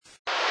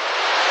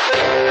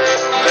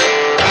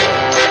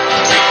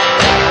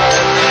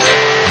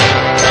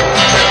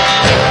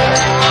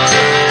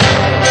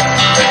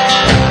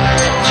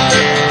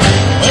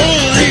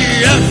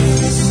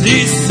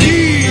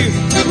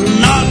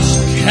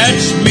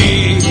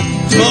me,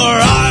 for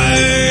I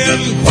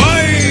am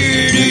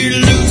quite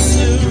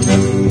elusive.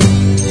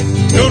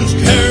 Don't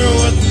care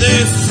what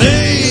they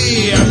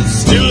say, I'm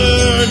still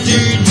a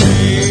DJ,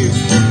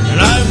 and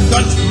I've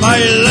got my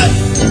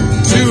life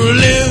to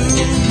live.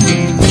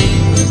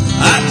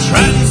 I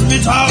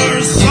transmit our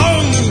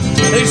song,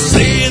 they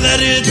say that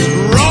it's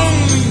wrong,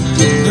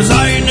 'cause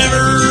I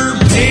never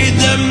paid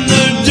them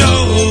the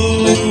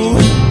dough.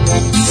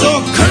 So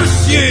curse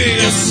ye,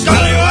 you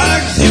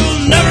scallywags, you'll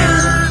never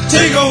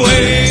take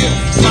away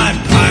my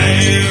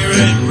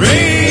pirate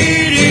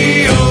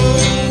radio.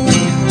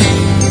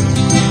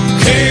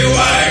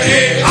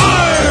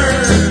 K-Y-A-R,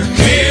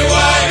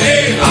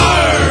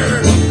 K-Y-A-R,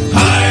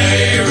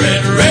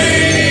 pirate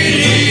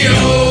radio.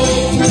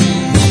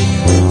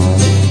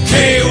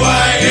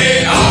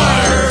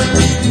 K-Y-A-R,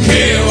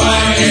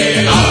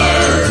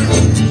 K-Y-A-R,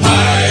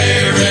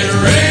 pirate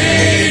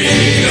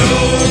radio.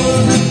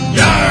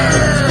 Yarr!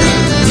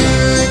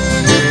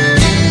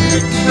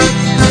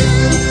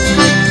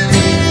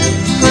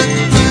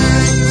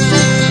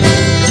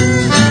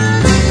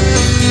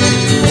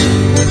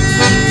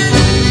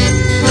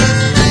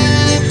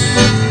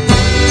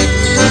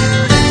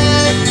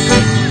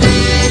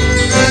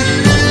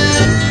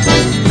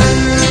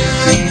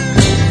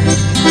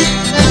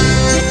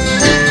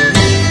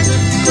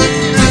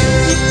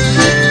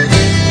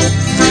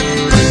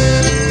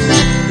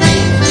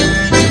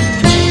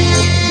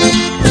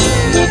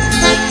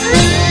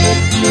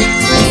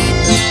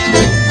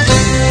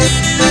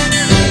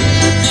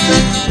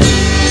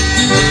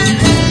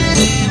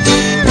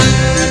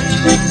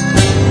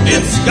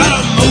 It's got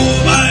a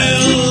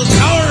mobile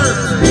tower,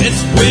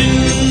 it's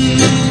wind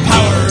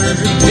powered,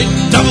 it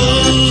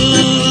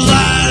doubles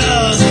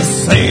as a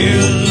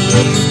sail.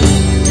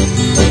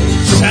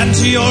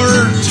 Shanty or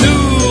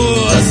two,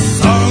 a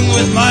song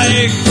with my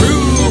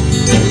crew,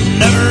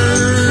 never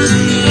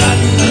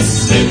land us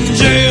in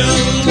jail.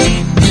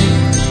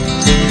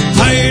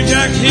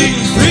 Hijacking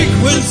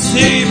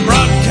frequency,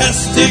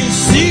 broadcasting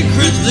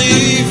secretly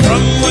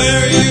from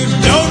where you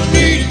don't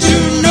need to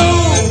know.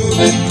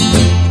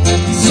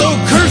 So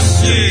curse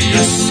ye,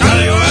 you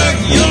scallywag,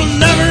 you'll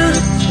never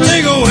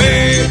take away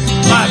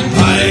my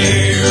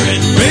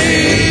pirate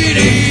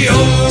radio.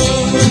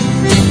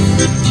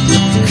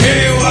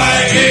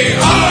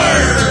 K-Y-A-R,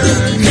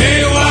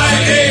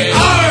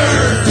 K-Y-A-R,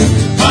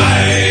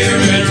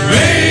 pirate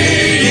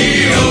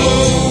radio.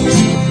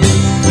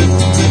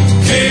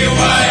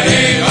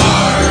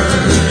 K-Y-A-R,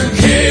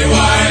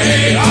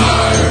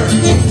 K-Y-A-R,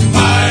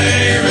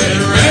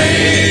 pirate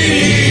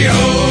radio.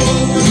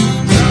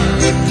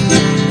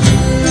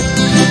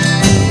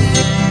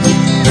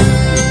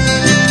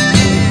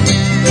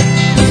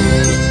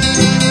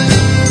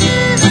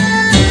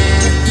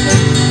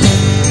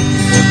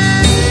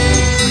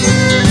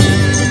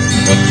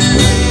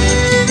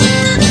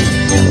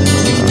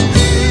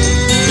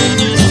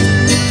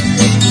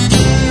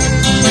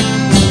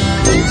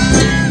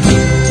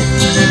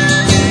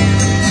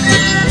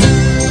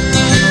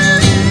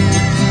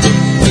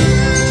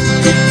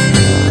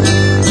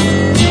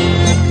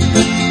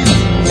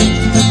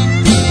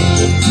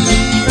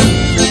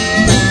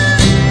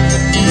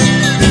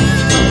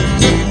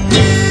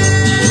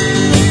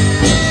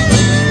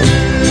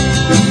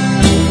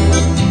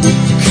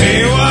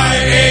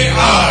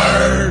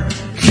 K-Y-A-R,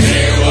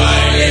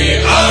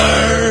 K-Y-A-R,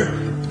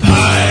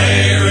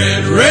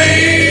 pirate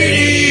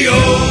radio.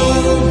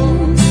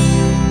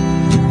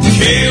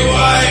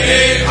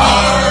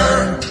 K-Y-A-R,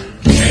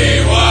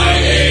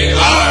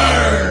 K-Y-A-R,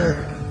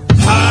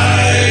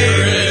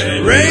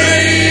 pirate radio.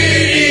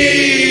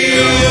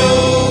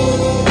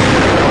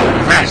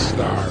 Fast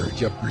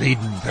you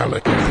bleeding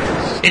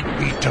pelicans. It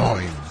be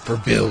time for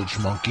Bilge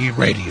Monkey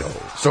Radio.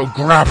 So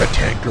grab a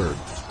tankard,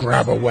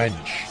 grab a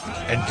wench,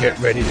 and get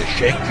ready to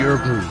shake your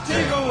groove.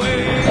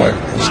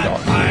 Pirate style.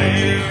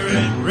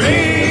 Pirate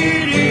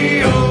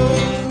radio.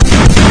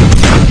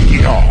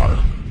 Yar.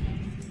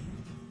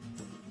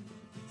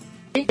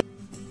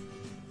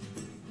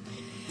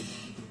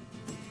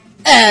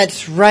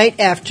 That's right.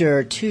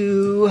 After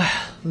 2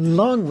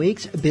 long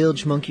weeks,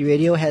 Bilge Monkey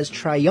Radio has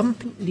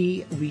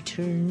triumphantly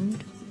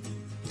returned.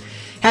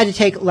 Had to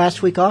take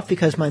last week off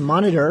because my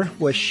monitor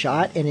was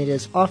shot, and it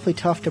is awfully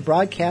tough to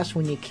broadcast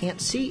when you can't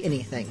see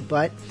anything.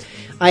 But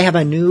I have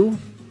a new,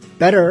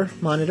 better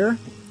monitor,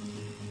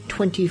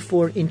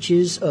 24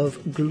 inches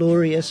of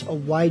glorious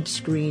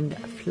widescreen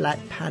flat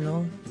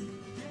panel.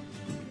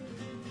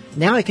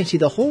 Now I can see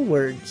the whole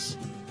words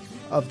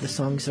of the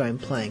songs that I'm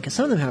playing, because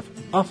some of them have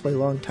awfully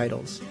long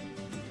titles.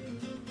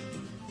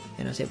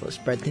 And I was able to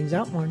spread things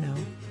out more now.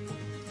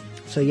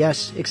 So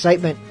yes,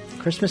 excitement.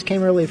 Christmas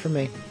came early for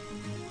me.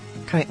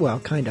 Kind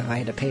of. I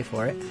had to pay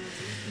for it.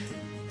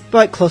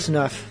 But close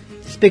enough.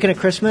 Speaking of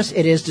Christmas,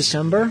 it is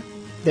December.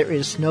 There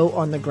is snow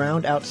on the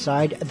ground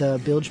outside the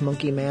Bilge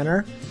Monkey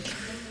Manor,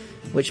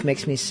 which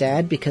makes me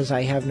sad because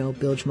I have no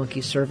Bilge Monkey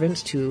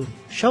servants to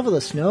shovel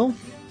the snow.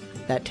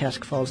 That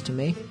task falls to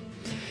me.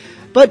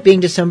 But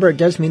being December, it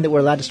does mean that we're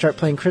allowed to start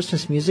playing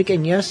Christmas music,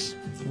 and yes,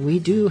 we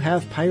do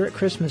have pirate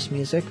Christmas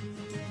music.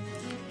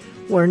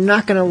 We're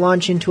not going to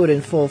launch into it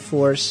in full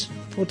force.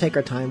 We'll take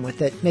our time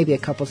with it. Maybe a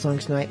couple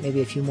songs tonight, maybe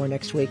a few more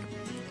next week.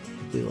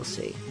 We will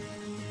see.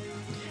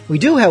 We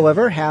do,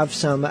 however, have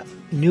some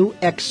new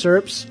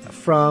excerpts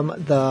from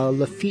the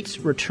Lafitte's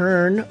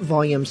Return,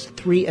 Volumes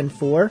 3 and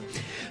 4.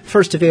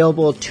 First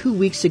available 2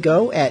 weeks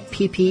ago at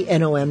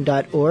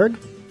ppnom.org,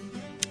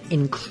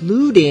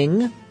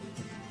 including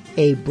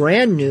a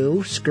brand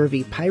new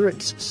Scurvy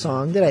Pirates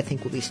song that I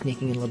think will be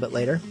sneaking in a little bit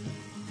later.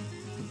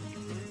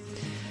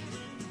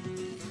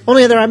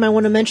 Only other item I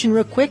want to mention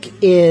real quick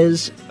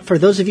is, for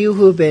those of you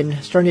who have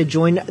been starting to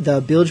join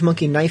the Bilge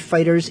Monkey Knife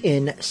Fighters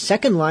in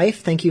Second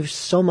Life, thank you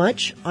so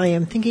much. I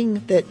am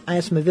thinking that I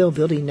have some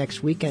availability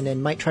next weekend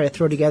and might try to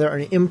throw together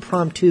an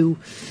impromptu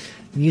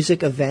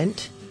music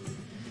event.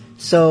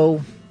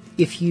 So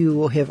if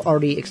you have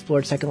already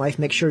explored Second Life,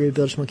 make sure you're a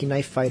Bilge Monkey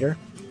Knife Fighter,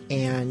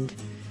 and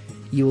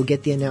you will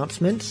get the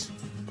announcements.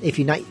 If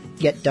you've not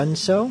yet done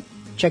so,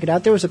 check it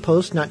out. There was a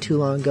post not too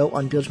long ago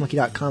on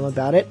bilgemonkey.com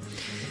about it.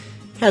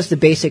 Has the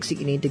basics that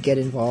you need to get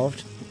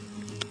involved,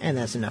 and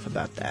that's enough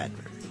about that.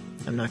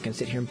 I'm not going to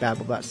sit here and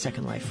babble about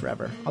Second Life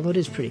forever, although it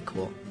is pretty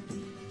cool.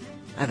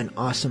 I have an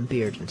awesome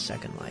beard in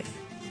Second Life.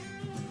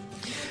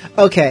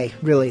 Okay,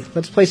 really,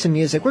 let's play some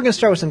music. We're going to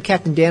start with some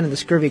Captain Dan and the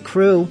Scurvy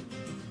Crew.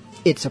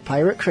 It's a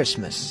Pirate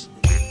Christmas.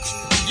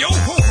 Yo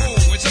ho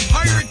ho, it's a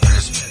pirate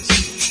Christmas.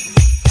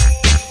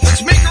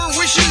 Let's make our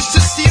wishes to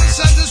steal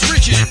Santa's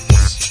riches.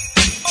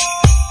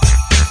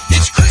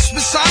 It's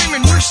Christmas time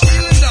and we're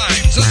stealing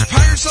dimes. Us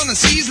pirates on the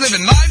seas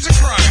living lives of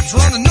crimes.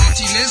 We're on the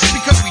naughty list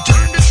because we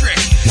turned a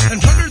trick and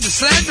plundered the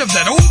sled of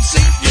that old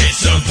Saint Nick.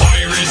 It's a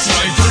pirate's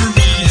life for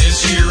me this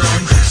year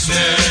on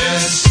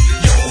Christmas.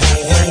 Yo ho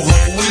ho ho,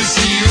 we'll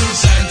steal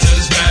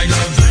Santa's bag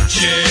of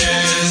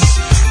riches.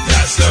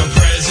 That's the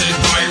present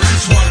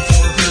pirates want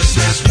for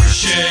Christmas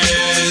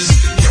wishes.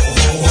 Yo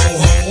ho ho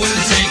ho,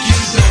 we'll take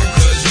his dough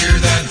cause we're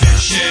that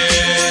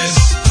vicious.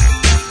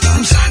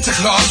 From Santa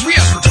Claus we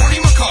ask for 20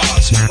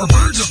 macaws, or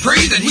birds of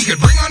prey that he could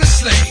bring on his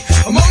sleigh.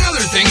 Among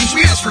other things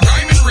we ask for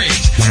diamond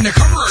rings, and to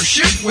cover our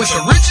ship with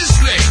the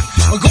richest bling.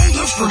 A gold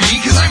hook for me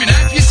cause I'm an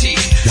amputee,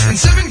 and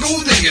 7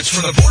 gold ingots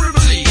for the Port of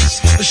Belize.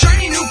 A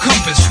shiny new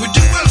compass would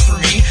do well for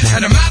me,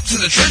 and a map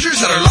to the treasures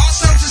that are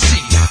lost out to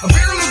sea. A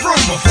barrel of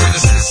rum before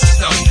this list is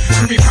done.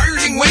 For me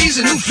pirating ways,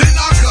 a new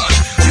flintlock gun.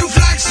 New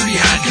flags to be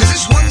had, cause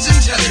this one's in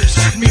tethers.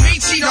 And me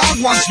mate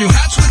Sea-Dog wants new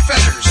hats with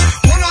feathers.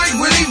 One-eyed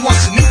Willie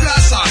wants a new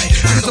glass eye,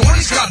 cause the one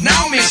he's got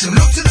now makes him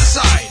look to the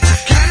side.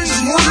 Cannons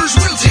and mortars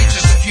will take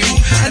just a few,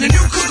 and a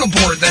new cooking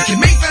board that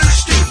can make better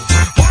stew.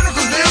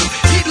 Barnacle Bill,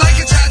 he'd like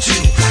a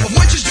tattoo of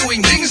witches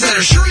doing things that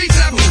are surely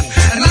taboo.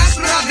 And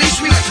last but not least,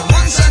 we like to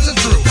run Santa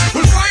through.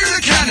 We'll fire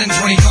the cannons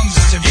when he comes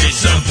into view.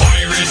 It's a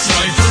pirate's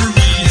life for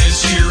me this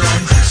year on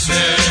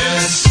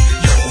Christmas.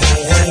 Yo ho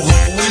ho ho,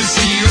 we'll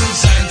steal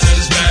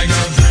Santa's bag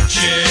of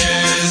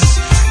riches.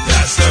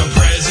 That's the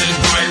present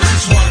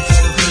pirates want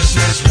for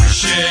Christmas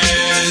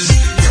wishes.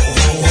 Yo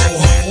ho ho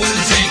ho,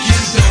 we'll take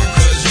his dough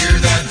cause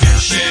we're that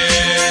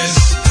vicious.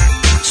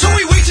 So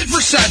we waited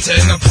for Santa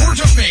in the port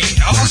of Maine.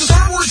 Off the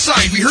starboard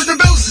side we heard the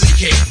bells as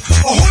he came.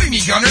 Ahoy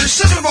me gunners,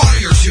 set a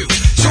volley or two.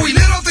 So he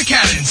lit off the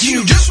cannons, he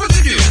knew just what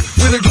to do.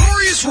 With a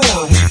glorious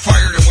roar we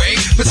fired away,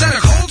 but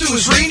Santa called to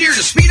his reindeer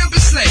to speed up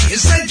his sleigh.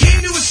 His sled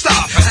came to a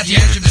stop at the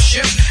edge of the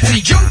ship, and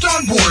he jumped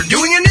on board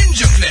doing a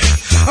ninja flip.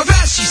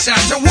 Avast ye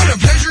Santa, what a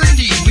pleasure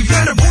indeed. We've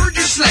got aboard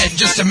your sled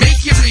just to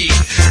make you bleed.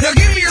 Now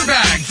give me your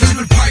bag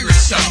filled with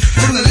pirate stuff.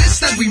 From the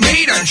list that we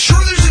made, I'm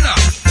sure there's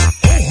enough.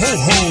 Ho ho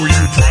ho,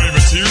 you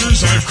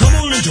privateers, I've come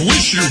only to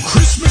wish you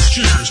Christmas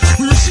cheers.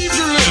 We received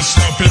your list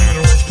up in the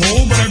North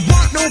Pole, but I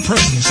brought no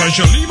presents, I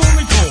shall leave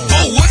only coal.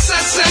 Oh, what's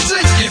that, Santa?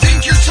 You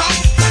think you're tough?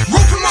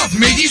 Rope him up,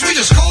 mateys, we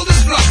just called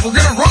his bluff. We're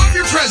gonna rob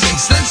your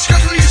presents, then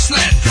scuttle your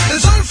sled.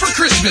 That's all for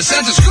Christmas,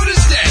 Santa's good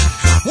as dead.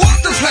 Walk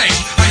the plank,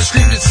 I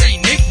screamed at Saint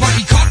Nick, but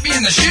he caught me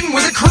in the shin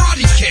with a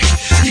karate kick.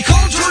 He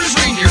called toward his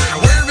reindeer, and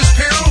aware of his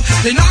peril,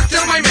 they knocked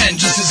down my men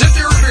just as if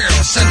they were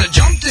barrels. Santa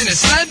jumped in his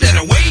sled,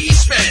 and away he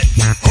sped.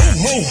 Ho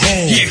ho ho,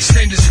 He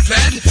exclaimed as he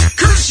fled,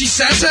 curse ye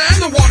Santa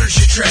and the waters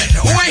you tread.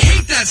 Oh, I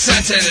hate that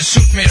Santa and his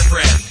suit made of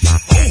bread.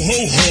 ho ho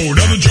ho,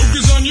 now the joke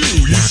is on you.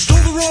 You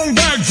stole the wrong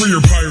bag for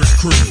your pirate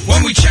crew.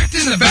 When we checked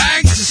in the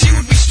bag to see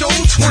what we stole,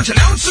 'tweren't an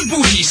ounce of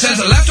booty,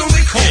 Santa left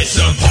only coal. It's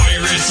a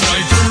pirate's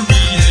life for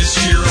me this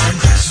year on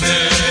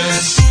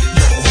Christmas.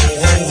 Yo ho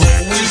ho ho,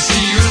 we'll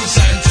steal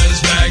Santa's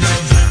bag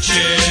of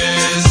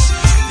riches.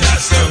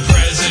 That's the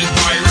present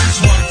pirates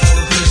want for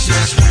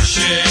Christmas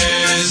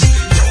wishes.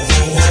 Yo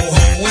ho ho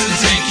ho, we'll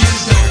take his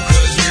dough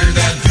cause we're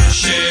that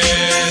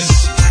vicious.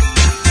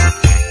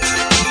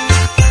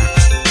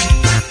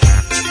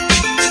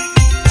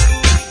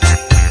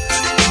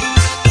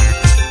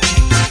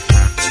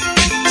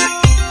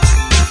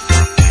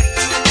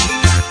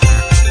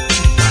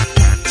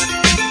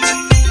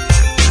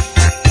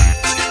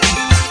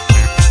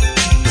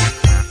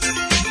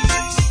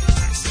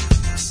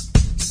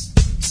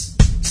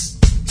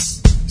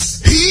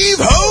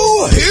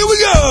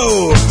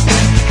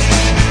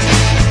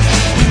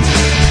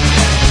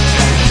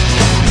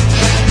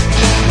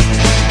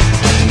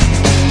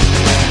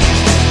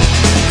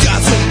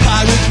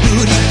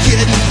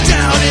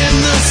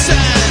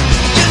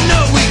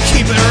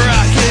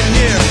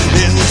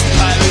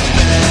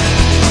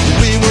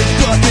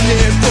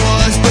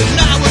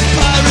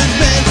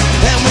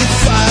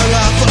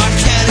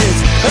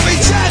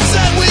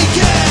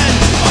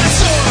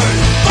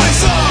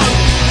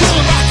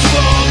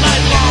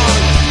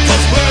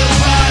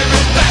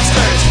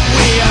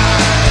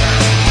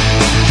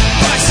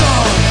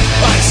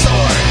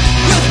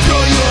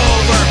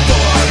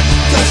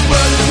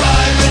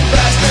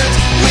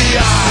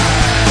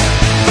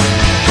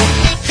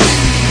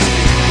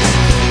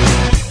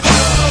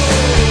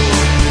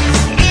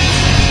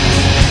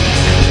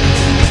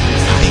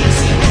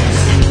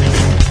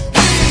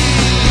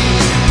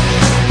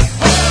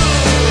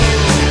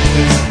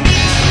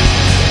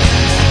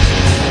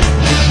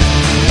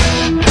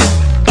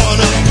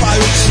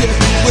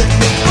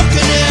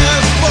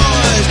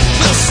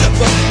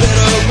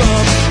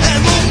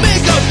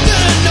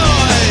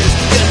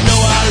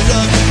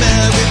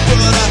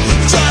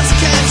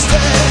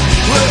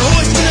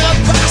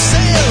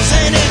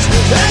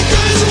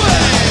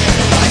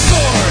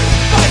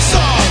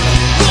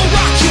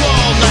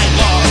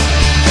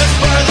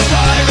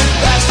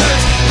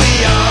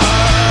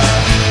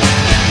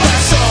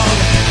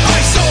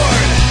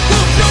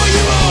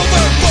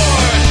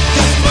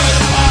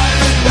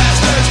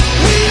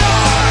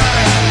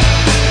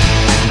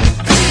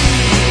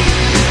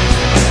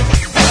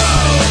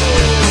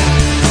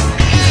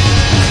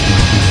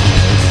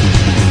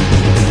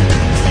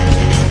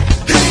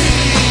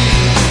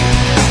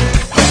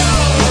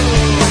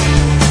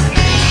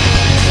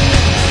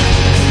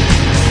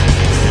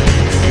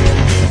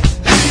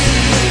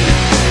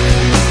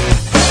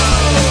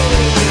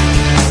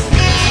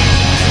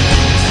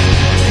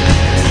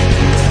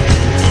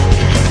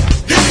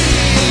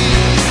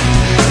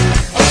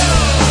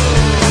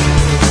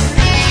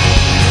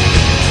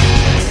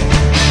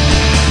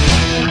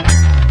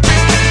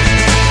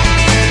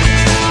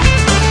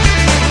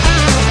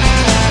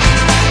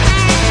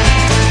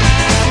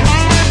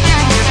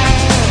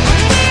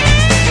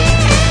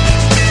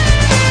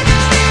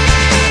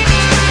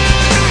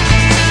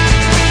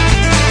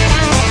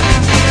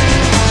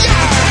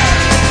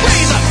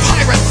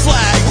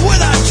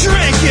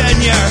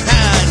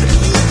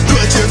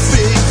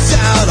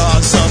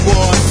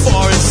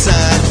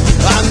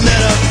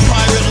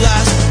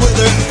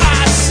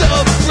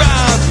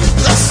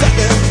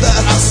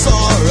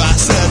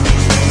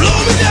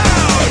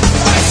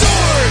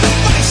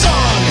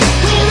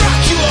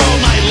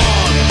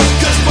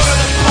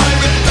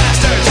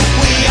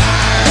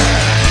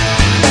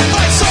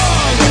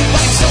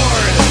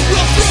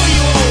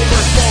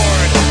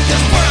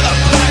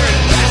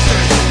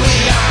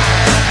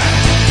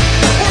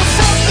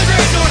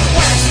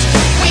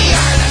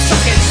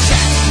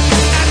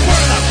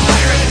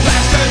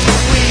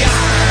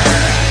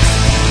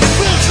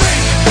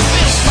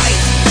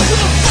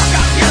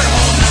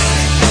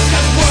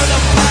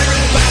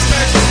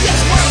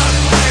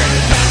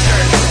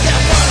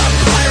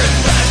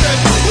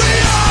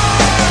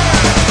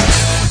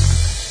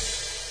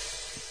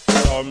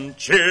 Come,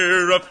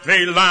 cheer up,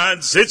 me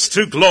lads, it's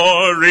to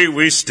glory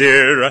we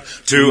steer.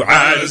 To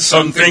add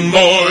something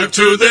more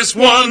to this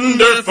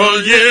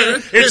wonderful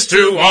year, it's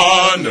to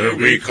honor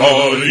we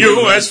call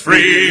you as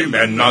free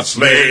men, not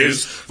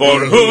slaves.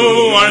 For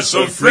who are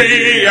so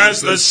free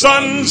as the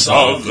sons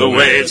of the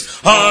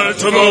waves?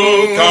 Heart of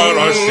oak are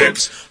our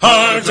ships,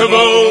 heart of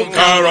oak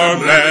are our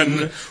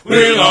men.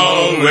 We'll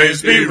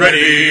always be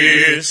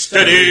ready,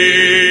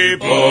 steady,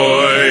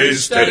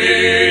 boys,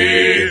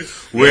 steady.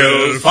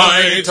 We'll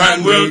fight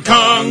and we'll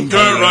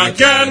conquer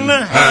again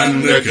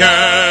and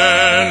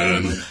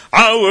again.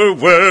 Our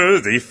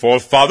worthy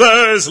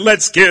forefathers,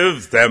 let's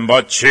give them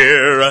a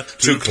cheer.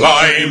 To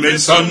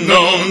climates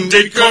unknown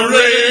did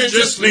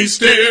courageously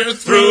steer.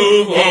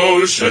 Through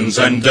oceans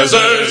and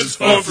deserts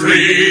for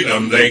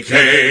freedom they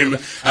came,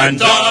 and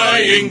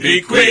dying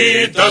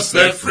bequeathed us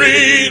their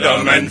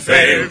freedom and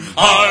fame.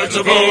 Heart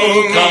of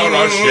oak are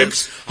our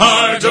ships,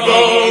 heart of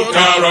oak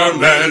are our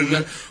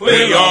men.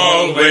 We'll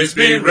always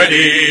be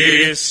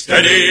ready,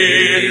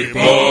 steady,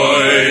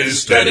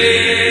 boys,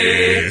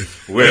 steady.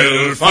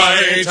 We'll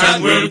fight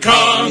and we'll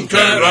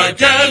conquer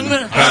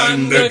again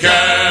and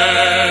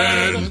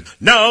again.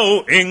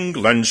 Now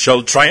England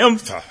shall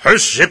triumph, her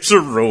ships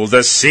rule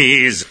the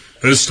seas.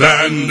 Her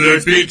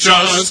standard be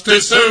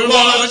justice, her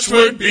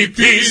watchword be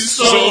peace.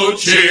 So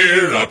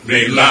cheer up,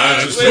 me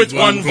lads, with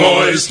one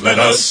voice let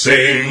us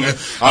sing.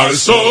 Our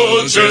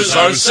soldiers,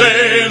 our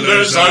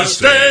sailors, our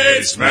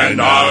statesmen,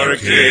 our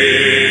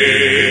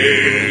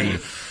king.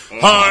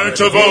 Heart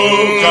of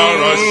oak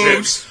are our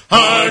ships,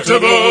 heart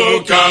of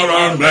oak are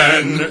our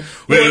men.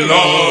 We'll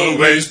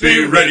always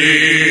be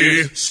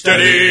ready,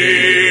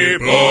 steady,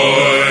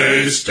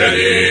 boys,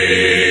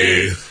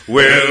 steady.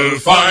 We'll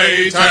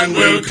fight and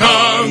we'll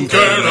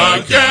conquer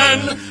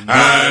again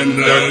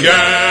and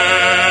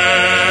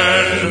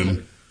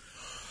again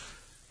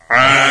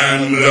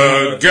and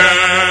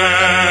again.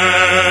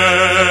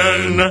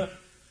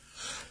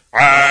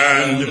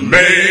 And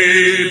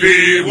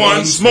maybe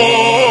once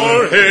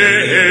more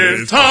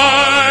if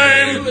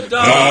time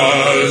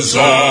does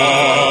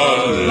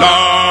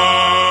allow.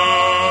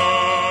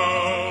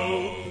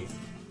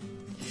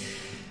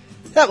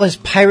 That was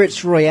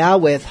Pirates Royale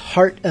with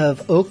Heart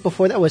of Oak.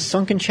 Before that was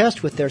Sunken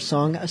Chest with their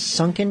song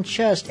Sunken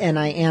Chest. And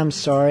I am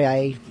sorry,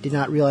 I did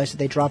not realize that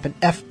they drop an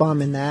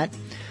F-bomb in that.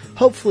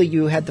 Hopefully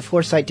you had the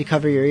foresight to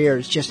cover your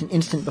ears just an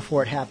instant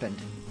before it happened.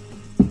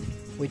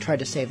 We tried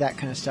to save that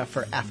kind of stuff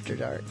for After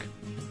Dark.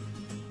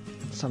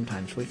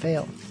 Sometimes we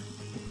fail.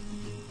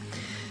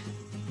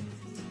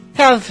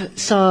 Have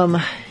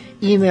some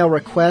email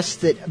requests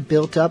that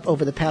built up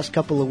over the past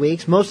couple of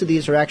weeks. Most of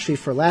these are actually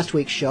for last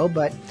week's show,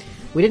 but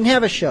we didn't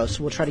have a show,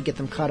 so we'll try to get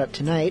them caught up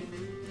tonight.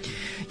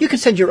 You can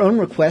send your own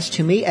request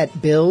to me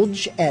at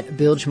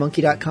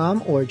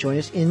bilge@bilgemonkey.com or join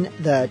us in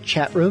the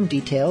chat room,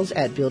 details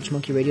at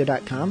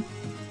bilgemonkeyradio.com.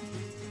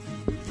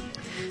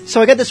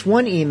 So I got this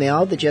one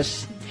email that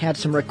just had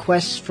some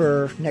requests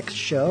for next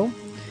show.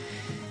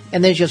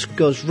 And then it just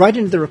goes right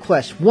into the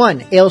request.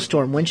 1,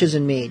 Ailstorm, Winches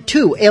and Mead.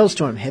 2,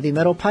 Ailstorm, Heavy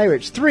Metal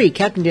Pirates. 3,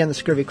 Captain Dan the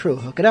Scurvy Crew,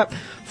 Hook It Up.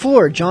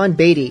 4, John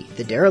Beatty,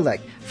 The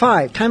Derelict.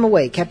 5, Time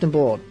Away, Captain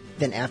Bold.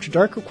 Then After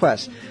Dark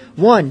requests.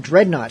 1,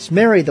 Dreadnoughts,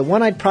 Mary, the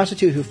one-eyed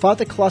prostitute who fought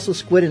the colossal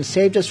squid and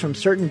saved us from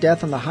certain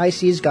death on the high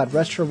seas. God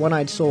rest her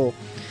one-eyed soul.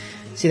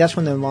 See, that's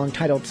one of the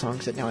long-titled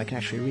songs that now I can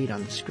actually read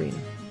on the screen.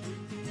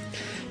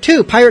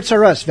 2, Pirates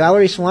Are Us.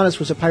 Valerie Solanas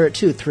was a pirate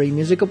too. 3,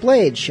 Musical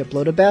Blades.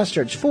 Shipload of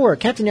Bastards. 4,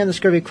 Captain Dan the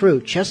Scurvy Crew.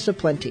 Chests of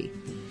Plenty.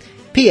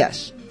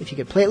 P.S. If you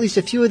could play at least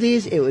a few of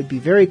these, it would be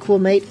very cool,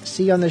 mate.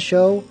 See you on the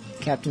show,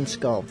 Captain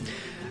Skull.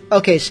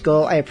 Okay,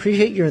 Skull, I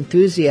appreciate your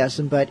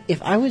enthusiasm, but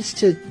if I was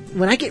to...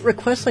 When I get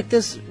requests like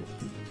this,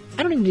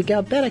 I don't even need to get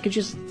out of bed. I could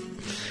just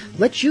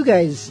let you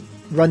guys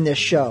run this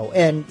show.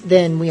 And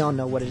then we all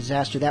know what a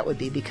disaster that would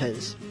be,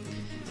 because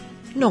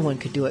no one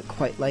could do it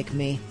quite like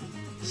me.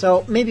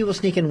 So maybe we'll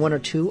sneak in 1 or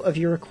 2 of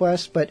your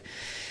requests, but...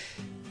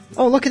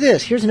 Oh, look at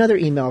this. Here's another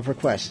email of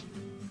requests.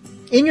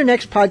 In your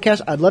next podcast,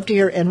 I'd love to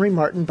hear Henry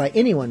Martin by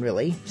anyone,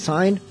 really.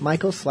 Signed,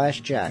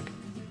 Michael/Jack.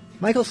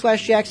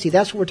 Michael/Jack, see,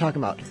 that's what we're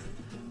talking about.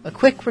 A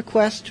quick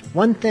request,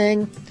 one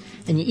thing,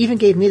 and you even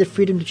gave me the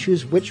freedom to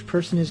choose which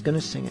person is going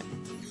to sing it.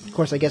 Of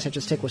course, I guess I have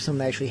to stick with some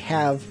that I actually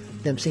have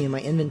them sing in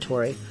my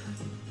inventory.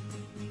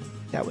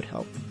 That would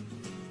help.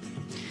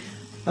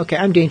 Okay,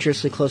 I'm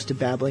dangerously close to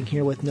babbling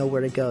here with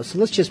nowhere to go, so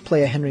let's just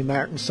play a Henry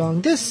Martin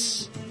song.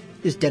 This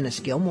is Dennis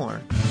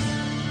Gilmore.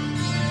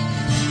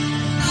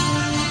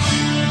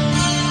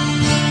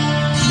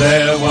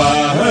 There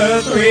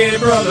were 3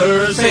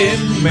 brothers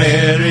in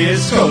merry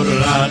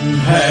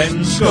Scotland,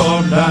 and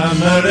scorned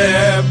and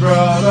their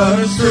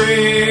brothers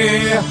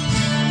 3.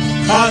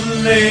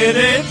 And they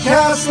did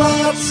cast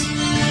lots,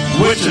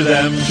 which of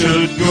them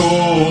should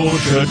go,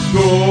 should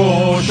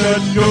go,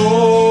 should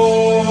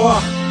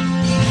go.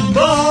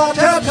 But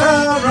a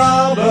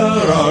terrible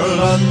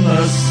earl on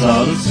the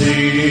salt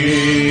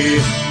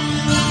sea.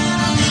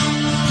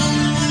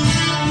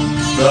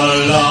 The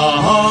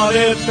Lord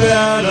it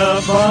fell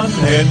upon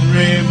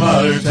Henry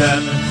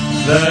Martin,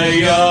 the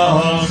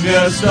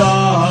youngest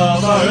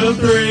of our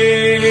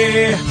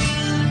 3.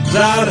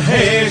 that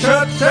he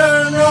should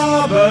turn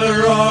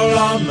robber all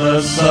on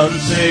the salt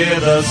sea,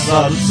 the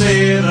salt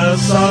sea, the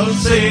salt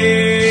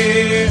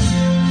sea.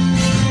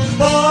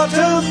 For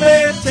to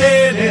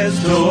maintain his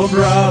two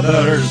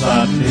brothers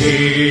and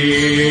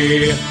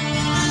he.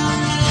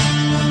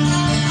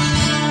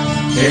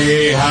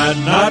 He had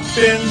not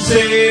been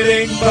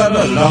sailing but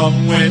a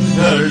long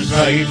winter's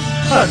night,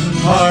 and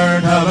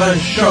part of a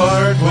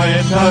short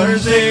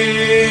winter's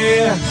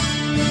day,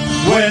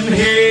 when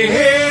he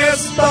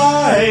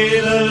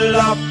espied a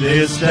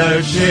lofty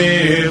stout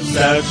ship,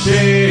 stout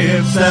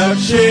ship, stout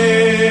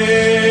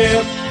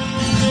ship,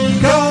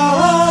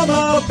 come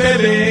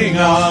a-bibbing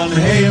on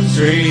Haim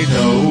Street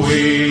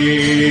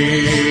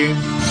away.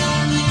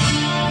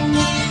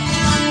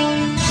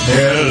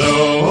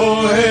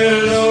 Hello,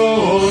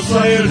 hello,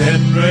 sailed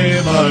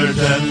Henry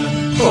Martin,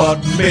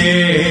 what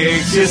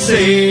makes you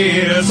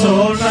sail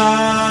so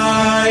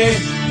nigh?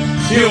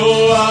 You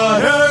are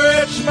a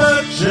rich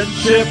merchant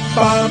ship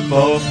on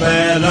both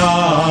Bay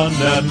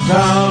London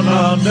town,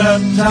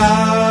 London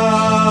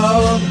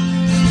town.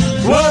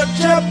 Would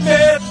you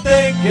be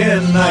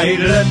thinking I'd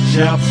let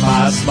you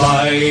pass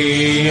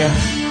by?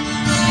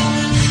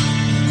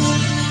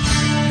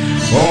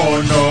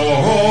 Oh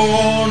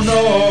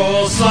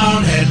no,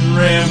 son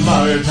Henry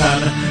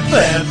Martin,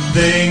 that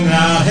thing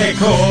that he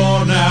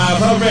could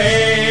never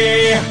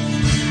be.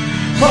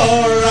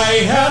 For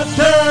I had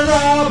turned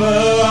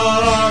robber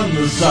on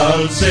the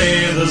salt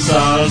sea, the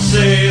salt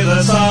sea,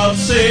 the salt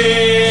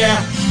sea.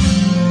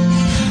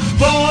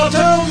 For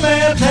to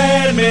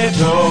maintain me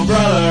two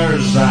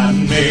brothers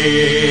and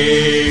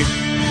me.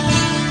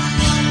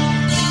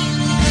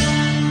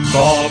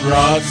 For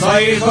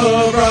broadside,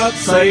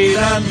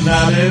 and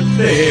at it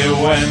they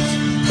went,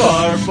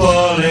 for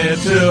fully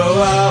 2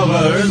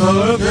 hours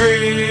or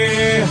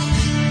 3,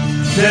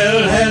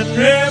 till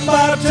Henry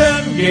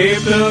Martin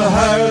gave to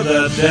her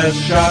the death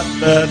shot,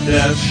 the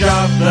death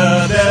shot,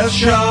 the death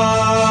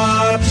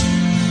shot.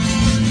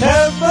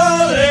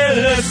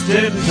 Heavily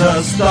listed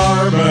to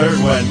starboard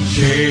when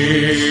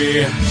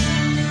she.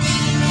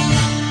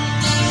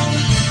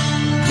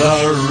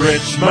 The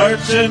rich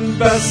merchant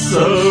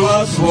vessel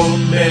was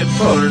wounded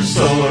for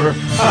sore,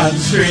 and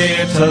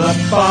straight to the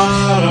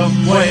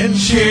bottom went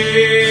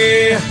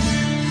she.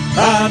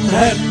 And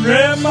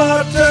Henry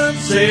Martin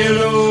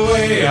sailed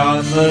away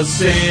on the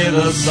sea,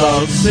 the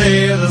salt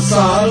sea, the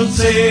salt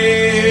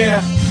sea,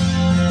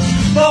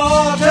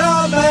 for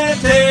to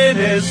maintain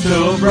his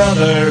two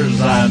brothers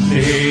and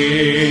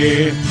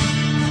he.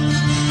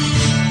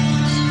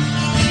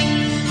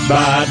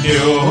 Bad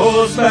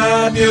news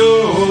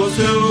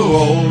to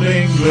old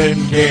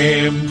England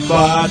came,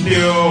 bad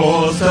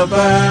news to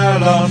Bay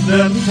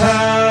London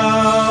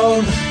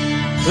town.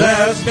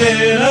 There's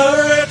been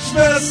a rich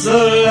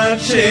vessel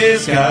and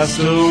she's cast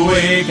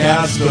away,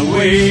 cast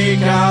away,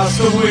 cast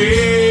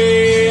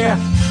away.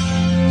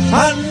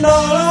 And all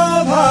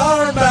of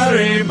her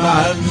merry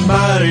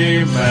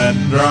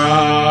men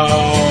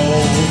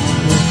drowned.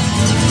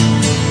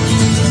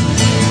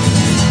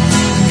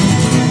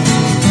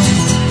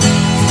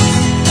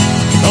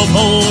 The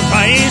boat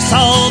race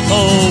out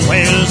the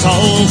whales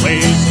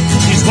always,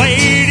 she's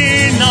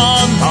waiting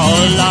on the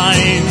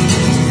line.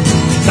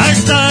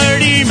 There's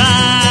 30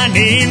 men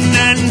in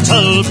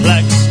Antle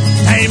Blacks,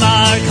 they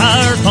are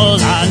careful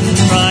and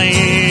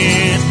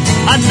right.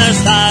 And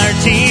there's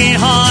 30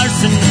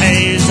 horse in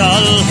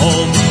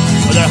Hazelholme,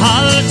 with their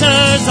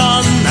halters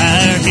on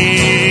their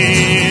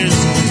knees.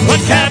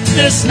 We've kept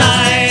this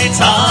night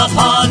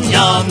upon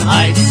yon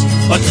heights,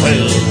 but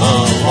will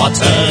the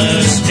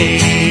waters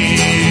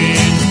speed?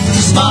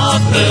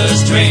 Smugglers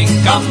drink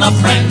on the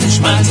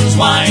Frenchman's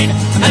wine,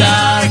 and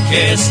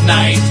darkest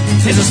night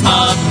is a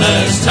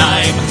smuggler's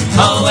time.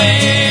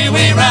 Away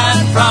we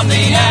ran from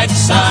the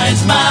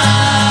excise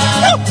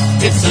man.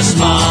 It's a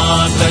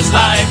smuggler's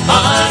life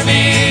for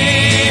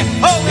me.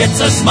 Oh,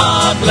 it's a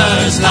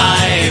smuggler's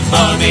life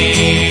for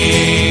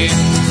me.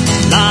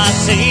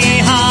 Lassie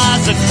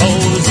has a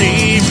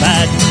cozy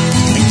bed,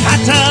 and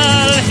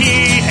cattle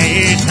he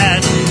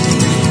hated,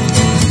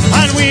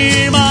 and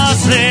we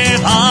must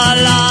live a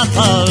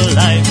lawful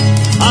life,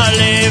 or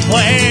live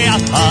way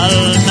up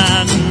all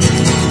man.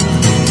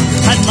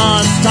 And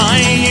must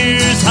I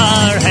use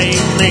her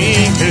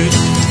Hainley goose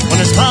when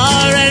it's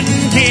far and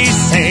peace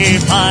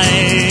safe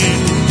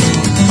fine?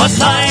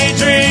 Must I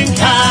drink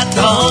at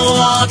the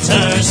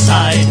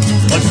waterside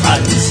when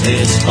France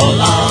is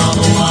full of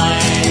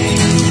wine?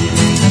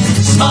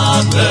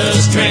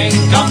 Smugglers drink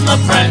on the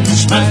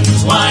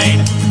Frenchman's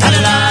wine, and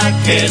a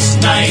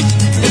darkest night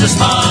is a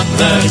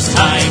smuggler's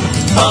time.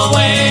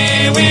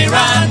 Away we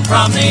ran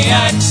from the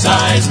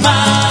excise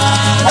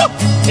man.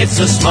 It's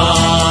a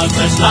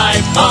smuggler's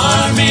life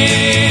for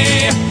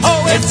me.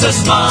 Oh, it's a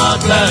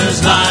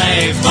smuggler's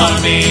life for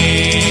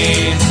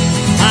me.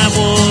 And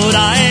would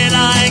I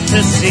like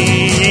to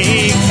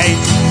see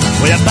Kate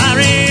with a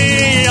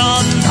Barry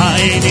on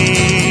my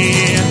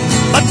knee?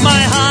 But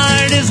my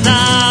heart is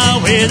now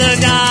with a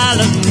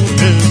gallant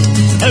crew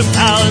who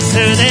plows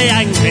through the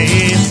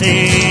angry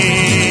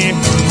sea.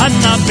 And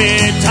the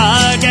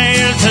bitter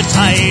gale to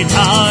tide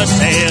our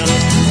sail,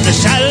 the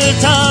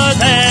shelter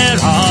there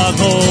our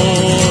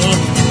goal.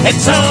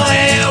 It's a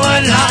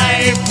wayward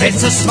life,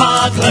 it's a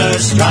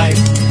smuggler's strife,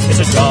 it's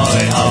a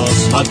joy of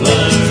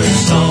smuggler's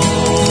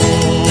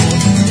soul.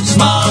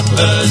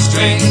 Smugglers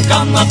drink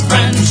on the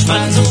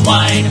Frenchman's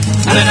wine,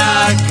 and a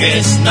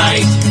darkest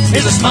night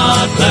is a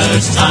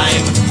smuggler's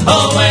time.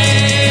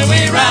 Away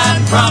we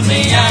ran from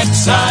the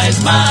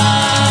excise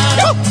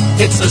man.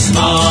 It's a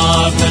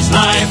smuggler's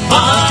life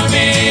for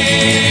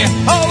me.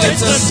 Oh,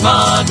 it's a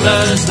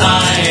smuggler's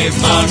life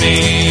for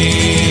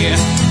me.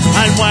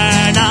 And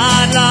when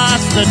at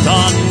last the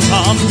dawn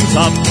comes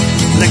up,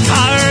 the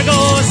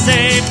cargo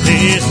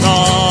safely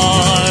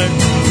stored,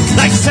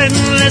 like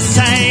sinless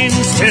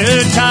saints to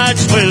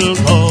church will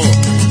go,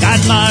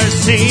 God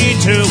mercy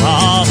to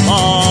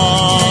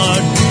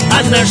afford.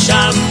 And there's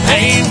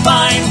champagne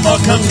fine for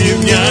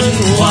communion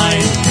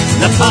wine,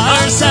 the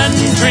parson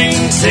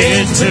drinks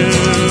it too.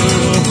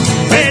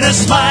 With a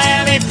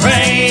smile he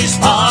prays,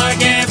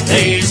 forgive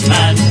these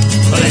men,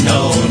 for they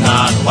know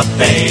not what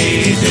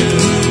they do.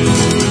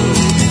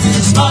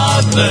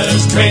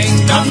 Smugglers drink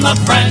on the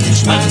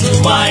Frenchman's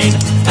wine,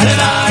 and a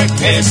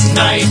darkest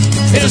night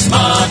it is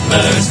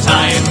smuggler's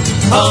time.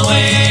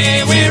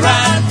 Away we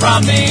ran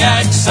from the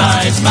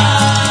excise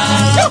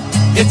man.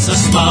 It's a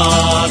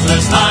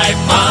smuggler's life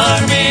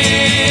for me.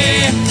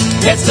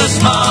 It's a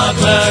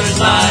smuggler's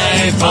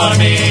life for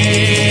me.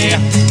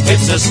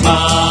 It's a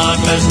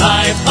smuggler's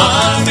life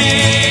for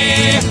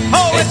me.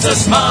 Oh, it's a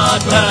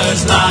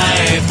smuggler's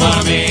life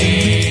for me.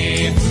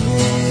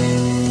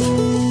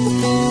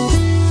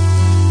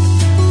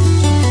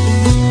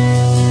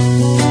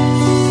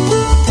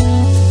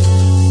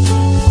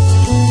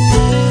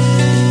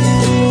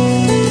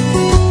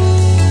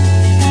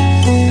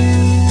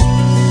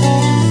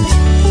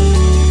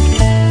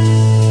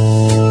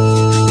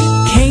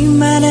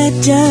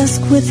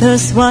 Dusk with a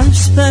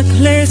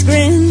swashbuckler's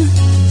grin,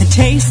 a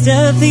taste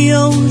of the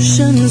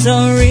ocean's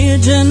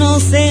original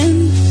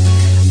sin.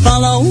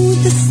 Followed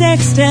the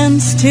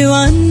sextants to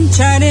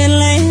uncharted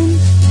land,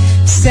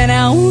 set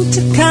out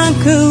to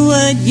conquer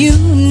what you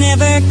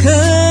never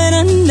could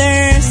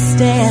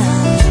understand.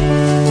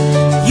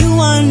 You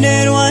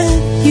wondered what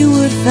you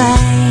would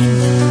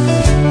find,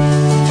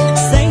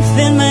 safe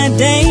in my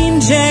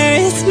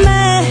dangerous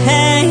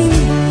mind.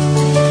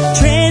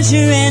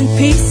 Treasure and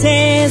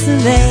pieces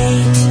of eight.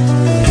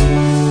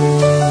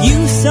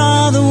 You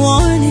saw the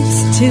warning,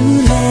 it's too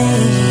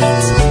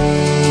late.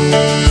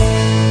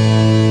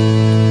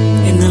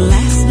 In the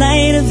last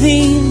light of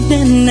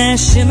evening, I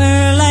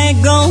shimmer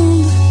like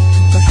gold.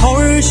 But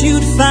horrors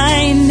you'd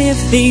find if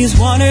these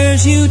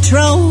waters you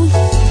trod.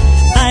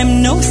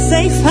 I'm no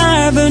safe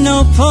harbor,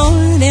 no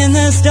port in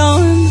the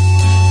storm.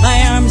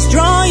 My arms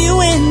draw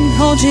you in,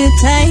 hold you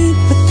tight,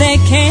 but they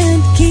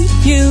can't keep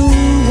you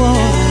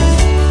warm.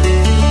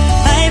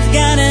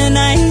 Got an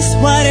ice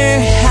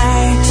water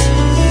heart.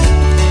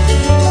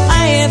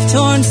 I have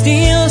torn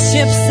steel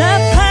ships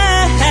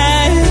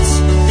apart.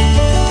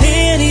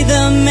 Pity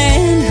the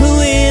man who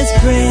is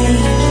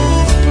brave.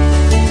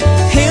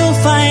 He'll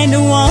find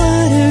a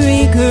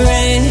watery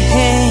grave.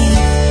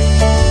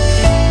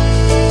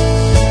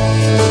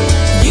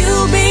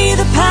 You'll be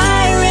the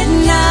pirate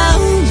and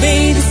I'll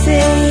be the sea.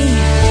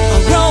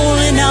 I'll roll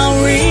and I'll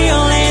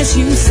reel as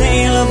you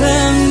sail over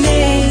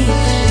me.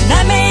 And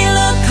I may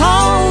look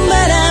home,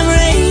 but I'm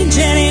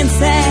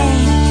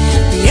insane.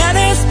 The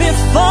others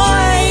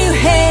before you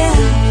have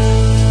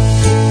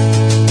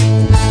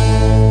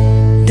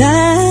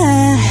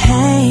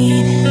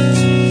died.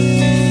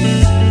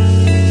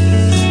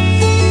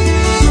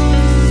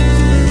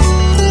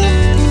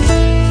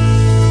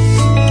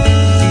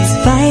 It's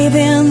 5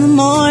 in the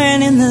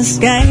morning, the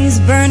sky's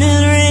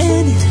burning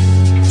red.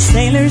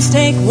 Sailors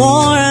take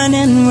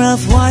warning,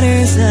 rough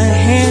waters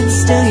ahead.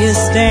 Still you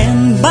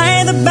stand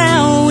by the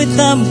bow with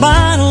the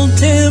bottle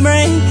to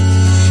break,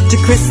 to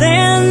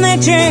christen the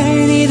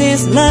journey,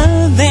 this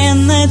love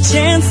and the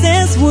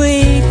chances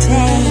we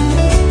take.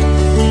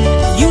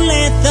 You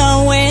let the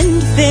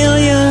wind fill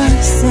your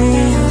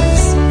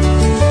sails.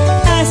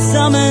 I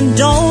summon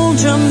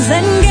doldrums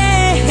and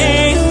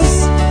gales.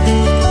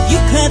 You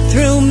cut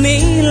through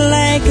me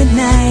like a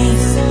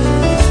knife,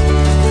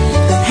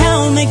 but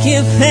I'll make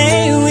you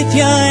pay with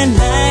your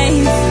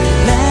life.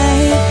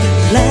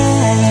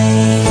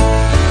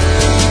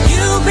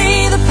 You'll be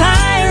the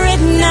pirate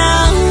and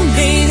I'll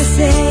be the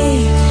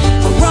sea.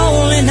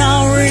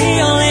 I'll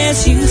reel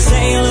as you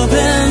sail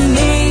over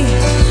me.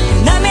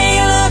 And I may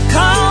look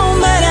calm,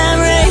 but I'm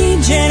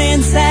raging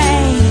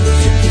inside.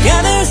 The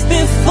others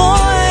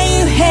before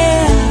you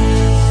have.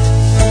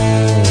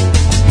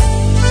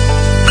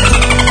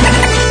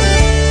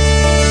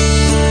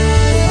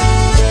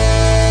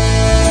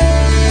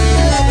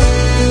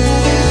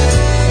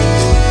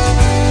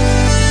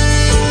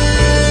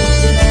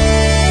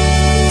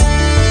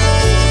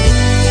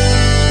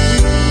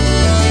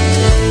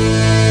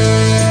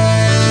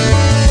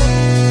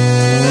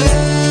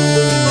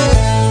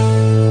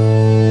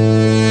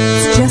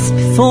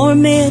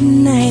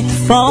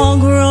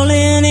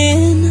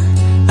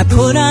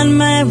 put on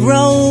my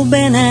robe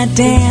and I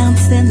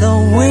dance in the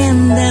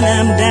wind, and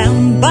I'm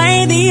down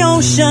by the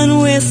ocean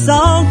with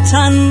salt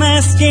on my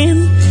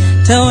skin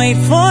to wait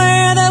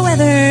for the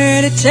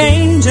weather to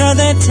change or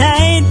the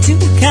tide to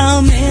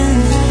come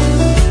in.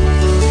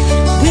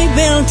 We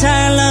built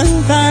our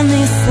love on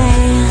the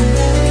sand,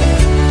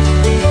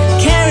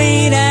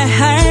 carried our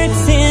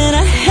hearts in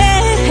our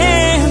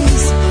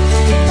hands,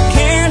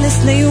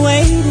 carelessly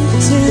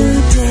waited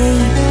today,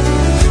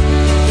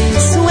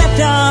 swept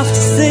off to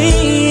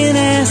sea in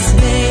a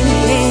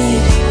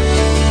slave.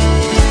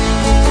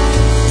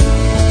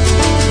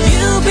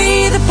 You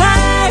be the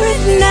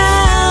pirate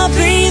now,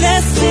 be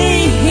the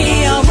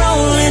sea, I'll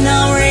roll and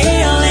I'll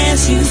reel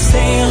as you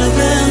sail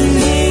over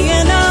me.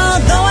 And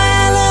although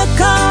I look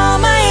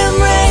calm, I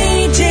am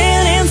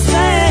raging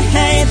inside.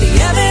 The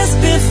others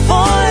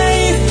before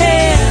you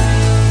have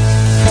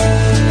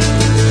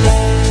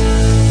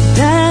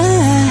died.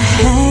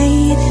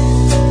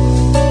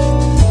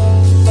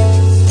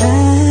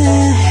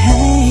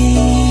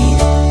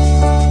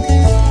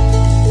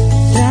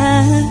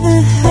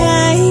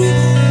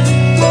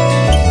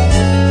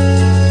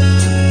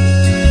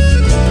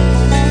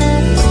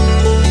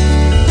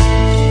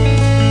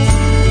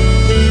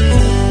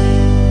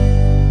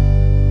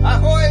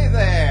 Ahoy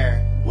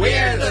there!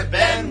 We're the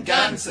Ben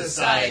Gunn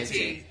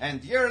Society,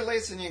 and you're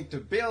listening to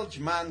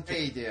Bilgeman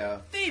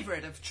Radio.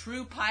 Favorite of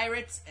true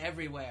pirates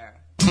everywhere.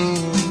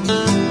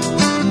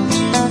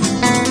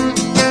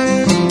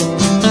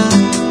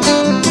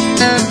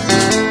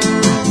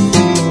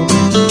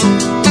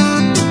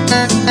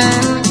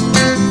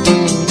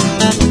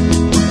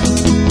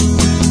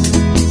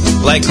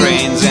 Like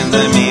grains in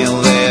the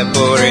mill they're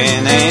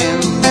pouring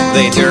in,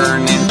 they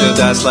turn into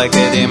dust like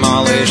a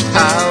demolished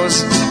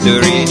house. To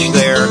reach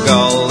their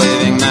goal,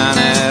 leaving none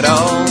at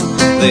all,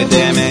 they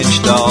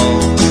damaged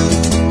all.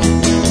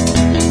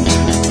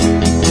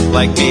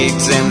 Like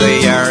pigs in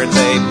the yard,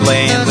 they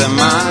play in the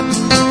mud,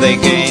 they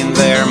gain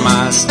their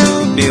mass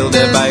to build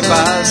a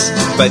bypass.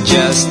 But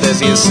just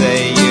as you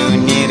say you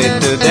need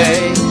it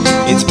today,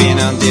 it's been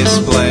on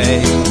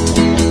display.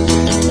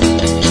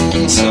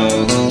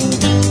 So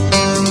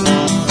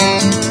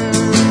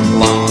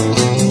long.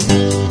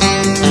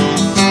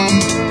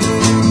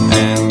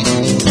 And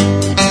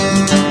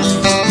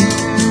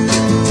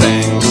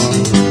thanks.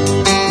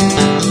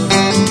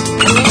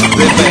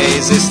 The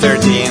base is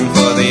 13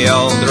 for the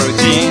old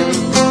routine,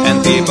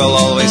 and people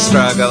always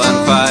struggle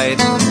and fight,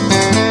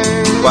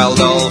 while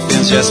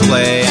dolphins just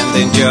play and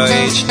enjoy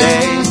each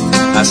day.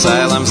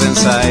 Asylums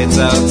inside,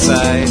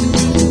 outside.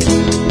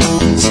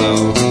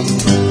 So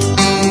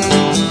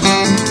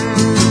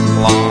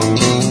long.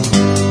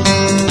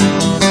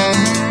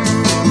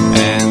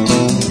 And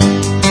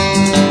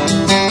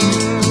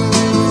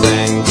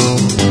thanks.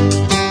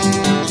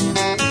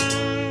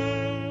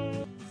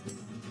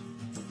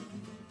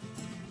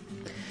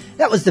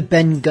 That was the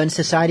Ben Gunn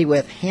Society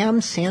with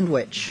Ham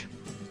Sandwich.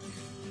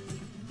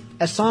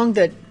 A song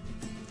that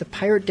the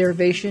pirate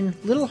derivation,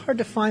 a little hard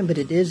to find, but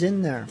it is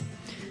in there.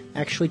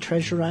 Actually,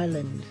 Treasure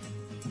Island.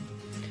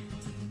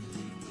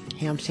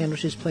 Ham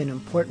sandwiches play an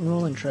important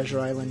role in Treasure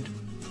Island.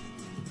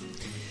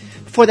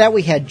 Before that,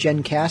 we had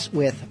Jen Cass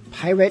with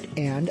Pirate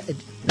and...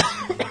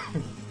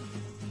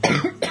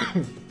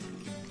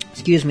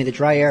 Excuse me, the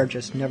dry air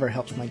just never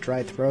helps my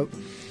dry throat.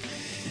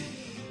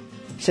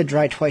 I said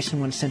dry twice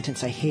in one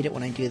sentence. I hate it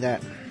when I do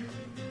that.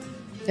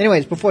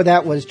 Anyways, before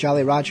that was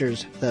Jolly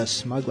Rogers, the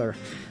Smuggler.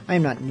 I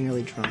am not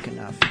nearly drunk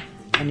enough.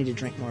 I need to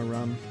drink more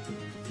rum.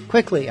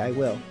 Quickly, I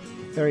will.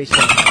 Very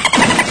soon.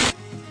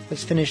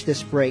 Let's finish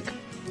this break.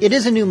 It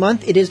is a new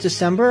month. It is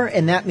December,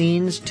 and that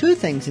means two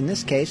things in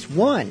this case.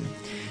 One,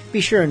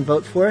 be sure and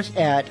vote for us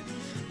at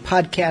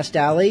Podcast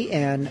Alley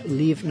and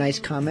leave nice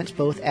comments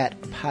both at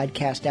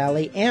Podcast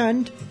Alley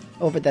and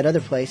over at that other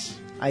place,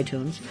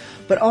 iTunes.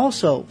 But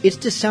also, it's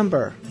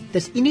December.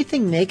 Does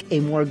anything make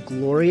a more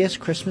glorious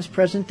Christmas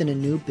present than a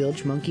new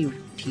Bilge Monkey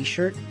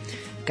t-shirt?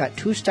 Got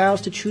two styles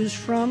to choose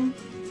from.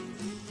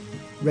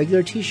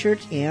 Regular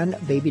t-shirts and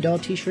baby doll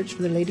t-shirts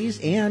for the ladies,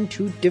 and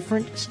two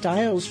different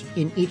styles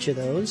in each of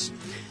those.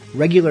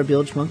 Regular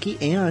Bilge Monkey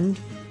and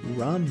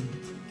rum.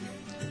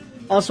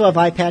 Also have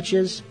eye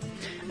patches.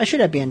 I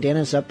should have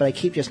bandanas up, but I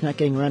keep just not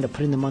getting around to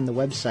putting them on the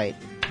website.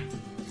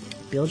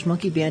 Bilge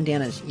Monkey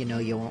bandanas, you know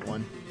you want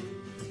one.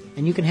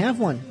 And you can have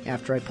one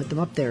after I put them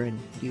up there and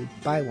you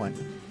buy one.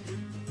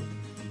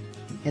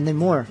 And then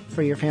more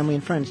for your family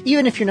and friends.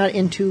 Even if you're not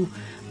into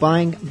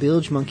buying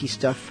Bilge Monkey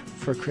stuff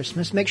for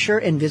Christmas, make sure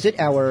and visit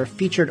our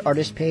featured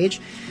artist page.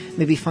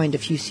 Maybe find a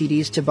few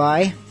CDs to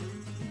buy.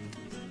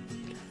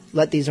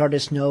 Let these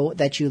artists know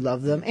that you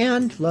love them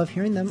and love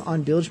hearing them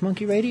on Bilge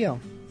Monkey Radio.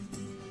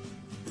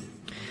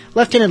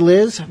 Lieutenant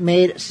Liz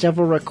made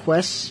several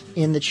requests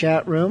in the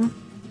chat room.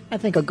 I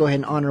think I'll go ahead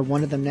and honor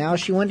one of them now.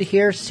 She wanted to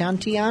hear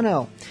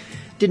Santiano.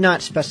 did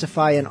not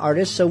specify an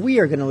artist, so we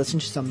are going to listen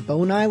to some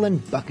Bone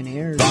Island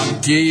Buccaneers.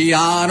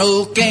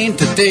 Santiano came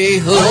today,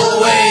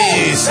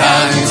 away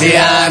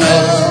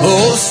Santiano,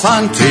 oh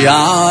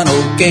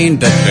Santiano came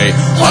today,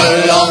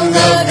 along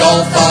the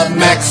Gulf of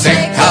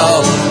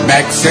Mexico,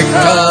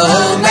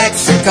 Mexico,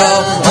 Mexico,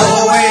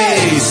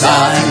 away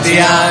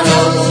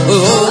Santiano,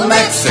 oh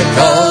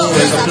Mexico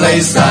is a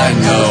place I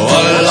know,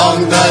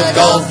 along the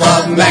Gulf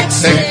of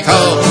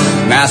Mexico,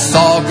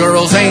 Nassau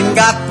girls ain't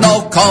got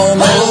no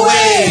comb,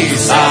 away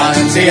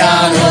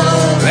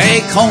Santiano,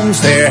 they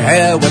combs their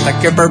hair with a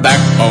kipper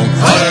backbone,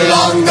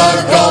 along the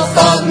Gulf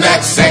of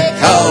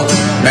Mexico,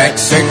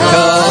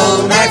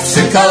 Mexico,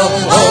 Mexico,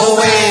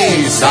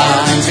 away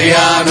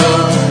Santiano,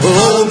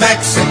 oh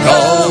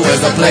Mexico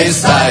is a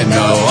place I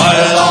know,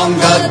 along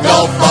the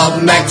Gulf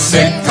of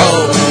Mexico,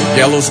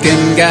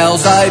 yellow-skinned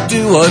gals I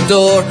do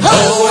adore,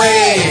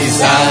 away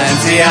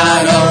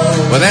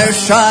Santiano, with their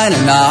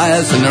shining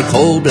eyes and their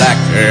coal black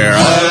hair,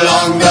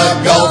 along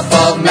the Gulf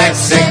of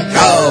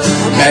Mexico,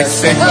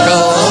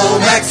 Mexico,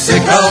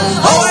 Mexico,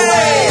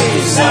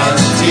 away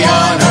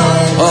Santiano,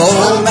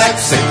 oh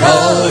Mexico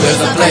is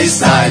a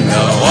place I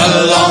know,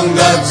 along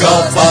the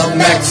Gulf of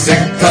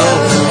Mexico,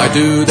 I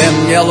do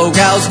them yellow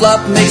gals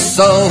love me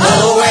so,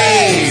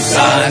 away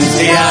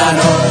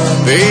Santiano,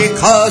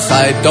 because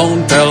I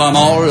don't tell them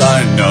all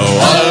I know,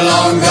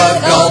 along the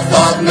Gulf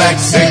of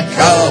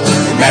Mexico,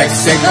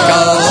 Mexico,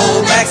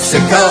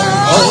 Mexico,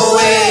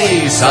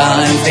 away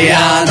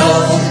Santiano,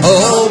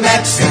 oh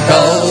Mexico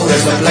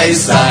is a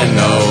place I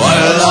know,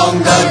 along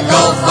the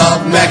Gulf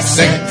of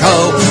Mexico,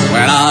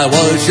 when I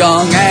was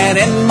young and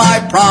in my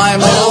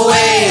prime,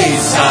 away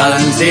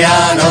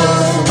Santiano,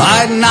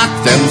 I'd knock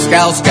them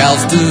scals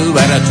two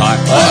at a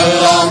time,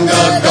 along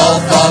the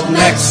Gulf of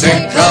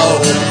Mexico,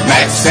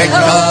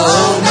 Mexico,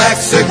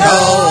 Mexico,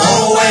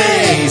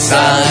 away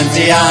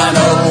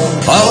Santiano,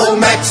 oh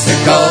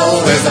Mexico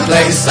is the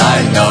place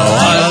I know,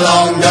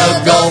 along the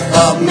Gulf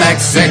of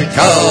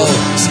Mexico,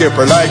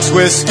 Skipper likes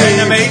whiskey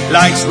and the mate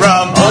likes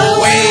rum,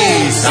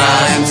 away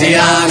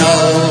Santiano,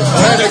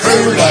 and the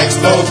crew likes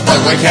both but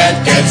we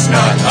can't get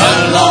snot,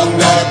 along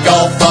the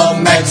Gulf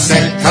of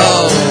Mexico,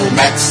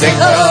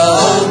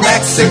 Mexico,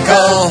 Mexico,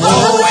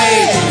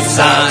 away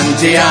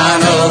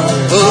Santiano,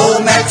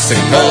 oh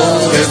Mexico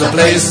is the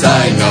place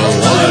I know,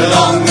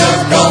 along the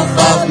Gulf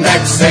of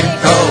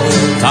Mexico,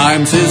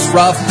 times is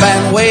rough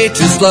and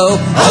wages low,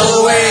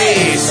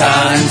 away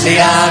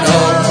Santiano,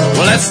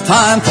 well it's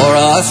time for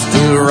us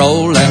to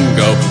roll and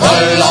go,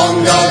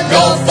 along the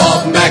Gulf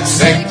of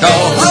Mexico,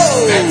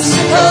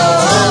 Mexico,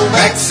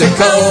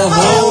 Mexico,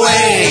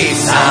 away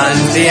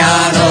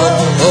Santiano,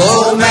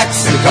 oh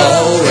Mexico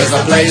is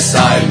a place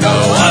I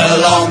know,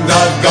 along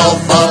the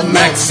Gulf of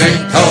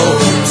Mexico,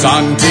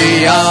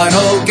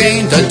 Santiano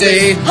gained a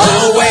day,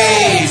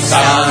 away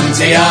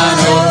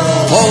Santiano,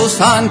 oh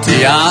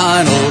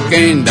Santiano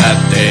gained that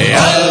day,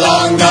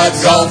 along the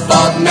Gulf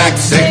of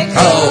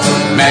Mexico,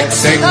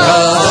 Mexico,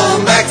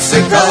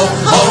 Mexico,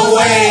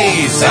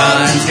 away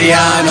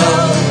Santiano,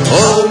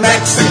 oh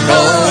Mexico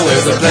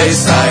is a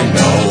place I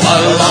know,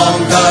 along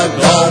the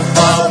Gulf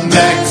of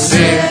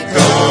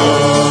Mexico.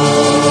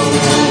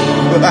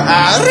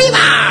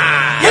 Arriba!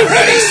 You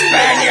ready,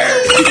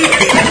 Spaniard?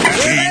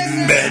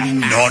 15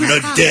 men on a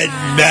dead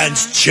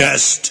man's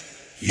chest.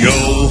 Yo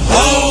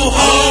ho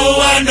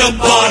ho and a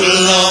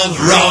bottle of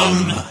rum.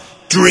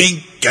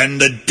 Drink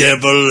and the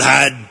devil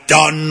had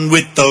done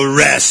with the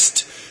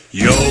rest.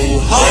 Yo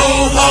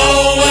ho ho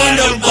and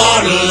a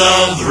bottle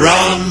of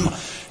rum.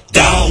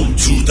 Down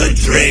to the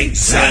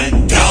dregs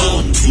and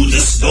down to the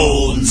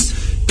stones.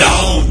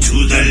 Down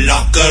to the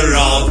locker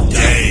of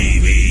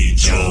Davy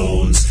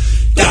Jones.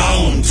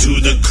 Down to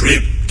the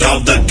crypt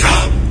of the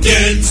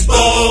captain's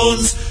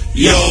bones.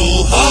 Yo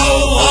ho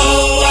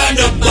ho and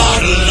a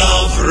bottle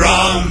of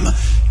rum.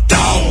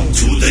 Down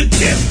to the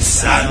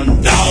depths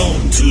and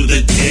down to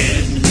the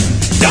den.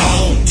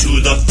 Down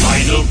to the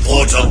final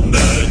port of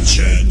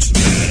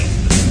merchantmen.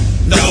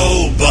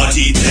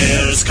 Nobody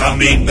there's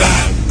coming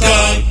back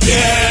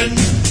again.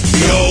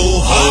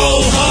 Yo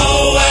ho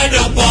ho and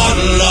a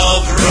bottle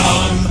of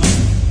rum.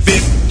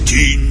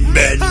 15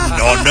 men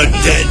on a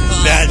dead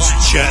man's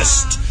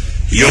chest.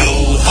 Yo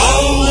ho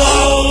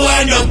ho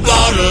and a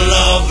bottle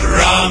of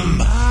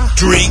rum.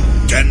 Drink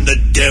and the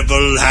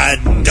devil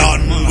had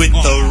done with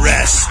the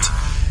rest.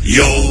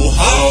 Yo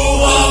ho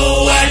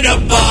ho and a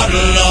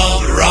bottle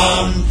of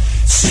rum.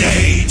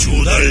 Stay to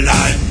the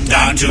land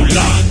and to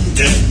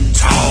London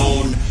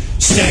town.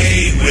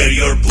 Stay where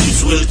your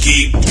boots will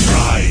keep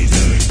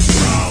private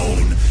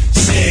brown.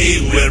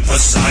 Stay where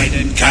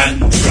Poseidon can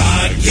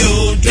drag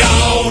you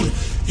down.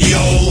 Yo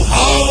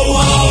ho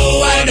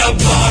ho and a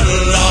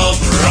bottle of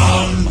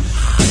rum.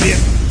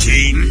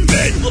 15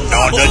 men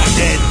on a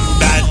dead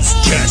man's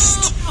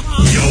chest.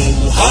 Yo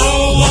ho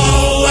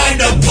ho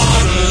and a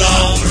bottle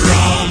of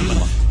rum.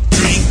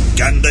 Drink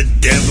and the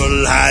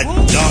devil had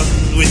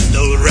done with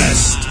the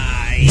rest.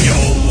 Yo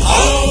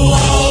ho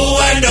ho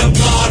and a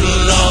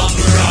bottle of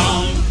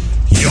rum.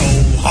 Yo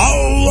ho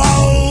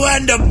ho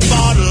and a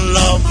bottle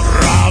of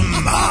rum.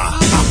 Ha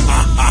ha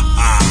ha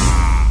ha.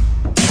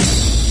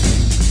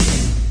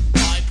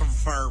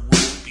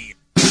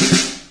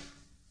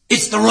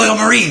 the Royal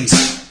Marines.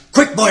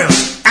 Quick,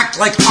 boys,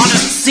 act like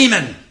honest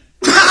seamen.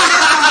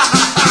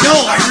 No,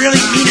 I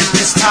really mean it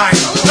this time.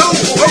 No,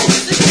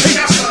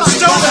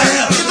 stop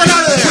there! Get that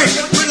out of there! Quick,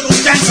 rid of those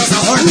dancers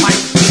and horn pipe.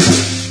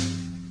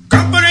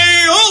 Company,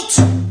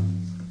 halt!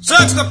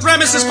 Search the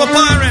premises for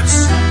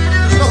pirates.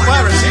 There's no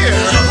pirates here.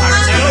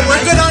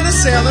 We're good on the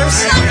sailors.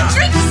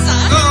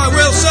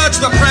 We'll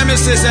search the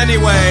premises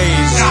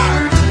anyways.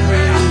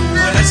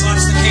 Let's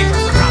launch the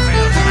caper for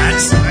Raphael.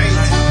 That's right.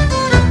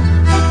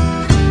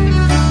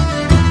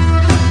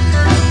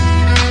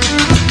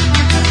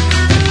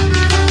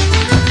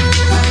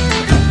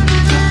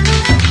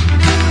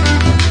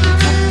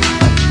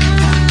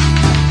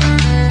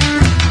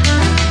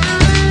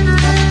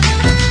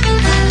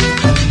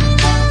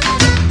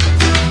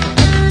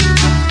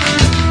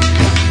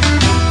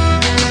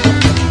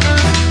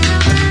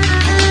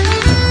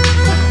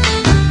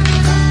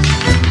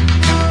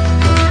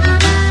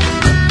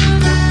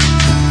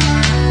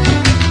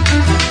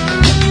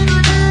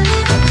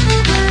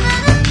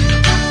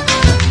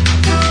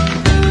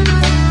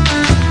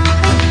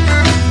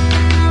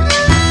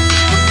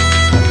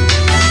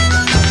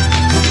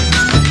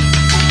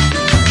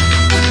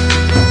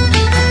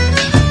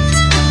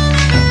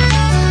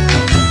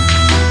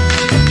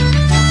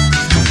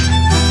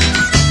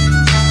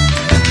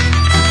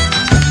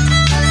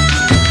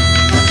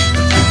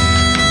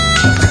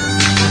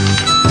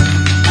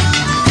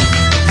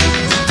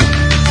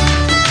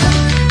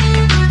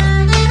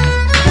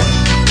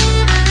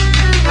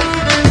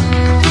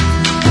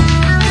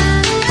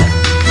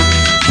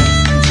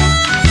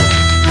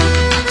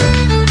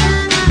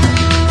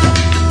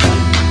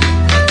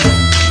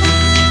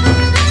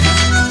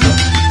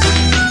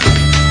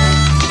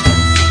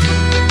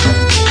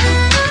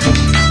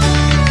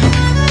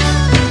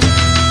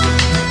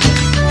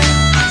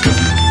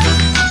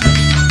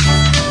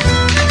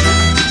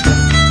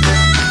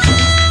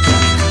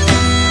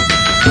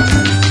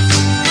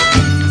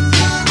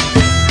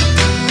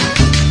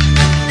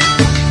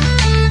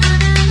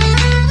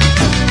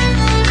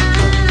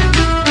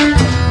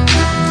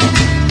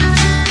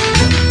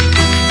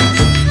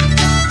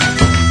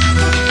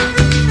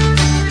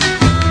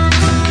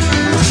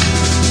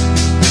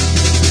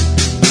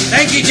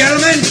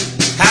 Gentlemen,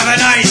 have a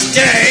nice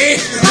day.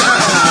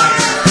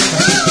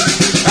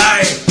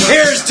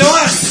 Here's to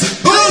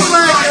us. Who's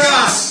like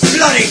us?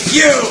 Bloody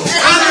few.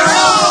 And they're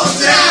all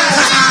dead.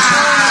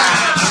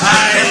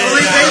 I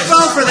believe they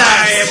fell for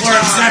that. It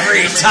works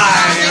every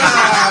time.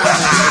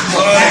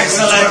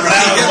 Excellent,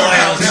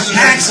 Ralph.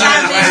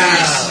 Excellent.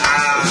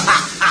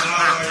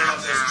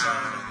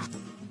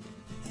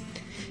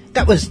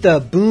 That was the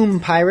Boom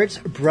Pirates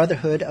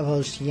Brotherhood of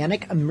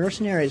Oceanic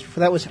Mercenaries.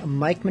 Before that was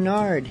Mike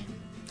Menard.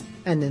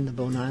 And then the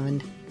Bone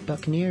Island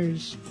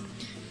Buccaneers.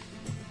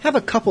 I have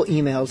a couple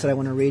emails that I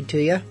want to read to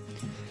you.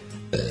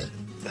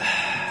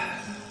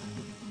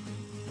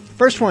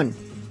 First one,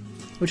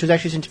 which was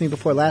actually sent to me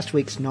before last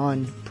week's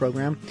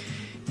non-program.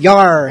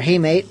 Yar, hey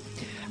mate.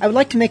 I would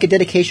like to make a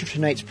dedication for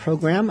tonight's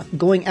program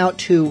going out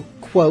to,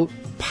 quote,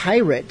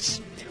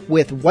 pirates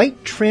with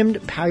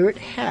white-trimmed pirate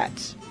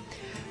hats.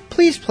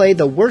 Please play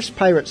the worst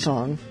pirate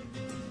song,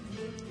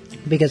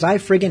 because I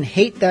friggin'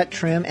 hate that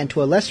trim, and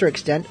to a lesser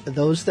extent,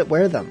 those that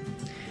wear them.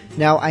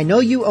 Now, I know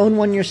you own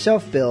one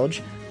yourself,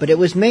 Bilge, but it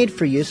was made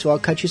for you, so I'll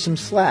cut you some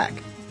slack.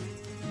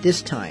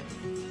 This time.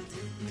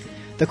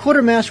 The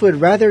quartermaster would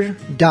rather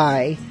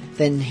die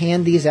than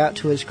hand these out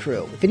to his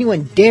crew. If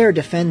anyone dare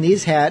defend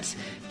these hats,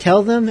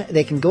 tell them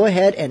they can go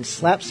ahead and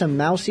slap some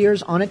mouse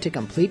ears on it to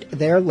complete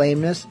their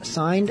lameness.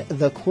 Signed,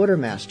 the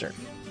quartermaster.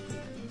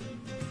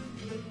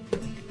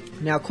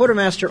 Now,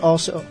 Quartermaster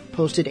also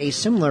posted a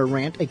similar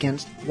rant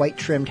against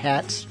white-trimmed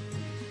hats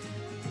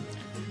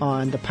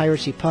on the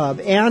Piracy Pub.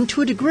 And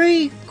to a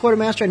degree,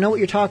 Quartermaster, I know what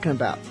you're talking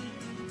about.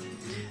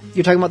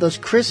 You're talking about those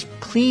crisp,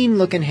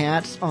 clean-looking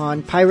hats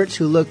on pirates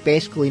who look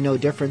basically no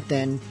different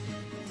than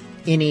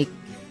any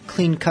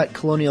clean-cut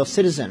colonial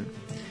citizen.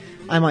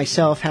 I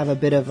myself have a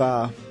bit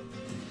of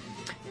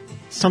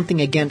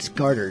something against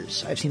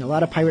garters. I've seen a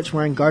lot of pirates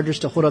wearing garters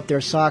to hold up their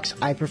socks.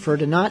 I prefer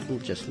to not.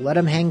 Just let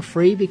them hang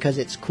free because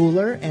it's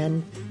cooler.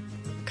 And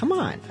come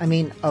on. I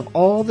mean, of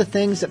all the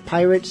things that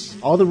pirates,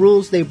 all the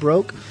rules they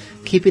broke,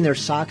 keeping their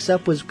socks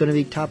up was going to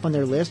be top on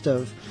their list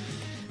of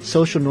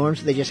social norms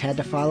that they just had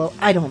to follow.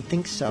 I don't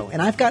think so.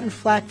 And I've gotten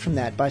flack from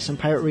that by some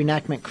pirate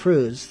reenactment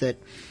crews that,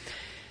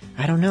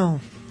 I don't know,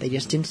 they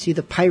just didn't see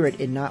the pirate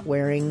in not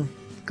wearing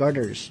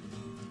garters.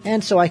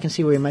 And so I can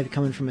see where you might be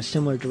coming from a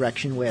similar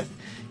direction with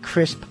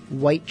crisp,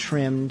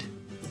 white-trimmed,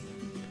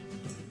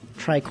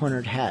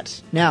 tri-cornered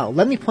hats. Now,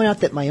 let me point out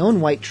that my own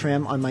white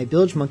trim on my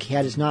Bilge Monkey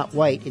hat is not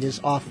white. It is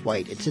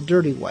off-white. It's a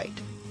dirty white.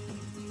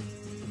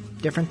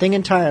 Different thing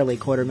entirely,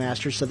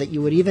 Quartermaster, so that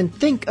you would even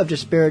think of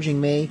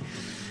disparaging me.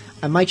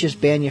 I might just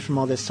ban you from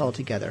all this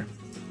altogether.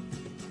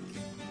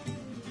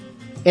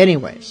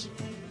 Anyways,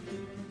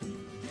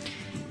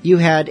 you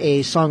had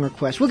a song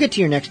request. We'll get to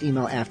your next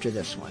email after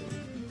this one,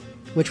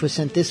 which was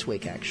sent this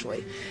week,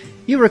 actually.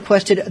 You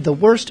requested the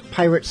worst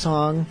pirate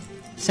song,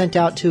 sent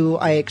out to,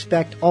 I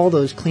expect, all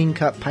those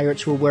clean-cut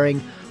pirates who were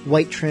wearing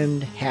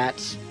white-trimmed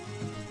hats.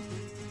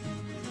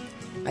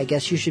 I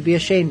guess you should be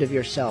ashamed of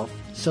yourself,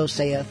 so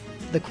saith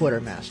the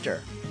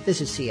Quartermaster.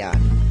 This is Sion.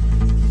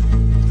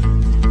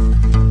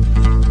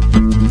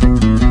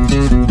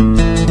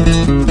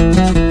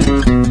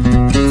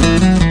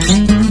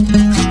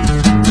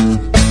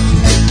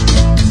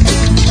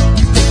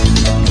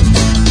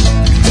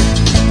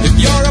 If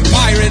you're a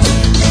pirate,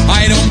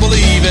 I don't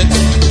believe it.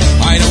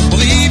 I don't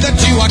believe that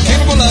you are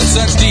capable of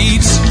such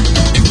deeds.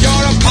 If you're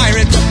a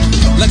pirate,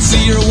 let's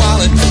see your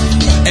wallet,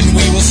 and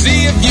we will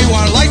see if you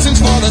are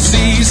licensed for the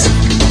seas.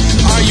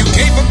 Are you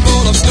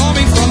capable of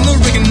storming from the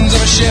riggings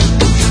of a ship,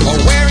 or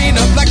wearing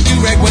a black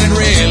do-rag when it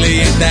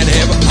really ain't that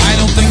hip? I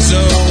don't think so.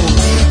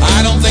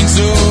 I don't think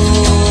so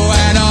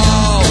at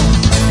all.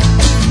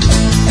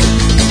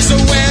 So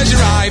where's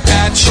your eye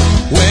patch?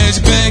 Where's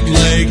your peg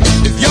leg?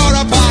 If you're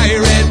a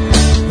pirate,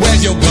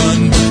 where's your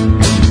gun?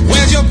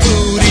 Where's your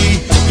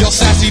booty? Your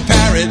sassy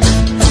parrot.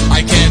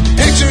 I can't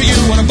picture you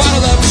on a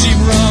bottle of cheap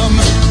rum.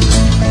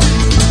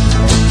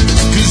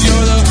 'Cause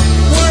you're the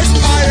worst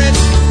pirate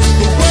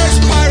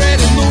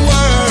in the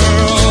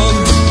world.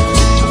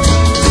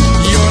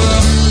 You're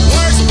the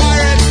worst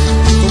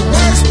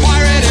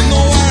pirate in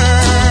the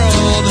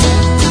world.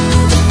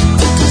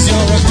 'Cause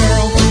you're a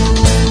girl.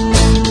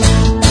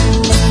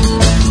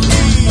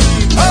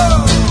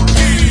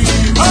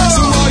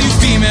 So all you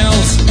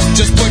females,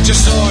 just put your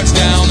swords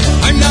down.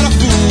 I'm not a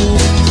fool,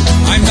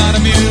 I'm not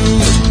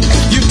amused.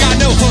 You've got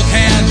no hook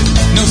hand,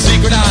 no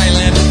secret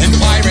island, and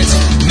pirates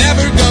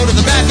never go to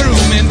the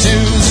bathroom in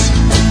twos.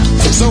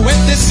 So if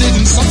this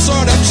isn't some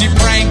sort of cheap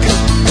prank,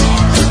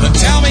 then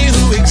tell me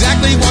who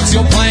exactly walks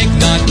your plank.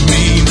 Not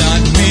me,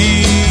 not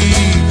me.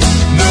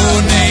 No,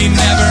 nay,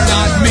 never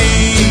not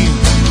me.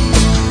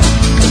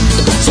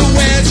 So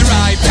where's your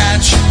eye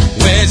patch?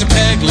 Where's your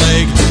peg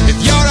leg? If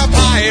you're a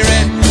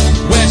pirate,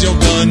 where's your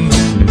gun?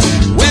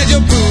 Where's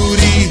your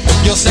booty?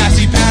 Your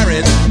sassy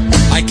parrot.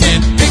 I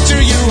can't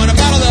picture you in a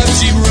bottle of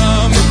cheap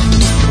rum.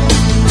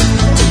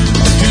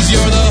 'Cause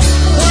you're the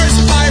worst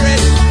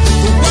pirate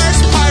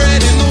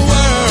in the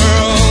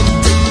world.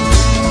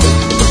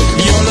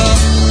 You're the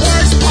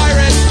worst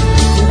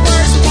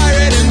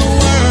pirate in the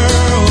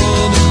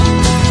world.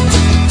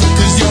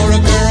 'Cause you're a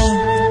girl.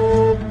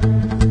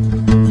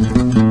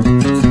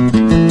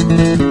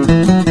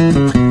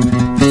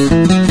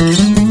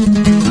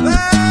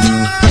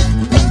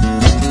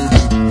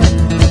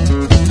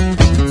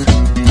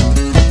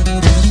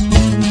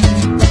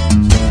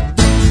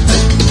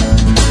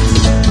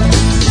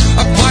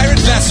 A pirate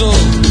vessel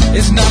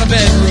is not a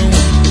bedroom.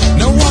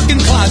 No walk-in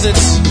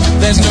closets,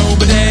 there's no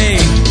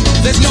bidet.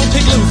 There's no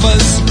pig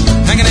loofahs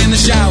hanging in the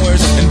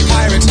showers. And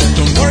pirates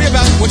don't worry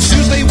about what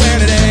shoes they wear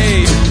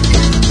today.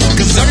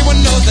 'Cause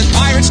everyone knows that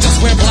pirates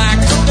just wear black.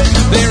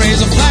 They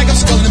raise a flag of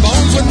skull and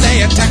bones when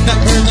they attack,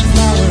 not birds and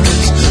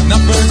flowers.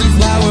 Not birds and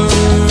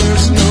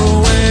flowers,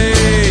 no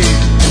way.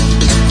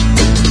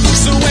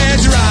 So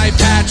where's your eye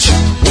patch?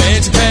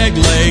 Where's your peg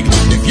leg?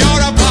 If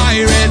you're a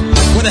pirate,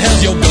 where the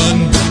hell's your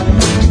gun?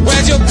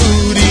 Where's your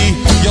booty?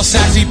 Your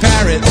sassy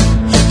parrot.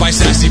 By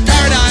sassy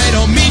parrot, I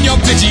don't mean your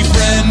bitchy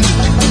friend.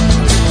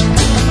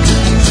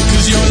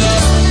 'Cause you're the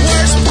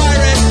worst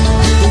pirate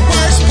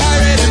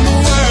in the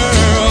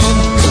world.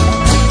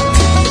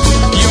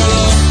 You're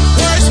the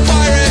worst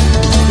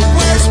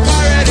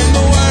pirate in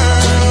the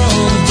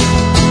world.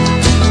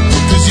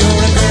 'Cause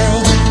you're a girl.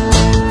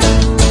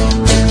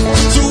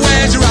 So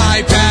where's your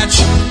eye patch?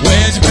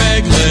 Where's your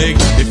peg leg?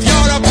 If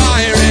you're a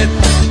pirate,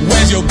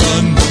 where's your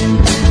gun?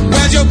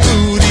 Where's your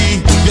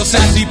booty? Your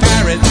sassy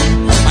parrot.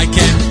 I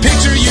can't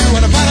picture you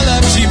on a bottle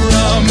of cheap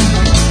rum.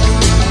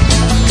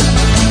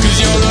 'Cause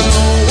you're the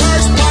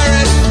worst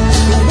pirate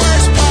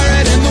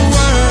in the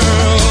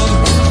world.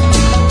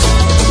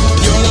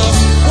 You're the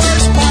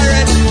worst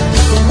pirate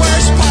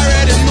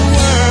in the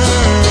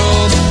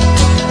world.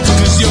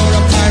 'Cause you're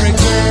a pirate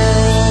girl.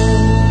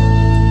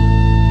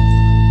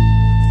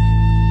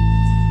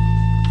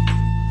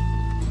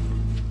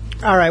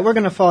 All right, we're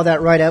going to follow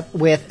that right up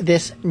with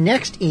this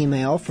next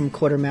email from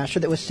Quartermaster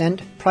that was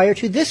sent prior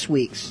to this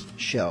week's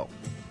show.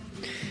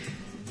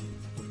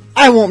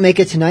 I won't make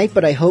it tonight,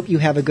 but I hope you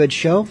have a good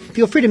show.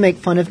 Feel free to make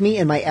fun of me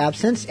in my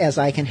absence, as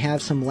I can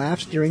have some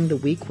laughs during the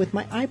week with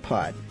my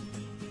iPod.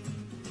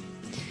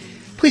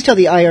 Please tell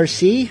the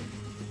IRC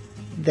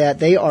that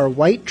they are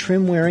white,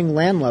 trim-wearing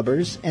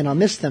landlubbers, and I'll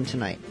miss them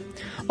tonight.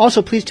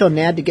 Also, please tell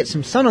Nad to get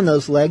some sun on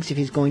those legs if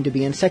he's going to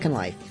be in Second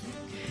Life.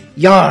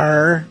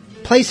 Yar!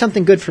 Play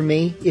something good for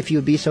me, if you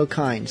would be so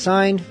kind.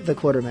 Signed, the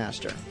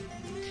Quartermaster.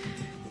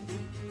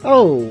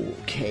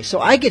 Okay, so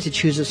I get to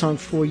choose a song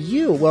for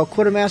you. Well,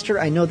 Quartermaster,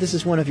 I know this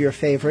is one of your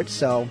favorites,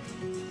 so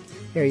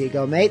here you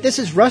go, mate. This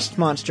is Rust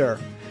Monster,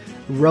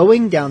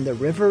 Rowing Down the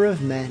River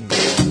of Men.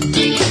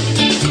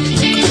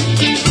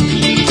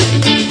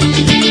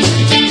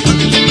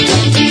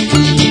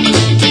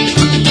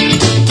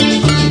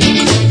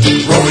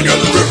 Rowing down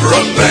the river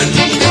of men,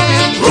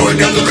 rowing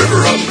down the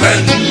river of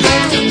men,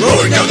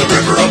 rowing down the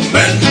river of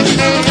men,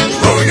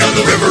 rowing down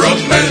the river of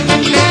men,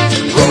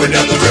 rowing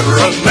down the river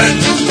of men,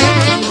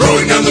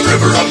 rowing down the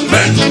river of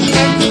men.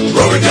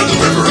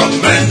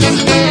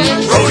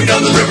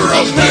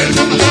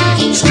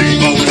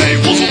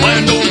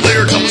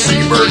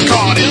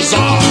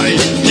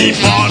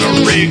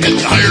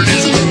 hired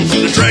his crew for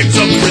the dregs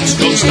of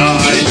Frisco's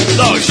die.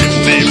 The ship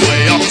made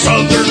way off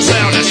Southern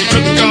Sound as he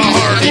took a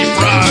hearty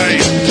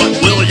prize. But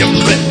William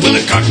Pitt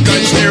with a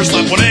cockeyed stare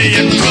slapped 1A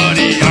in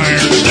ruddy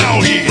iron.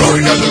 Now he's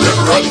rowing down the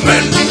river of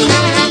men,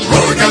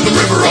 rowing down the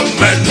river of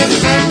men,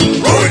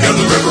 rowing down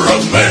the river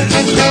of men,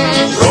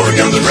 rowing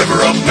down the river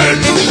of men,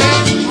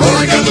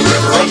 rowing down the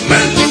river of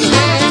men,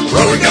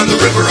 rowing down the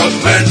river of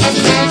men,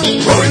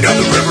 rowing down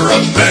the river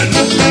of men,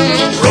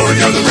 rowing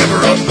down the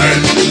river of men.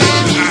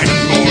 And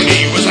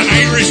Bonnie was an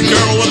Irish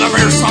girl with a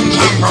fearsome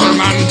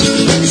temperament.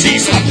 She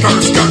slapped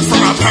her skirt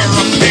from a pair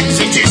of pigs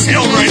and she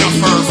sailed right off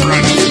her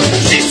friend.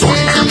 She swung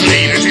her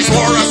blade and she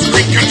swore a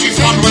streak and she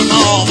fought with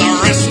all the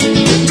rest.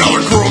 Till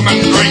her crewmen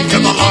drank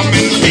and the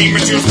lawmen came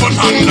and she was put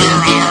under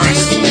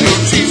arrest.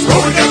 She's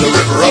rowing down the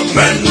river of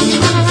men,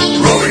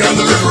 rowing down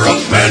the river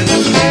of men,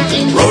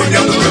 rowing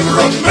down the river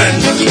of men,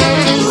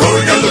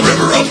 rowing down the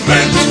river of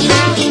men,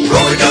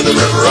 rowing down the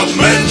river of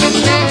men,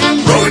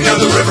 rowing down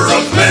the river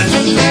of men,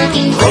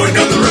 rowing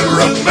down the river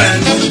of men,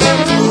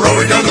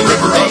 rowing down the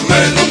river of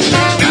men.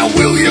 Now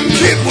William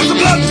Kidd was a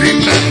bloody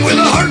man with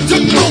a heart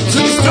of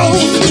molten stone.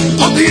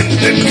 On the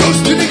Indian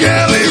coast in a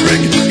galley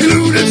rig, he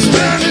looted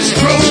Spanish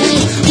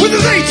trove. With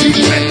his 18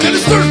 men and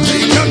his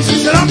 13 guns, he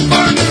set up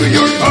our New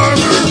York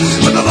harbor.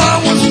 But the law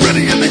was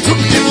ready and they took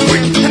him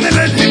quick and they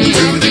led him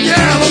to the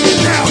gallows.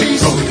 Now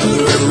he's rowing down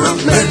the river of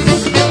men,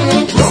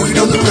 rowing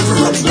down the river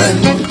of men,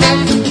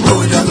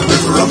 rowing down the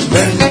river of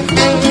men,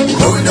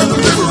 rowing down the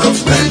river of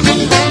men,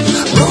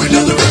 rowing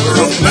down the river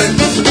of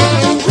men,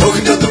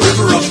 rowing down the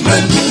river of men,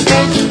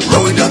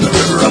 rowing down the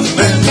river of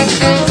men,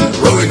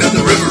 rowing down the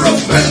river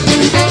of men,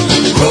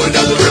 rowing down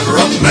the river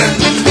of men,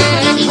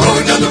 rowing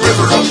down the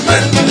river of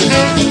men,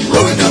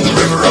 rowing down the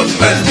river of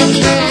men,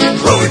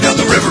 rowing down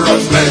the river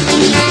of men,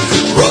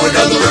 rowing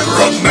down the river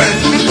of men,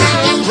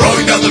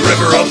 rowing down the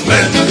river of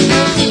men,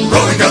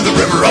 rowing down the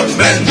river of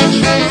men,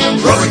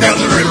 rowing down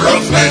the river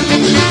of men,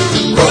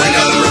 rowing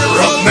down the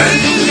river of men,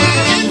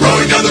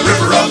 rowing down the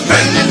river of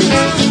men,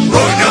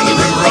 rowing down the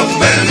river of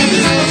men,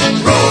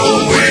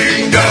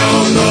 rowing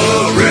down the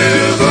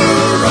river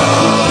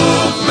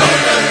of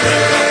men.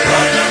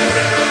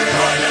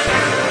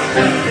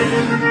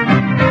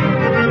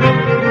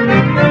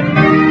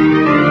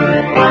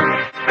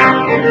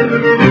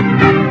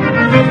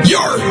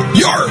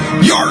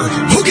 Yar,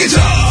 hook it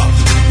up.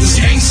 This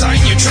gang sign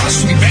you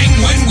trust. We bang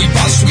when we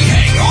bust. We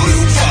hang on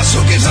who fuss.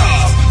 Hook it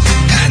up.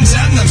 Hands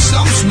and them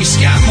stumps. We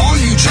scam all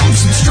you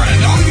chumps and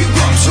strand all you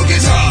grumps. Hook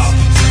it up.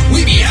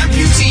 We be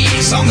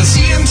amputees on the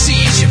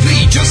CMCs. You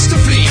bleed just to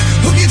flee.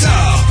 Hook it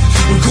up.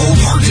 We're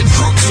cold-hearted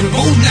crooks with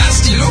old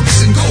nasty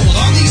looks and gold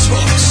on these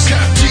hooks.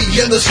 Cap T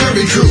and the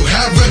scurvy crew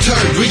have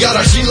returned. We got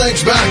our sea legs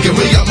back and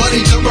we got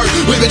money to burn.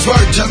 We've been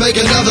smart to make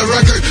another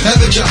record.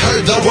 Haven't you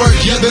heard the word?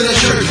 You've been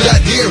assured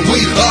that here we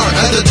are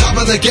at the top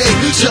of the game.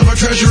 Silver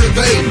treasure and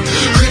fame,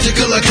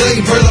 critical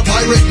acclaim for the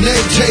pirate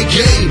name. Take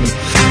aim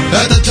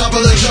at the top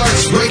of the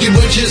charts, breaking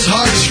witches'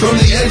 hearts from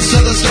the ends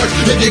to the start.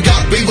 If you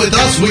got beef with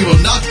us, we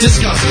will not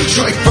discuss.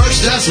 Strike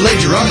first, ask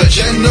later. I'm a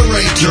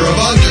generator of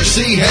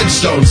undersea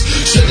headstones,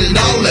 sending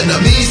all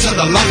enemies to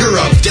the locker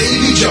of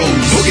Davy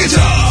Jones. Hook it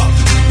up.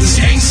 This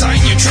gang sign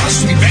you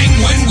trust. We bang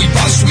when we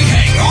bust. We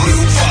hang on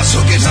who fuss.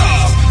 Hook it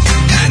up.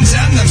 Hands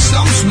and them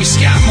stumps. We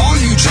scam all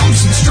you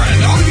chumps and strand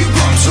all you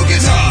grumps. Hook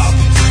it up.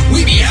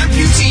 We be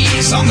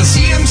amputees on the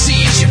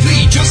CMCs. You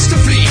bleed just to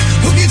flee.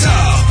 Hook it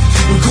up.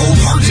 We're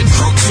cold-hearted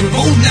crooks with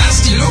old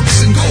nasty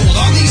looks and gold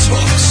on these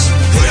hooks.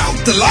 Put out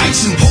the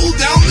lights and pull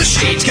down the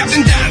shades.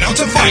 Captain Dan out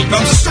to fight,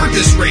 about to start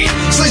this raid.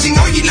 Slicing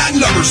all you lad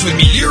lovers with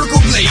me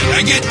lyrical blade.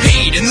 I get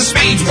paid in the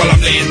spades while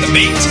I'm laying the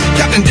bait.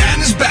 Captain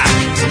Dan is back.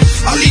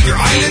 I'll leave your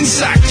island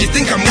sacked. You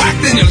think I'm whack,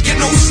 then you'll get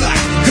no slack.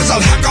 Cause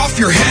I'll hack off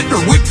your head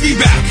or whip me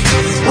back.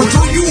 Or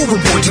throw you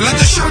overboard to let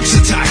the sharks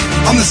attack.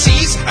 On the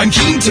seas, I'm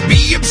keen to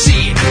be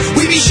obscene.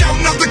 We be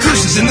shouting out the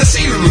curses in the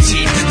sailor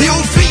routine. They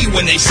all flee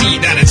when they see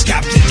that it's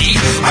Captain D.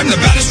 I'm the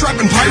baddest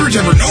rapping pirate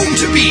ever known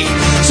to be.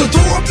 So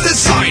throw up this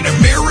sign of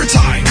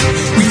maritime.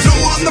 We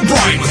flow on the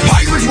brine with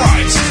pirate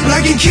rhymes. And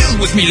I can kill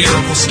with me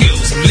lyrical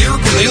skills.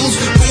 Lyrical ills,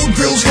 gold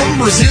grills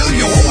from Brazil.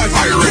 Yo, I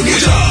fire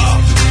it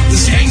up.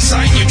 This gang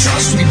sign you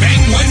trust. We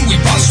bang when we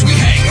bust. We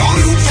hang on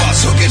who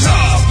fuss. Hook it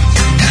up.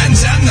 Hands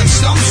and them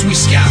stumps. We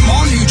scam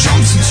all you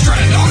chumps and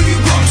strand all you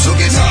grumps.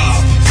 Hook it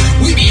up.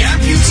 We be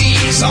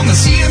amputees on the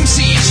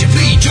CMCs. You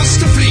bleed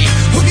just to flee.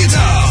 Hook it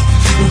up.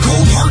 We're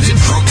cold-hearted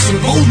crooks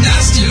with old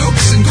nasty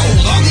looks and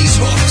gold on these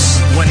hooks.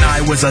 When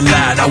I was a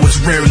lad, I was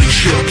rarely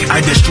shook.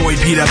 I destroyed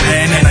Peter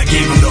Pan and I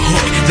gave him the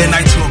hook. Then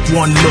I took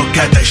one look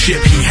at the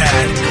ship he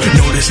had.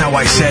 Notice how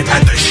I said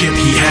at the ship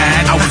he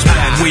had. I was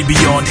bad way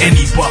beyond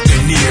any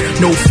buccaneer.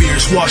 No fear,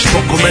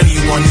 swashbuckle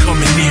anyone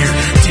coming near.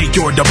 Take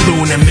your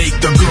doubloon and make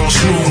the girl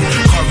swoon.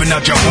 Carving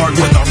out your heart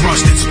with a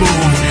rusted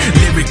spoon.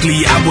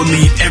 Lyrically, I will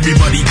leave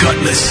everybody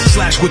gutless.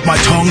 Slash with my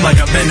tongue like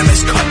a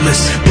venomous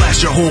cutlass.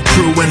 Blast your whole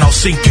crew and I'll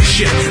sink your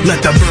ship.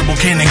 Let the verbal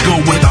cannon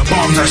go with the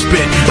bombs I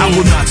spit. I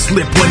will not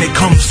slip when it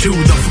comes to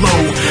the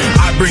flow.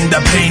 I bring the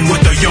pain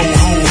with the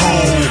yo-ho-ho.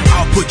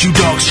 I'll put you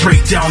dogs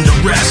straight down to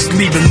rest,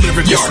 leaving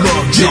lyrical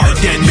slugs in a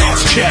dead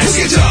man's chest.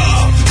 Hook it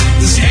up,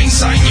 this gang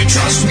sign you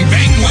trust. We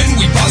bang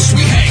when we bust,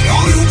 we hang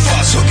all who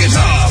fuss. Hook it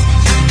up,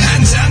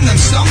 hands and them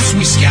stumps.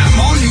 We scam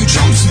all you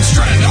chumps and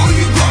strand all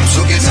you grumps.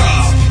 Hook it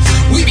up,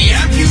 we be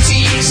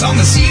amputees on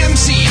the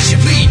CMCs.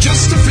 You plead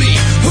just to flee.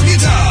 Hook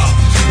it up,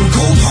 we're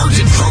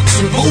cold-hearted crooks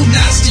with old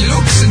nasty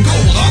looks and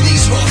gold on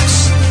these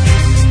hooks.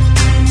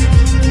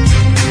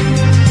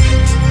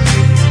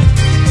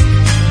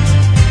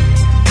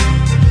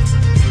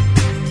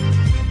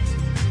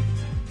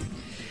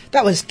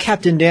 That was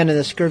Captain Dan and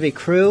the Scurvy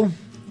Crew.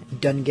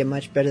 Doesn't get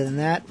much better than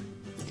that.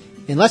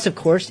 Unless, of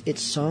course,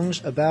 it's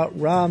songs about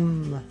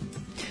rum.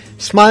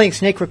 Smiling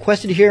Snake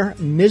requested to hear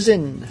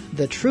Mizzen,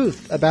 The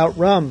Truth About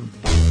Rum.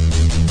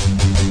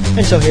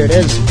 And so here it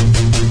is.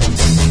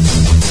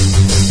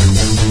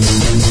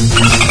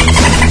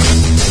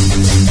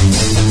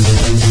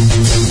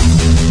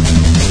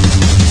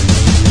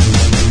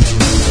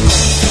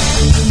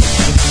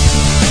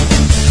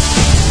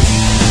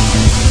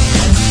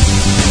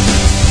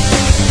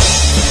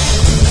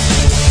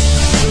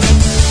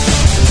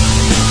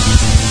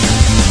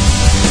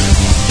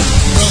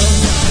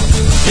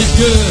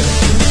 Good.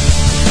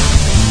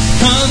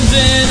 Comes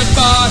in a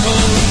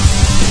bottle.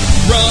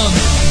 Rum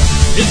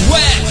is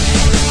wet,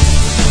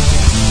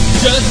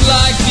 just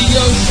like the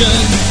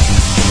ocean.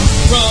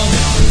 Rum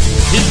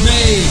is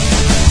made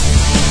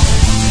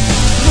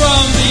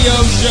from the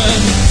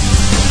ocean,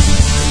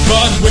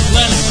 but with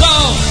less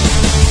salt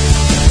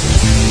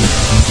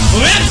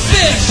and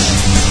fish.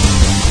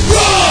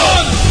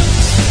 Rum!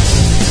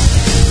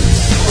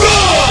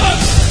 Rum!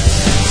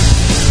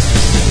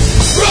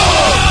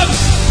 Rum!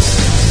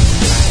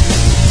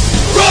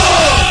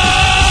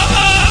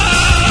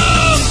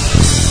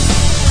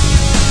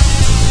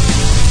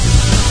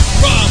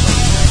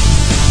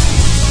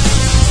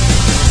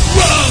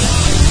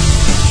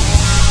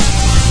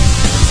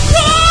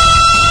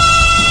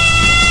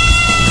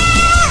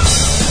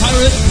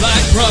 Pirates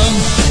like rum,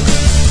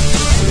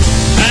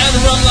 and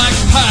rum like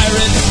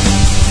pirates.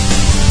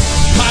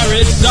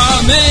 Pirates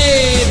are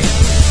made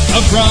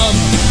of rum.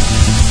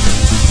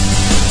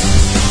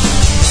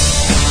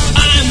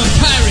 I'm a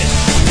pirate,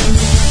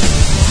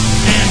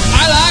 and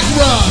I like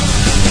rum,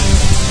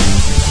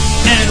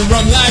 and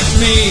rum likes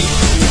me,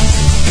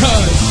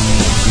 'cause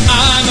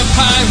I'm a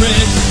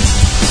pirate.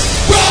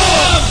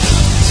 Rum!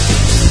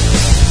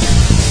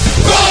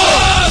 Rum!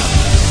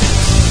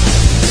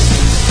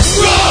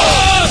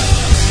 Rum!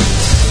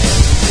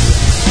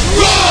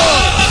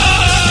 Rum!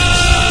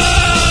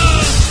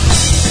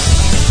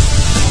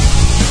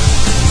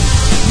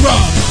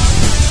 Rum!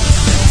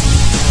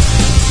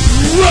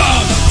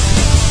 Rum!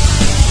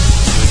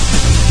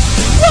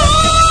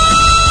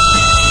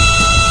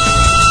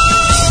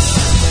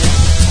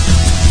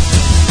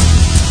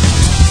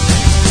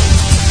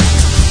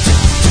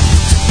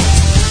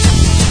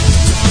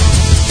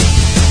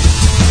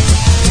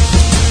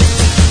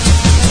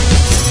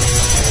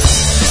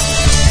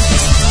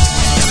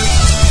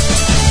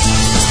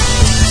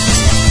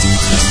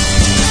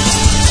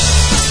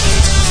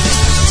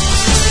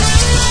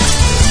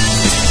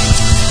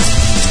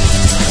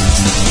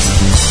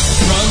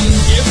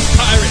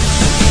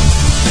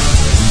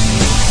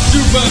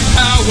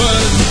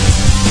 Superpowers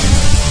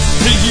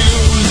to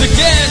use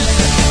against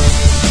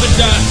the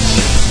Dutch.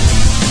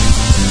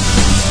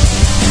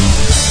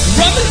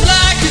 Rum is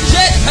like a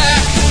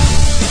jetpack,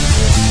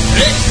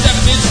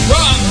 except it's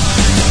rum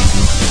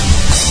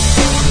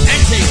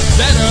and tastes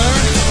better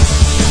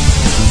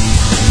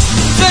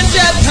than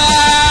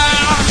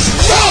jetpacks.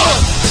 Rum!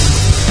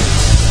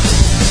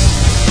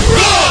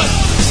 Rum!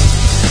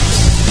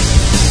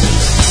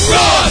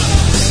 Rum!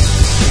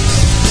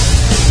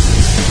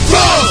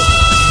 Rum!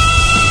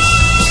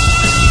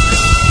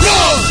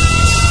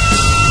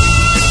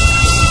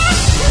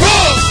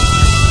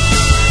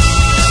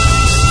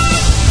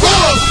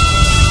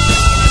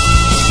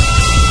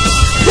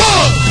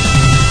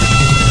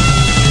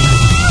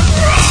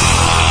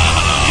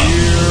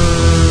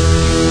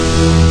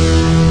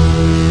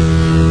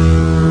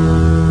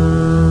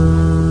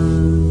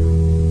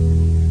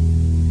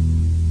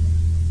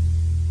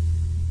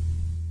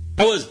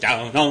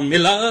 Down on me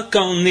luck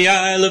on the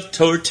Isle of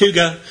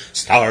Tortuga,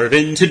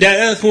 starving to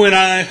death when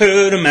I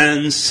heard a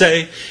man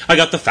say, I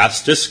got the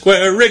fastest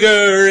square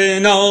rigger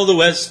in all the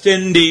West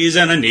Indies,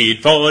 and I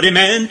need 40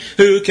 men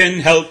who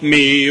can help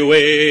me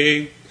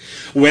away.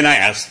 When I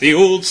asked the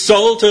old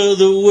salt of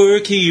the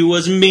work he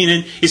was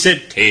meaning, he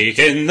said,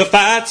 taking the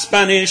fat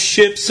Spanish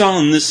ships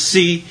on the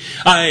sea.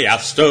 I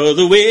asked of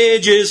the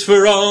wages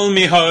for all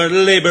me hard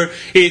labour,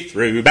 he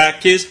threw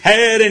back his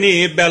head and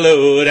he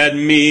bellowed at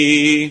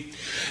me.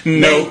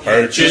 No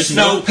purchase,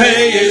 no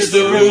pay is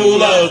the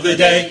rule of the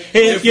day.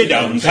 If you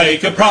don't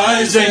take a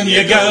prize and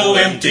you go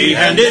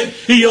empty-handed,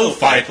 you'll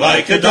fight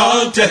like a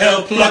dog to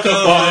help pluck a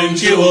fine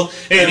jewel.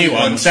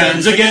 Anyone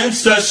stands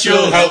against us,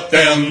 you'll help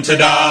them to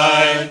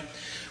die.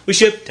 We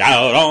shipped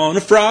out on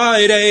a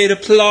Friday to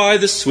ply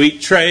the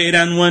sweet trade,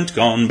 and weren't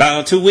gone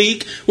 'bout a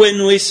week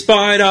when we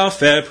spied our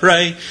fair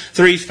prey.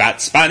 3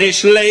 fat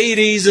Spanish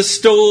ladies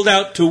a-stoled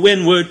out to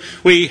windward.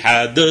 We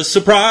had the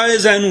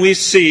surprise and we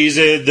seized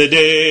the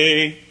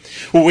day.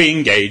 We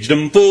engaged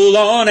 'em full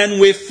on and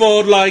we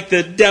fought like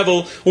the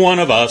devil. One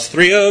of us,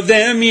 3 of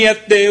them,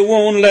 yet they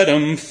won't let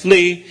 'em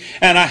flee.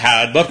 And I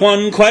had but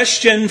one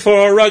question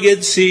for a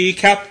rugged sea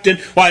captain: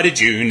 why did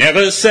you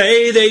never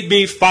say they'd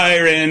be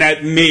firing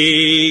at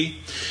me?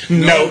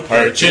 No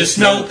purchase,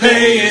 no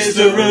pay is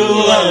the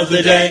rule of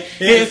the day.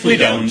 If we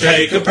don't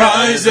take a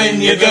prize,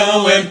 then you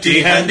go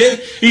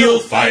empty-handed. You'll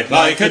fight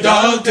like a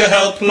dog to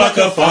help pluck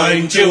a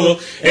fine jewel.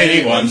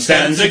 Anyone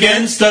stands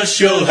against us,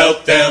 you'll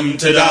help them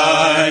to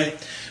die.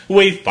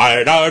 We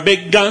fired our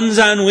big guns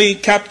and we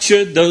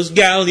captured those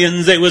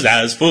galleons. They was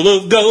as full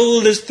of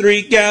gold as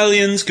 3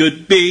 galleons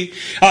could be.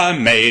 I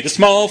made a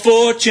small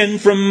fortune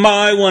from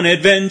my one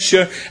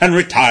adventure and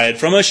retired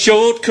from a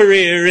short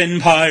career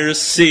in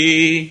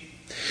piracy.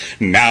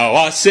 Now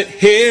I sit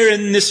here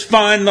in this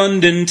fine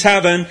London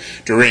tavern,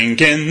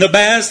 drinking the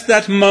best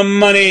that my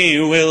money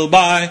will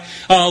buy.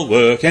 I'll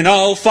work and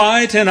I'll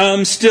fight and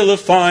I'm still a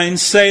fine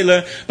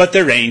sailor, but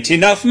there ain't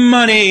enough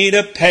money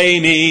to pay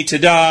me to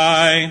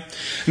die.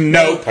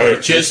 No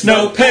purchase,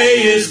 no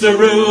pay is the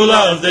rule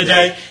of the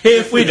day.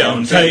 If we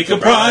don't take a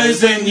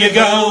prize, then you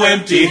go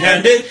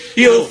empty-handed.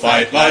 You'll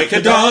fight like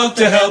a dog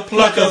to help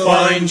pluck a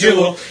fine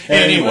jewel.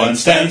 Anyone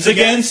stands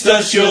against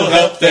us, you'll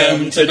help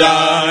them to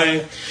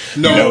die.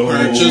 No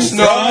purchase,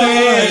 no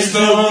pay is the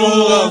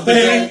rule of the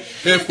day.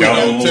 If we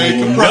don't take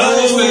a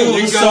prize, then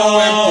you go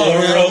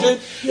empty-handed.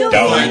 You'll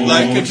fight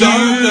like a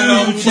dog to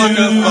help pluck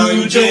a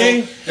fine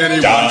jewel.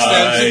 Anyone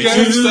stands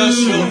against us,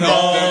 you'll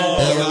help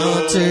them to die.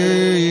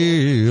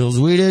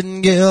 We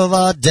didn't give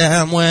a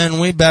damn when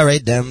we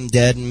buried them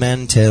dead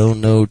men. Tell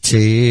no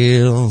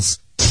tales.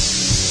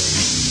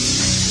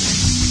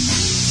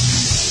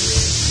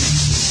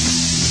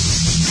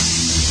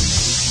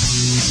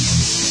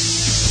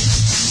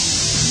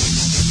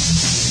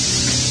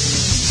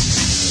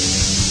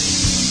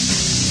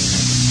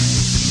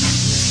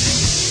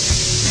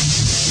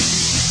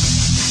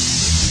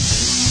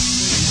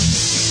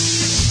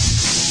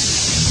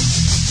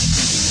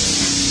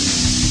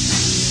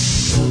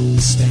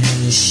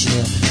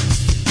 Ship,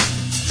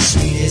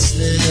 sweetest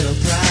little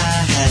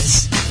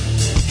prize,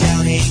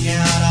 counting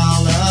out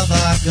all of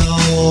our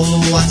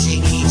gold,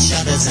 watching each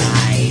other's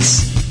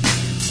eyes,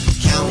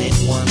 count it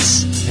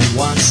once and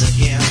once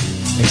again,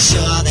 make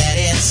sure that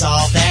it's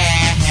all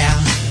there.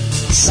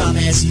 Some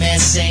is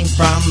missing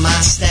from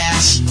my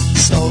stash,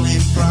 stolen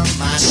from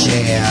my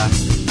share.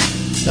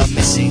 The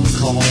missing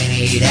coin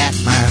ate at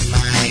my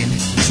mind,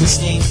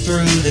 twisting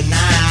through the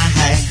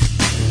night.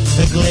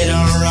 The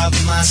glitter of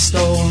my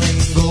stolen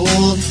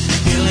gold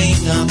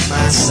filling up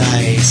my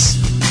sights.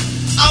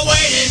 I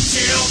waited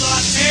till the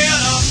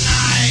dead of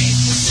night,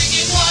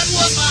 thinking what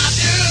was my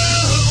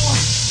due.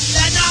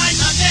 That night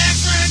my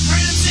decks turned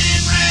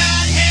crimson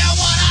red. Hear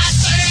what I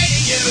say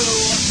to you.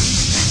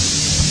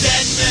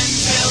 Dead men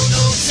tell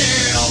no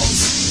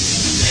tales.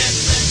 Dead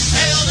men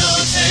tell no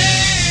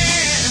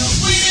tales.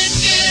 We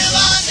didn't give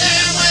a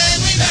damn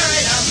when we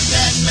buried them.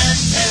 Dead men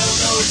tell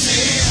no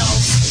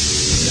tales.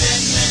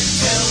 Dead men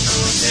tell no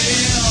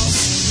tales.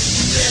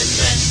 Dead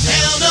men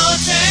tell no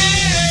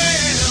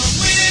tales.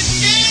 We didn't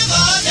give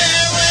a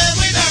damn when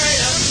we buried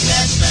them.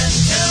 Dead men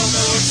tell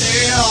no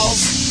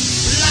tales.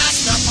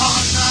 Last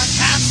upon the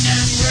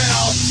captain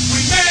grill, we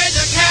made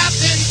the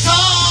captain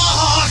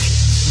talk.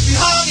 We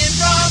hung him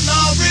from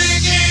the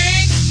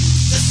rigging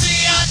to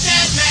see a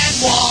dead man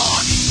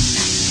walk.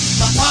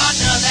 My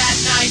partner that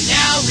night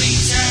now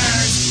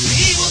returns.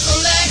 He will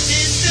collect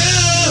his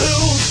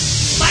due.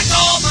 My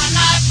gold, my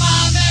life,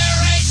 my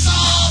very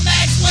soul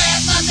mixed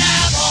with the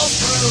devil's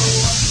brew.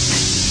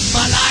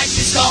 My life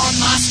is gone,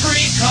 my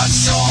street cut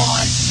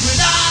short,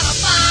 without a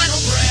final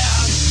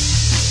breath.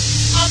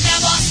 I'll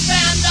never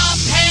spend a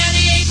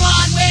penny,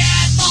 but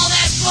with all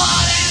this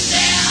blood and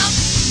death,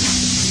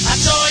 I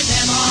joined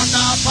them on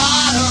the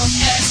bottom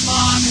edge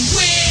mark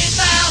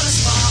without a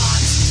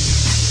spot.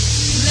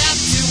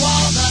 Left to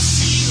all the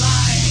sea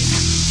life,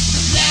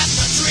 left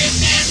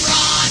adrift and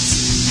rot.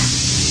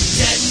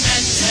 Dead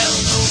men tell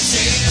no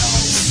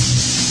tales.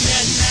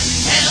 Dead men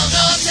tell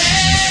no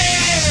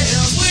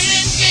tales. We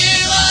didn't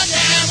give a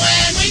damn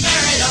when we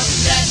buried them.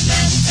 Dead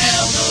men tell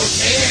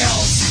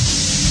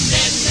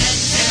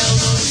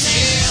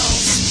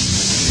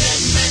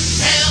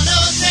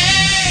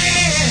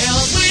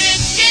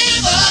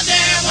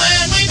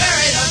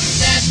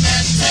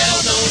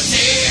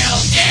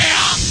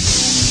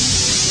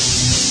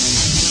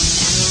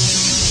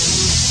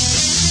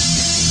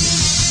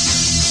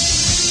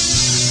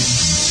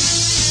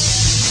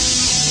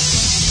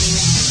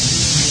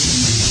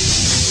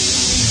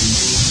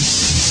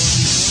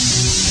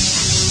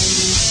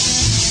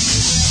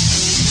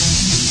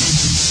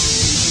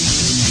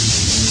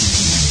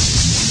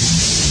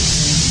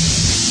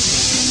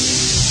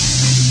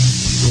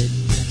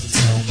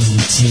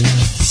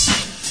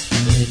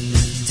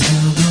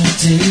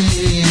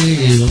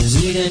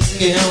didn't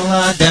give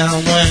a damn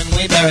when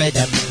we buried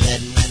them.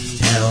 Dead men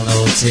tell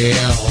no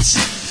tales.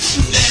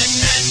 Dead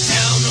men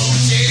tell no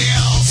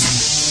tales.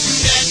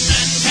 Dead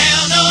men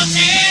tell no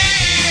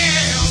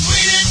tales. We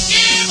didn't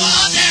give a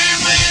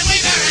damn when we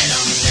buried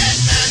them. Dead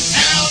men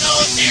tell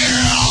no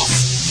tales.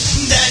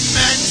 Dead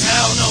men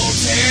tell no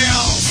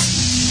tales.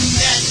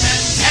 Dead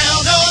men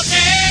tell no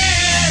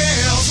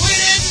tales. We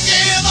didn't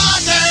give a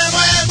damn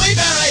when we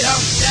buried them.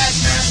 Dead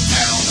men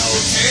tell no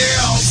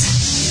tales.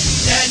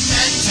 Dead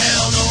men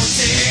tell no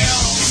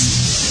tales.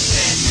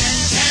 Dead men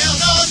tell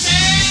no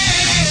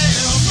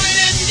tales. We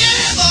didn't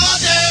give a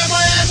damn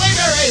when we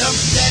buried them.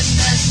 Dead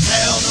men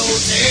tell no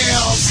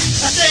tales.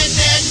 I said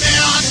dead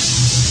men,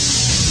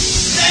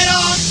 they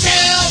don't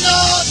tell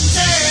no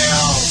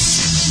tales.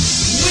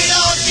 We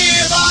don't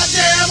give a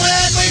damn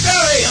when we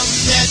bury them.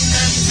 Dead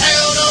men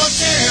tell no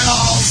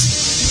tales.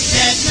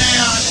 Dead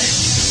men.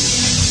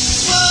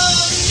 Whoa,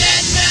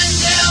 dead men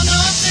tell no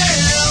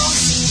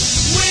tales.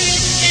 We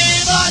didn't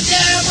give a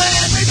damn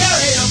when we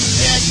bury them.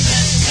 Dead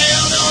men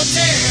tell no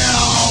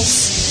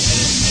tales.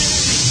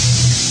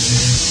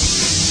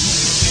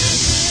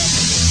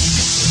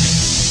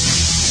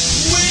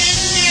 We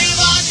didn't give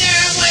a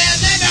damn when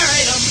they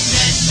buried them.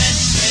 Dead men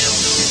tell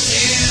no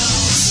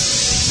tales.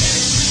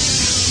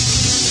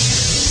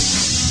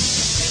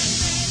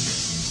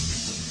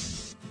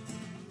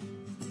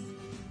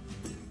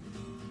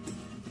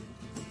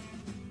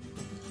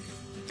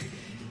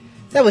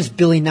 That was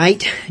Billy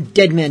Knight,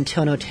 Dead Men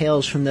Tell No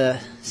Tales, from the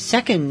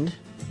second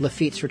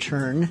Lafitte's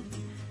Return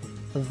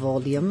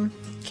volume.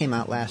 Came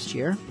out last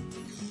year.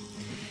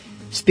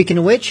 Speaking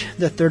of which,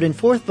 the third and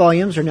fourth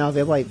volumes are now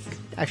available. I've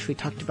actually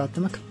talked about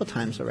them a couple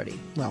times already.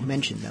 Well,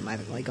 mentioned them. I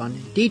haven't really gone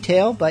into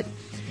detail, but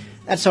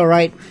that's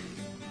alright.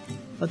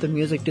 Let the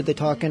music do the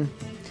talking.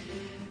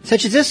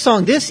 Such as this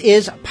song. This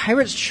is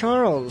Pirates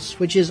Charles,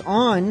 which is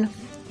on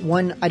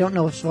one, I don't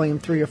know if it's volume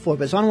 3 or 4,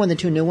 but it's on one of the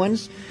two new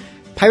ones.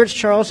 Pirates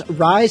Charles,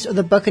 Rise of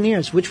the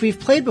Buccaneers, which we've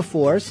played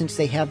before since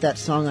they have that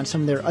song on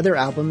some of their other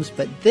albums,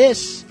 but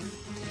this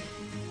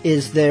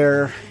is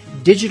their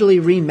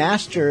digitally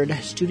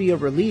remastered studio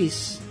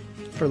release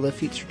for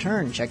Lafitte's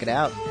Return. Check it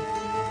out.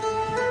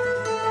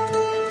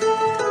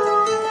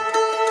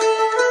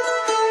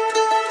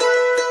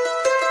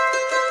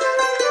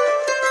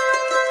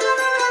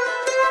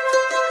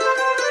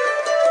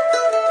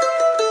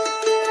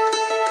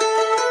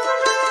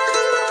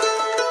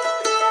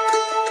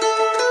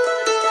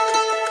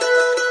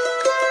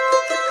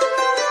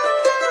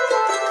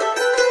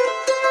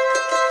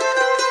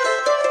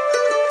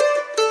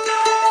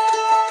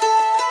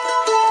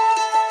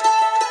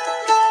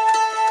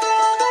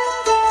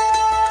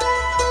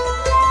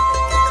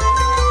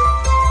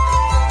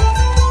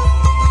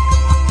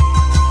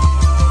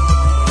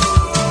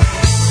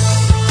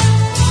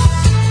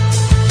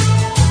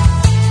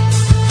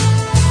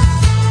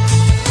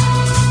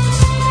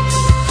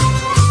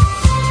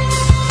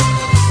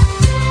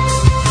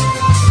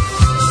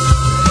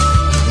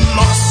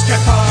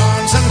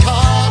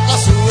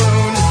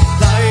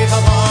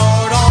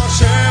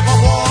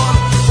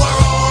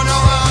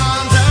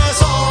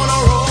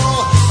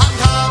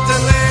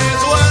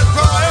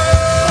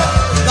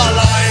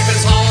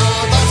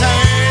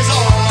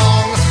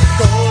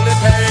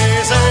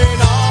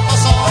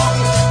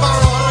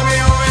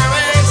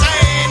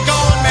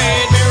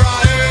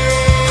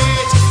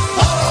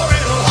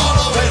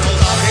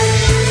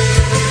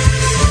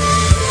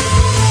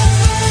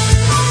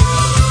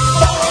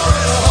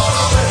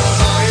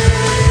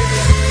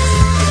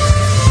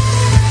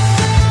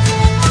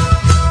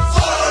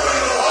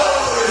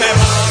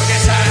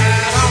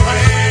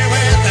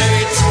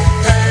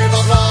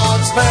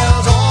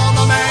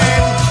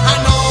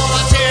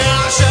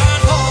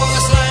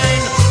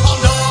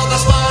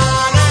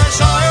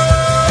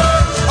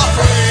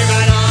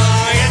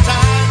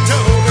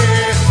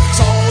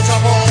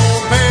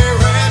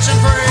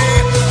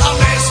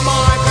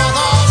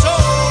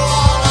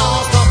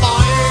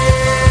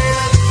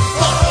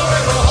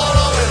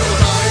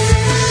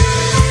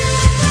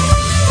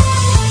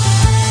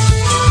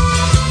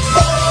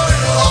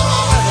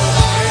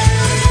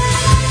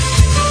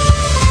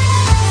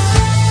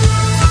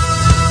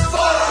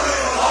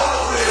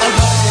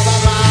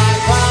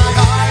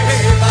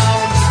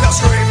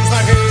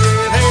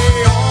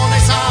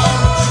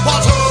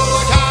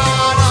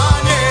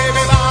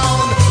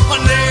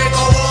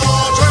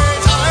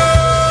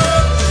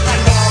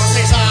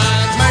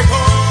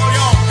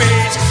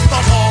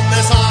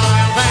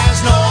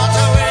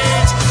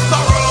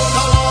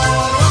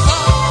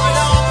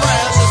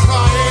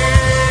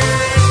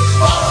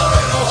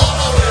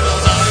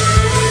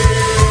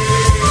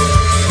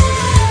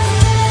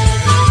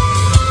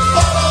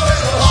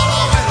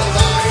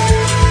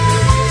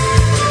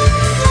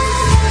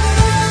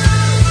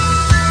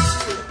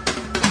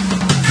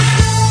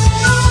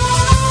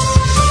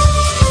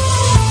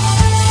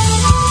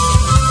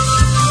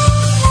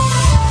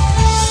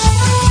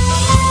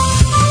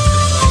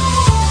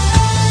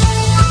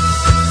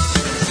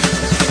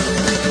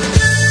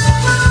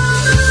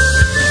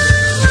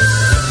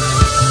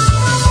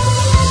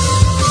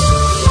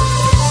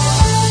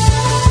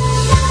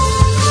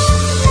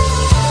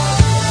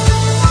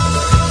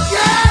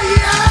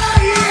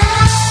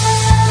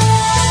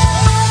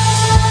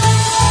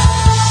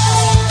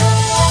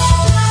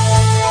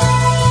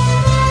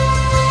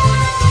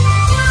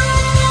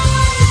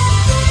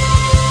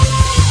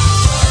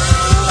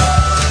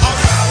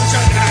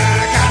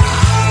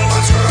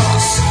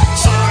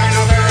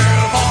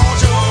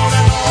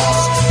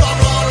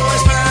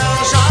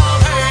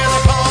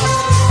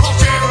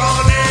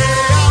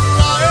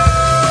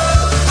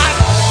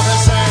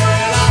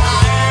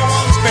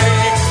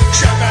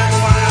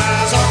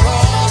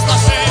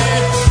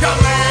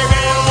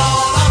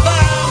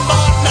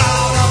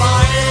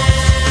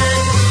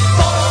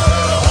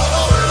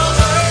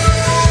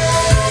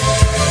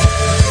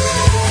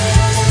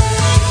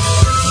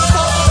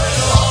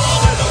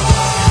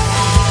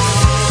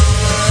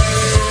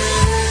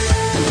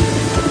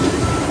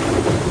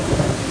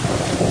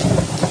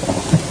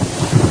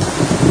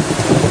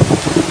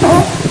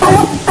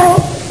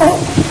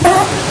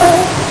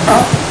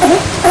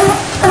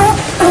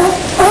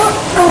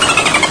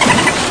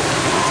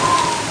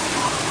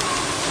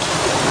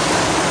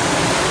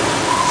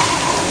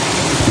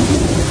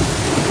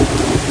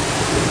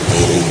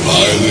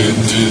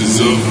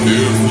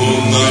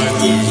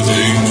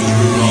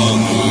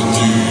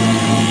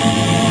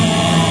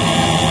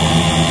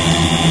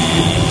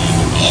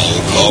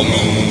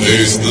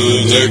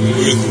 deck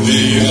with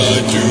thee,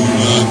 I do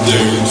not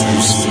dare to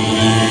sleep.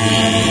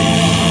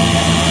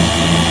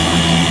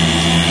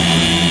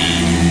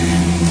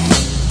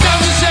 Down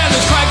the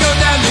sailors cry, go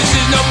down, this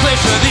is no place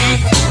for thee.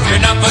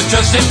 You're not but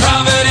trust in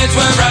Providence,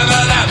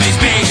 wherever thou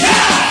mayst be.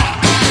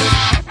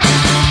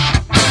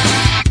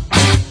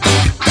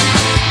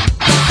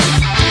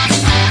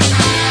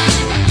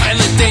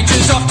 Pilot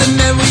dangers often,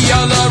 and we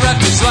all are at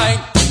this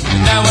light.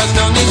 Thou hast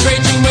known these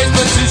raging waves,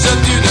 but to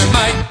subdue their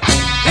might.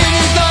 It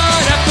is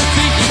Lord at the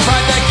feet, he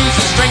pride that gives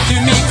the strength to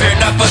me. Fear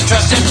not, but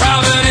trust in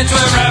Providence,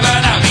 wherever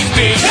thou mayst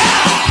be.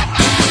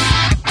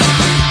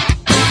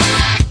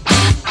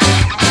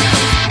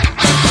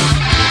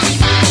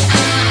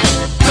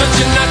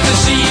 Touching not the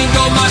sea and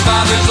gold, my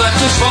fathers left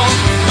us fall.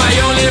 My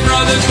only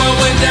brother's boat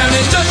went down,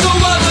 it just so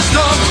was a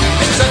storm.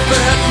 Except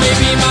perhaps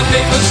maybe my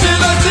fate, but still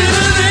I say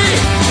to thee.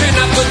 Fear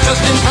not, but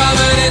trust in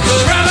Providence,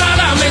 wherever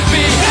thou mayst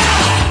be.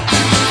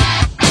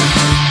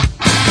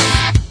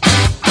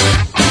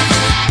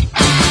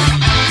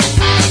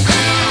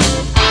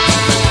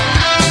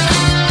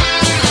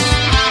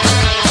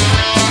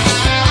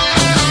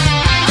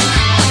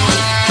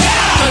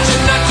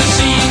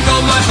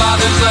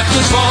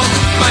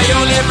 My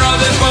only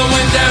brother's boat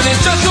went down, it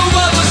just so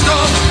was a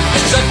storm.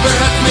 Except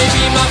perhaps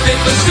maybe my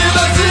fate, but still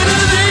I say to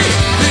thee.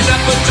 Fear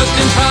not, but trust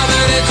in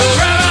Providence,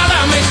 wherever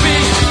thou mayst be.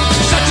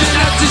 Such an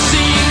out to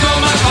sea and go,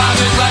 my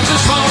father's life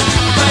was fallen.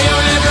 My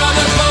only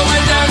brother's boat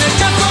went down, it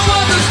just so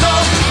was a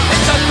storm.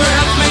 Except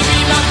perhaps maybe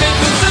my fate,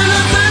 but still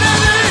I say to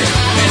thee.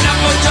 Fear not,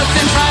 but trust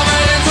in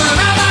Providence,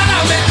 wherever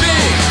thou mayst be.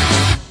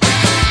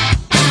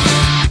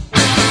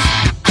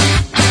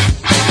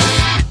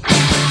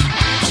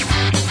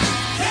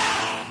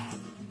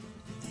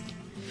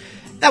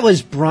 That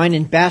was Brine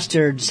and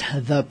Bastards,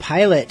 The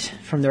Pilot,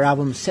 from their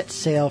album Set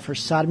Sail for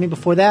Sodomy.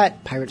 Before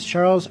that, Pirates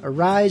Charles,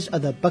 Arise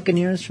of the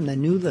Buccaneers from the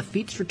new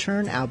Lafitte's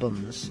Return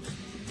albums.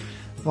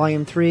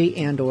 Volume 3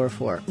 and or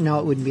 4. No,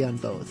 it wouldn't be on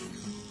both.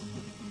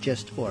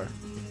 Just or.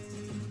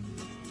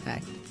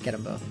 Get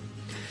them both.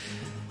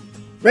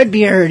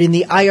 Redbeard in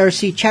the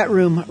IRC chat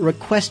room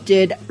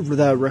requested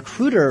the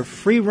Recruiter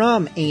Free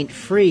Rum Ain't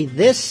Free.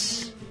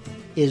 This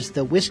is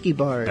the Whiskey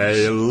Bars.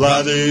 Hey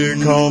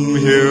laddie, come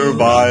here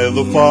by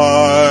the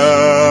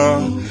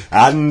fire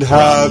and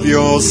have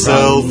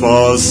yourself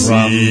a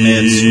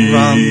seat.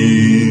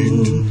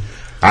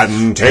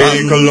 And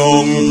take a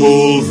long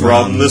pull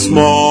from this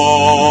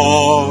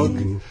mug.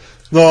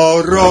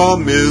 The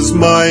rum is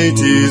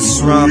mighty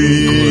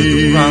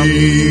sweet.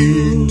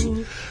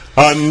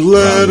 And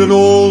let an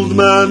old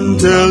man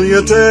tell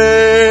you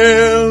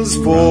tales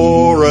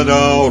for an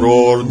hour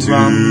or two.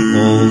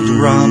 Old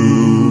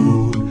rum.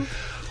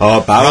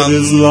 About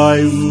his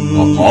life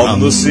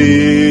upon the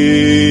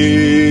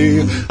sea,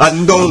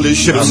 and all his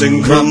ships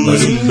and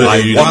crews.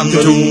 I went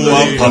to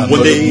a pub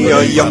one day,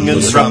 a young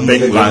and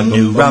strapping lad.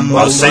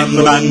 A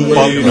sailor man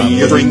bought me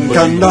a drink,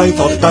 and I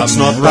thought that's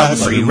not bad.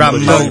 Free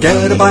rum, to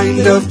get a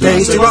pint of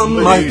tasty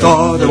rum, I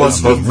thought it was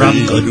for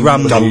free.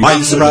 To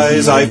my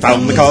surprise, I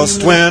found the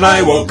cost when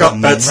I woke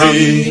up at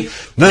sea.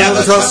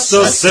 Never trust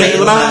a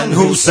sailor man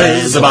who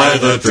says buy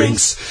the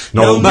drinks.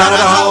 No matter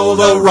how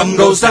the rum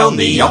goes down,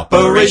 the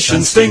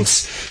operation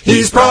stinks.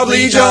 He's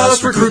probably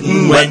just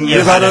recruiting when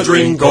you've had a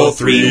drink or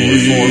 3 or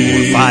 4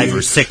 or 5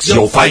 or 6.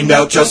 You'll find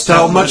out just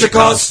how much it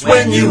costs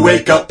when you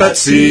wake up at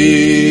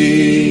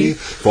sea.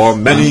 For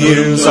many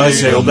years I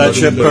sailed that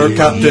ship, her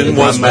captain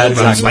was Mad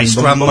Jack. Spiced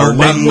rum, her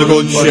name the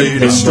good ship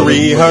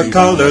history, her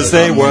colours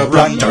they were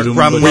black.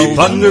 We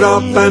plundered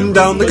up and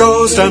down the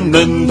coast and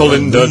then pulled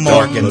into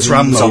Morgan's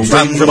rum. Some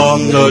friend from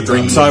on the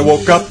drinks, I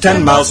woke up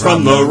 10 miles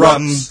from the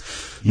rums.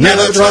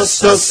 Never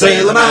trust a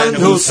sailor man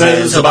who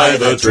says buy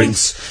the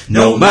drinks.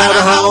 No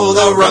matter how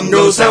the rum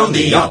goes down,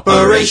 the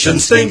operation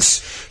stinks.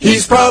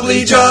 He's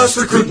probably just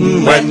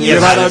recruiting when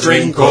you've had a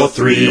drink or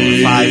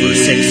 3, 5 or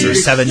 6 or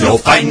 7. You'll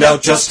find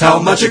out just how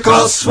much it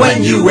costs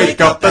when you wake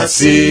up at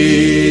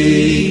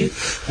sea.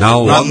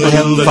 Now on the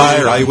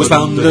Hellfire I was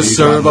bound to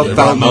serve a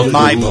foul-mouthed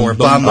my poor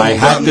bum. I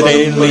had to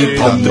daily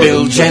pump the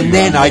bilge and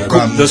then I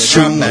cooked the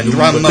stew.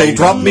 But they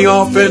dropped me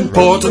off in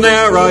Port and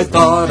there I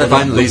thought I'd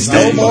finally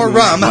stay. No more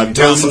rum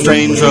until some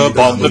stranger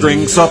bought the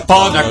drinks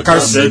upon a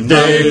cursed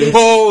day.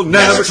 Oh,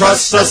 never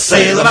trust a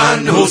sailor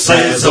man who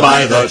says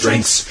buy the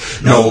drinks.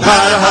 No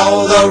matter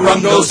how the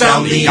rum goes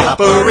down, the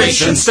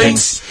operation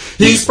stinks.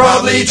 He's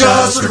probably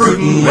just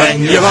recruiting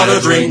when you've had a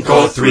drink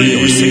or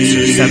 3 or 6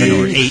 or 7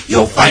 or 8.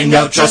 You'll find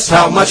out just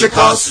how much it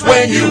costs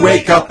when you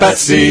wake up at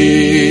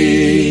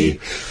sea.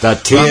 The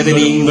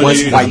Tyranny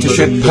was quite a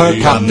ship, her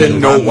captain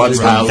no one's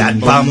pal. That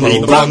bum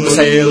the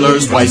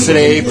sailors twice a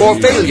day for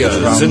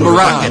failures in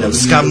morale.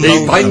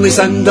 They finally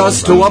sent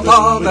us to a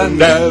pub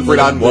and every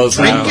man was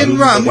drinking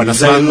rum. When a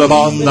sailor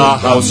on the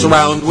house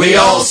around, we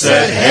all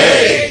said,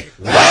 hey!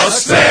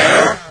 That's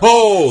fair.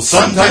 Oh,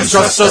 sometimes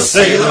trust a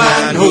sailor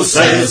man who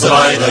says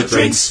buy the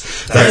drinks.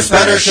 There's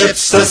better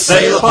ships to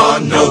sail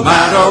upon, no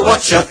matter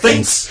what you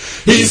thinks.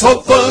 He's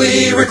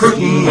hopefully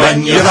recruiting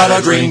when you've had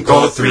a drink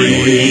or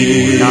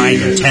 3.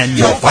 9 or 10.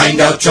 You'll find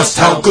out just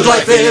how good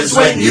life is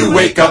when you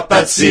wake up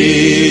at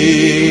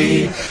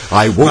sea.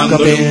 I woke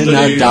up in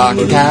a dock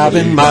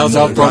cabin miles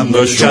out from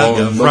the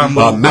shore.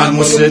 A man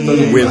was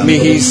sitting with me,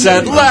 he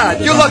said, "Lad,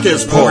 your luck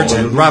is poor.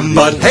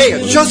 But hey,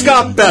 it just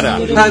got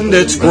better, and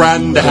it's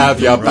grand to have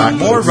you back."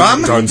 More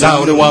rum? Turns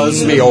out it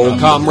was me old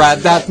comrade,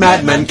 that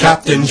madman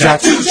Captain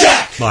Jack.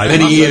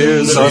 Many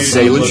years of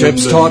sailing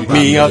ships taught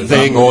me a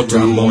thing or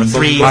two.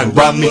 And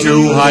brought me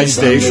to high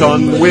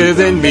station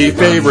within me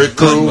favorite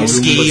crew.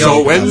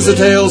 So ends the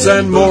tales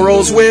and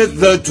morals with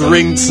the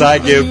drinks I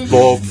give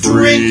for free.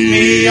 Drink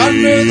me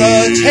under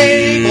the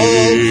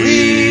table,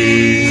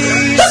 please.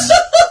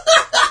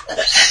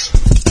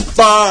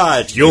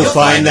 But you'll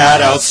find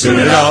that out soon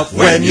enough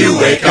when you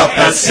wake up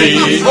at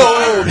sea.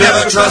 Oh,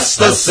 never trust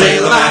the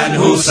sailor man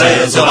who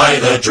sails to buy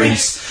the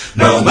drinks.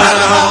 No matter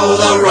how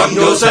the rum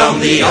goes down,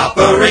 the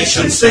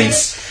operation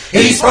stinks.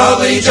 He's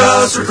probably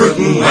just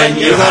recruiting when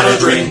you've had a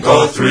drink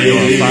or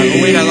 3.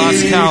 Wait, I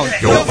lost count.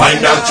 You'll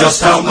find out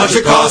just how much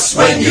it costs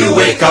when you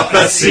wake up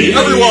at sea.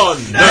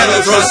 Everyone,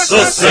 never trust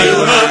the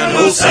sailor man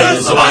who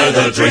sails to buy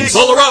the drinks.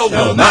 All around,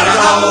 no matter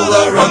how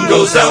the rum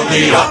goes down,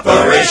 the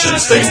operation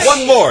stinks.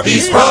 One more.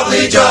 He's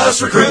probably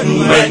just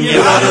recruiting when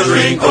you had a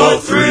drink or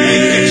 3.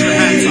 Get your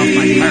hands off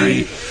my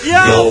parry.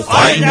 You'll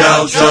find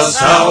out just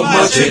how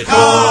much it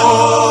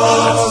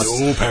costs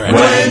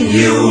when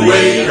you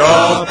wake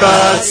up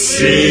at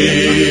sea.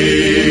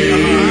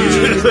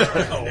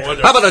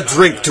 How about a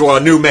drink to our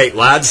new mate,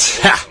 lads?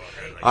 Ha!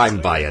 I'm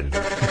buying.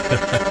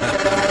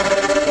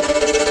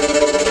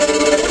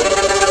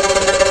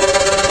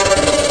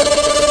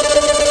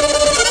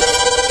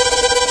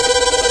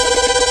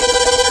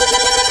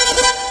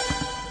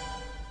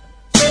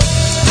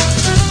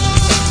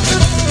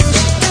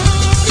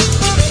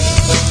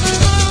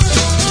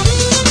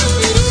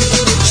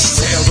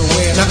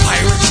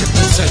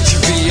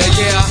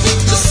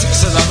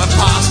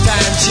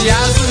 She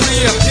hasn't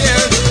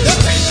reappeared. The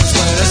papers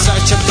were a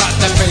search, but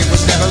the fate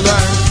was never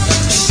learned.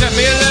 She sent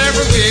me a letter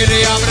from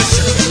Gideon, but it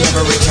certainly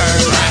never returned.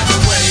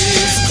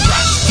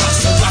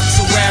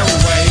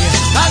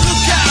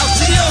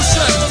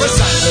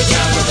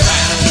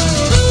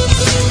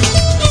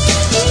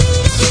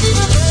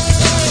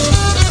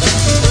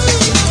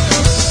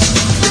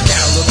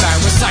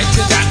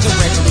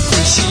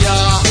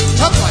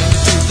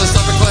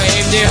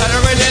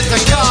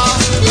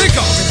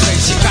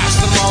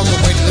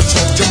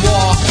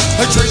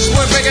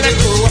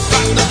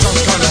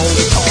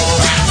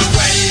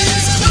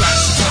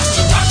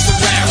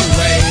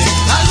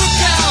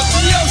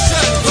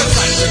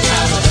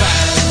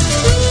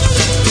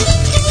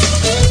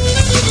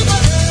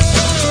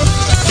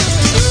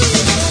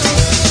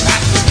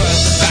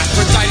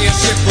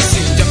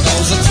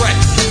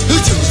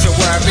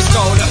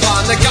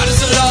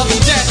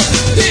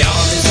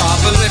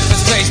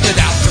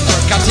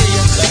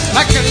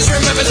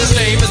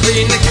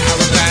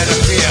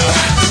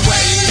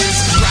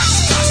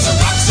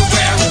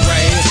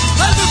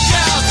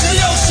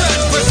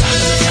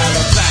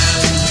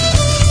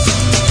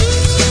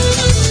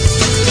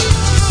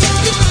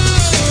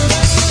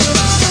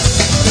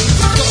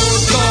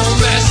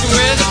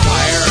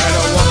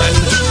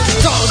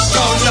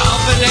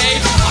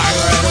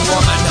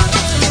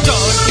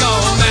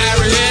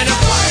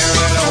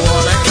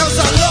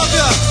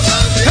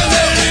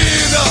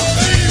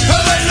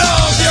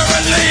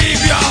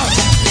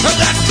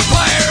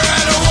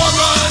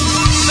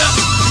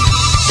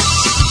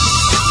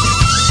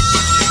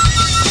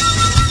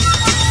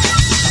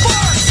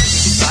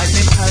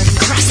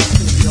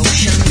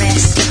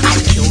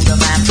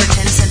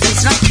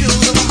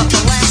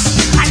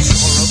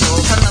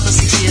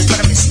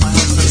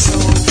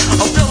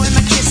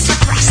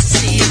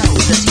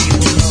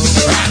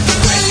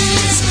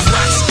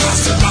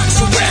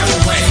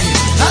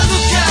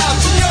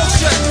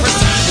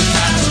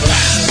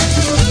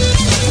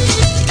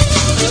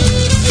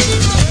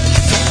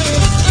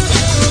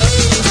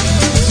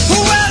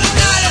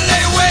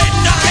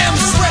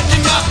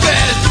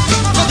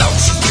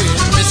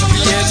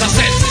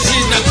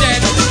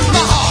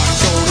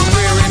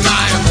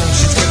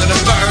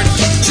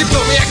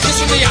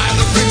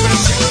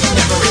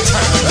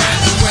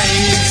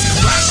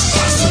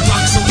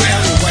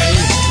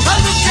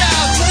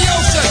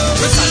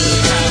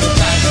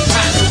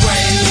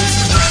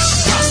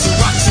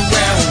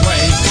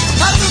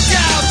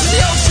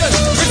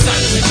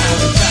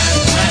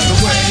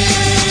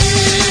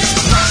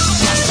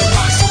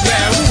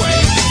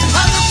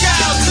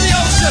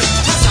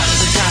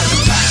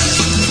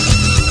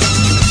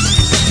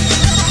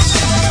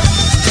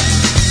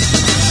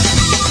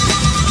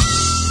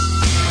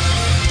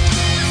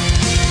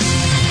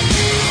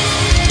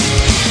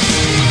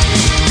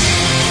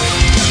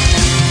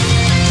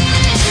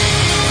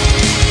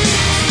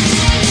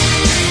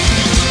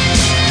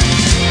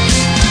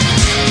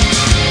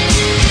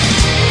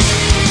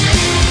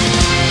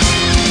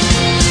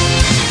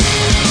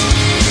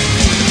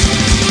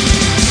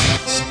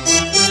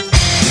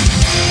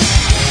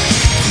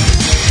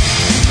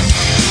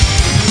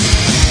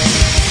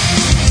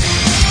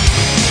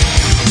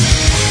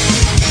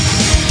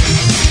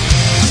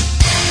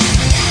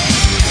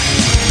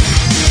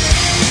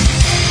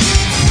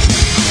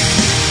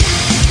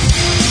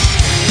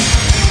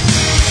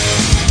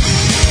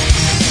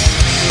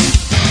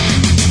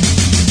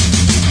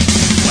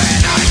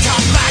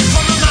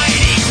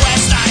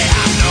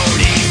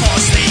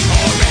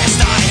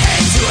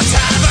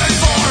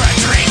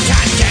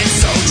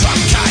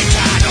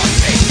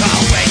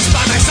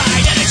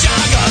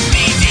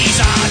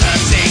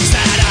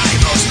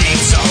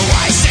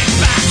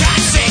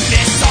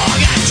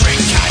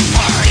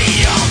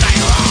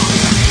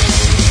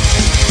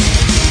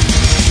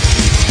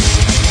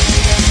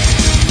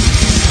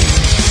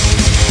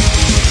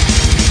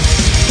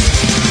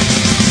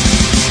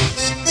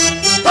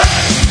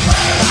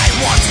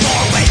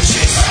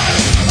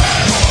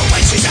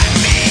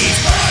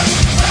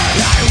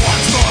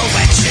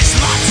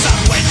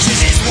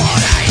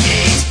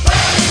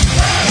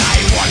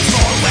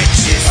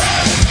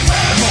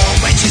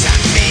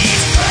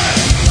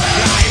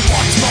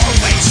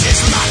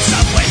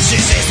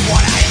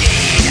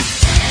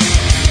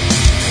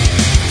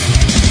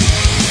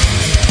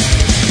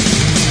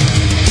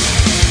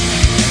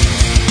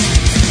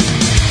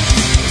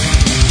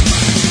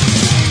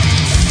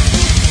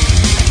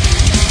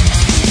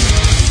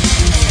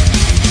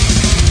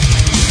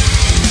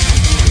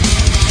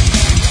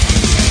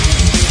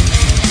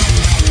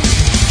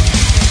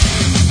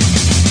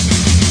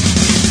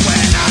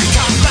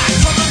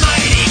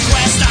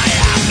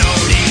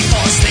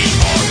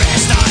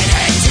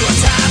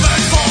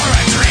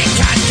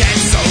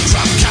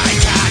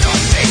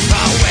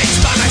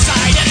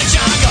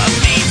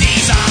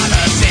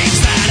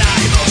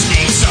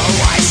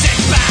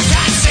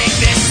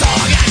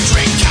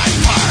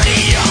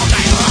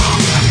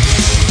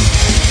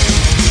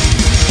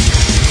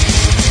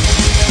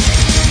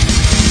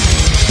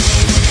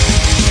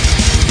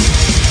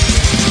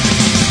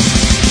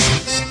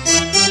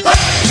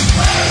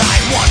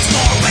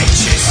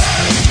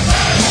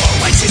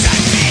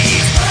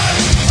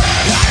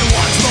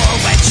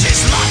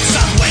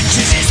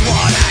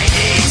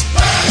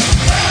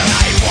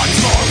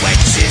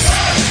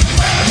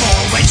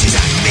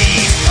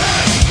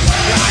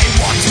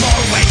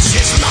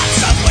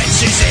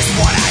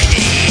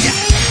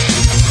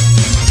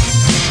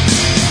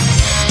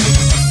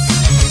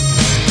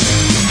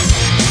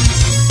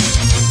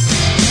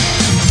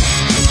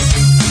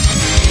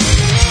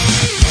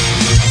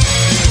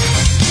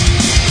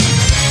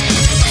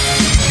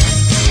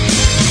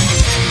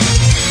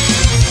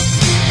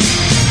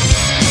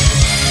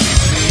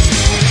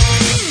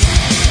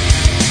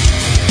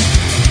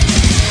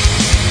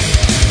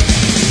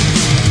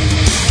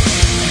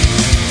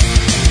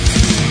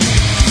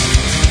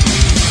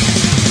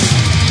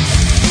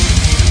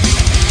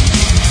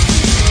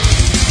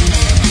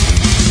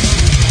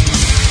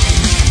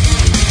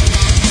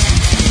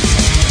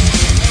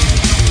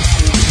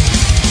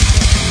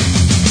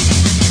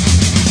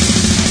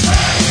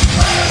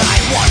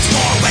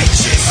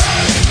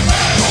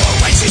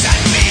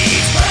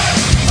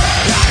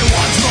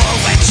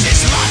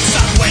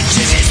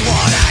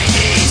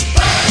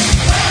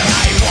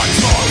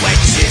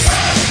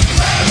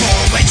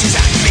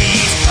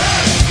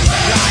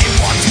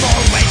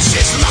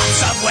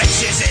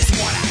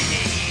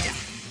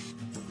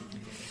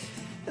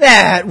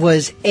 That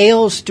was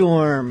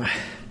Ailstorm,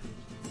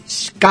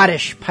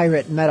 Scottish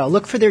pirate metal.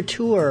 Look for their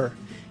tour,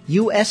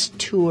 U.S.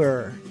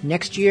 tour,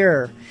 next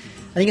year.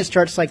 I think it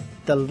starts like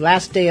the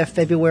last day of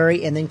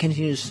February and then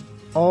continues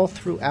all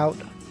throughout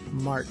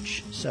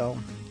March. So,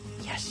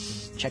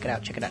 yes, check it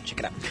out.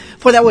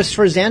 Before that was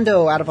for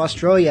Zando out of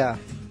Australia.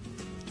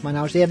 To my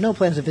knowledge, they have no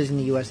plans of visiting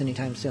the U.S.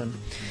 anytime soon.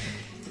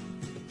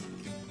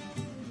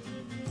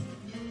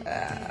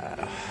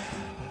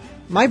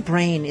 My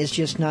brain is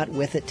just not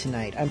with it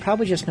tonight. I'm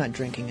probably just not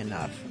drinking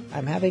enough.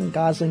 I'm having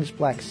Gosling's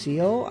Black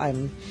Seal.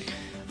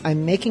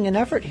 I'm making an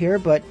effort here,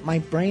 but my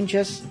brain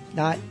just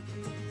not...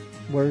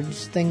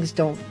 things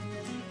don't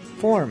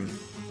form.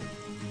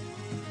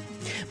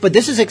 But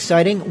this is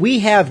exciting. We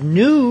have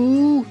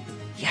new...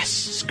 Yes,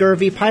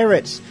 Scurvy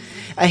Pirates.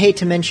 I hate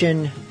to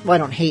mention... Well, I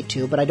don't hate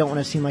to, but I don't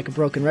want to seem like a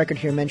broken record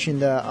here, mention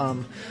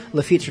the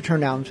Lafitte's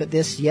Return albums. But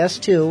this, Yes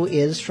To,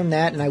 is from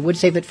that, and I would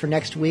save it for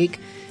next week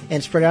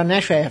and spread out. And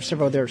actually, I have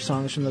several other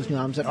songs from those new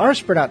albums that are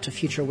spread out to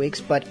future weeks,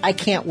 but I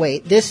can't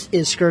wait. This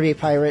is Scurvy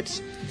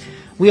Pirates.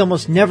 We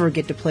almost never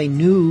get to play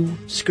new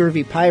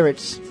Scurvy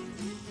Pirates,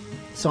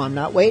 so I'm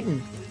not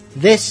waiting.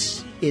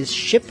 This is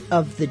Ship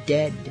of the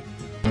Dead.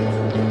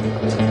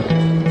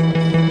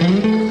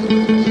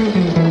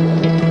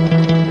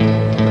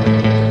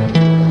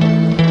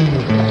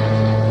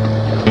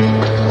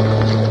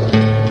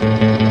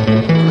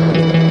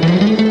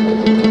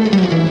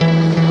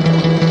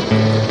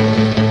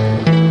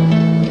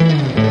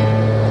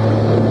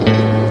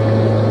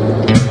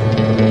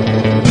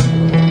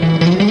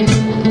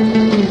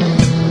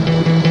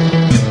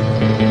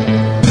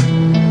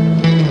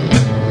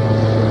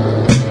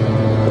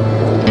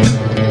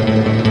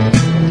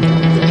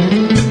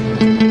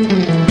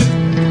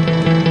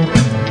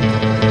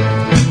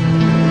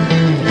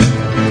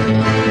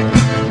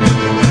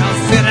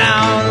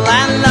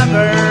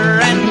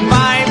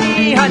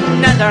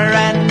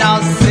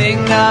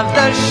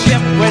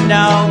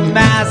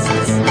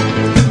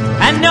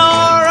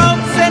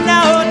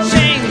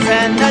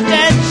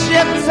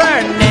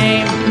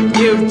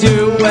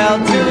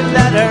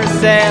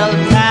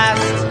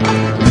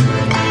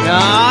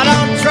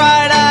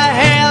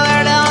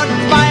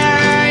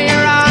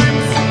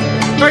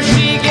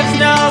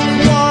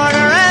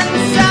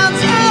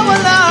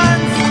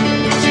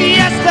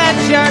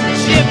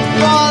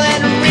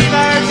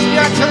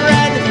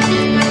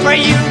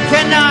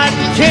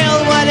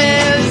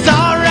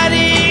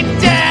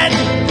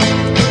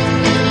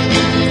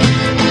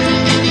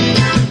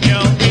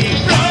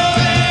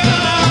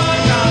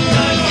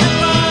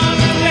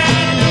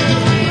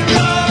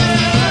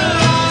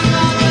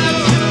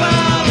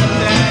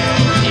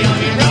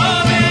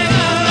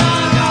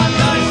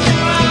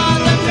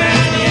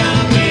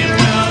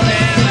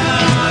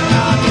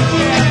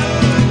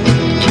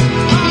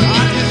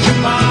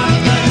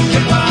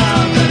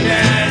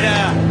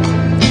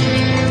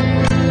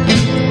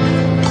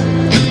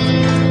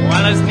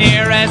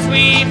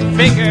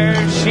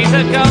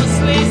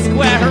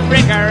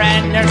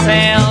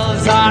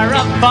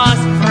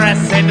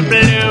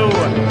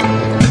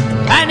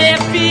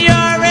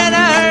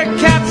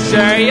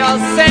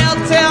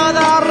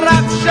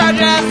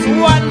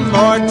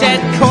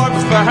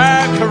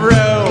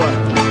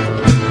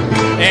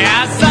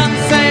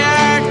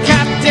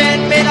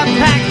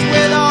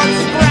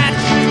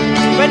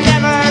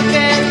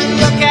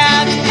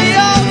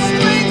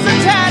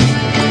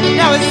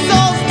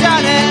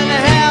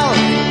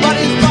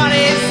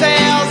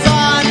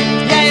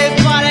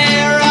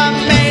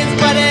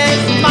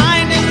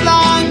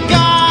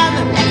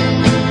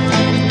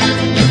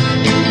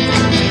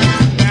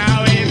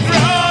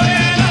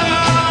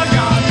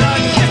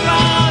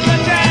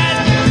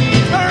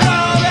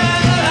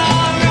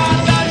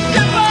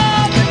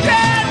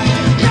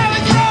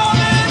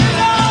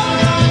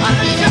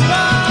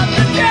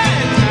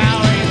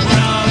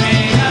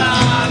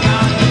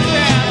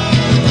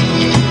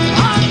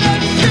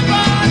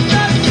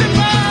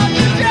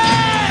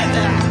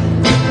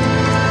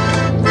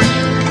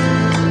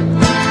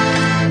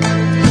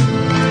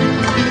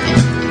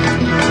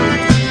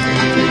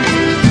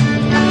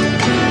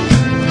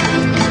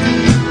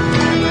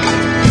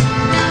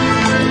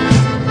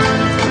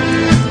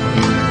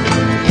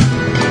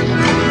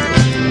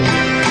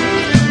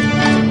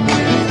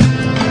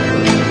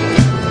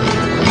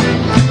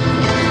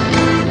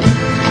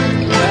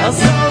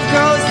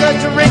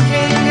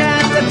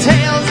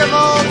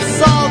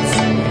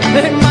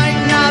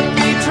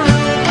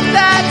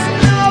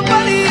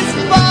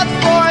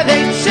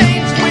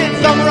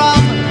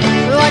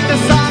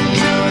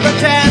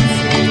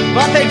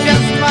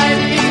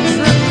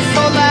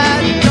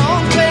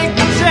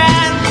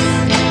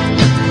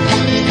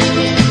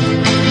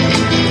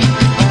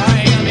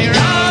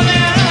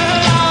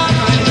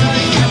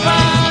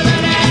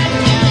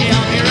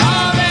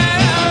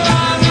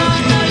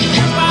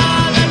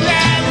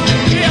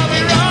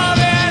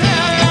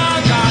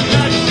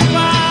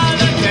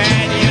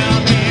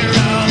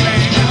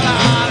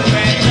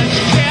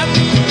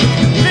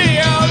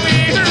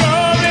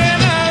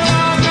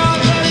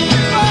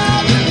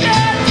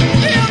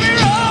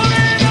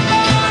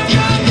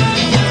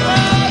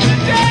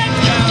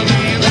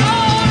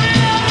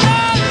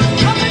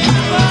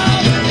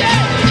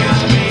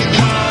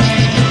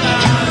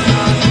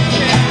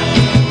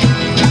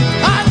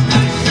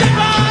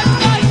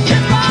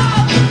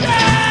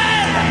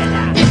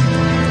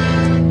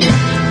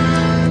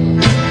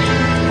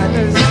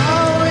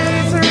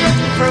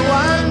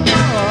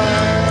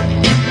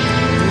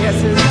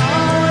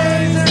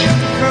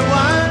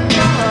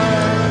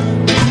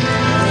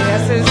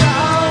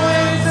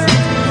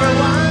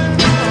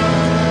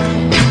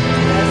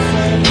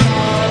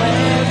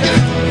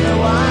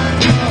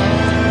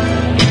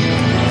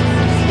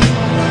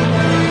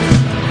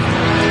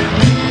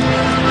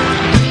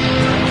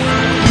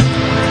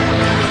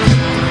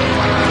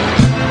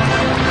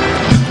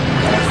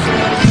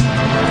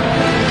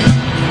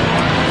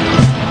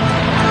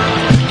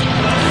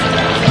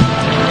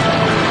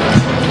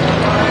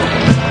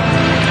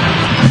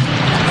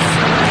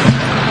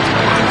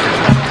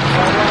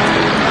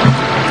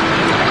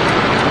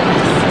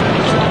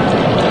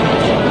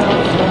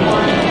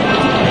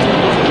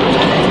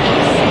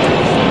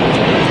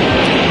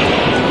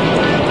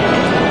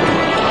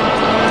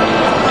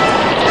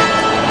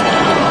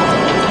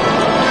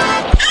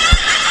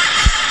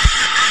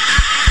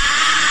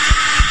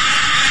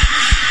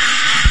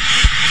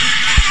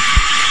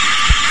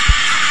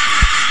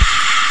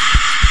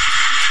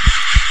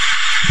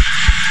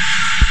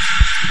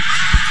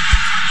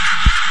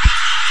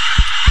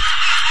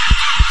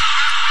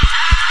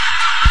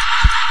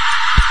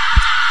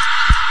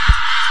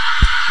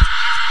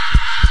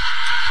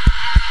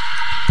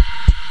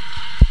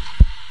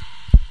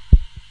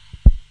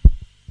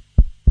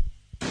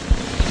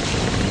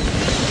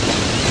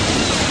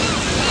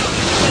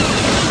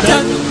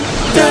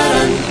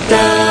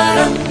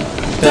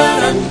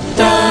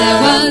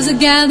 was a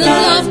gallant,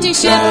 lofty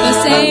ship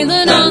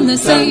a-sailing on the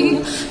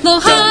sea. Blow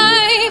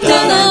high,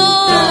 blow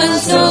low, and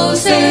so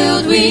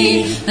sailed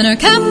we. And our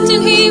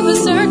captain, he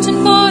was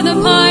searching for the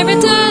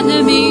pirate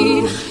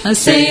enemy,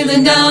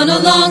 a-sailing down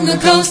along the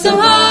coast of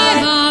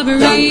High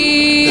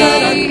Barbary.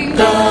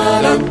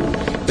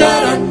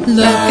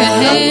 Look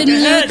ahead,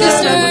 look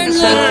astern,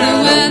 look the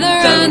weather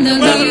and the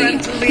lee.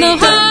 Blow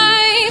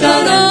high,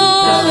 blow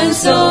low, and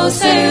so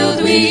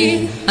sailed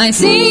we. I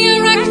see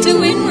a wreck to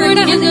windward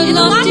and a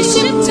lofty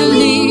ship to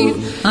leeward,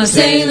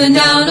 a-sailing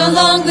down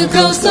along the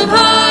coast of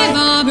High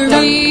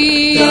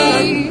Barbary.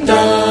 Hail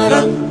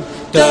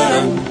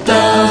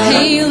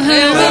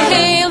her,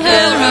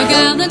 our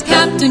gallant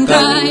captain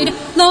cried.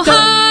 Blow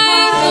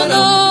high,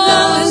 blow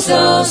low, and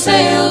so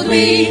sailed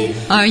we.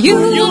 Are you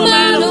a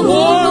man of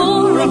war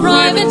or a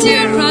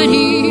privateer, cried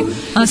he,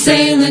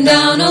 a-sailing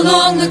down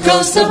along the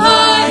coast of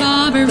High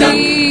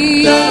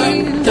Barbary.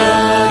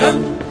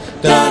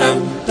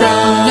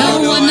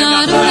 No, I'm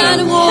not a man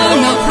of war,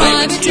 no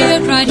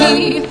privateer, cried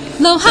he.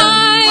 Blow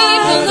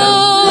high,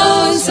 blow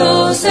low, and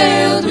so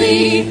sailed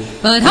we.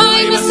 But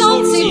I'm a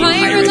salty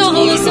pirate,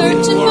 all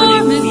a-searching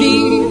for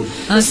me,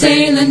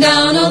 a-sailing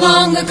down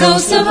along the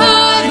coast of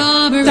High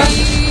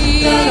Barbary.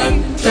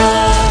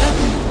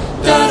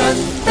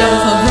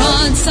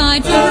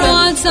 For broadside, a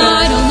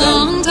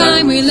long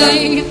time we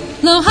lay.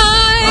 Blow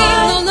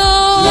high, blow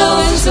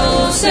low, and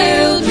so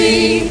sailed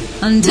we.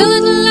 Until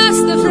at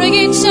last the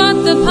frigate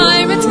shot the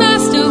pirates'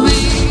 mast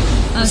away,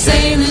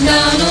 a-sailing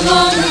down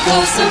along the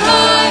coast of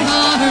High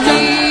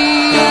Barbary.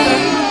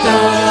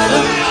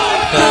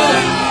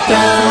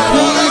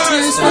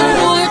 For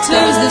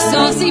quarters, the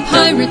saucy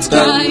pirates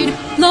cried.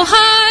 Blow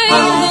high,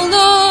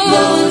 blow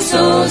low, and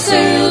so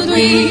sailed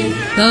we.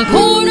 The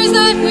quarters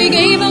that we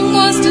gave them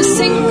was to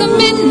sink them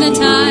in the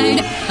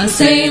tide,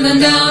 a-sailing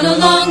down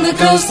along the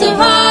coast of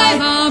High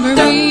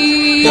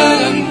Barbary.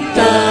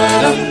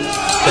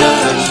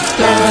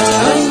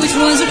 Which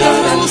was a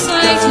cruel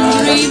sight and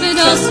grieved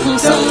us full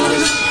sore.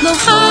 Blow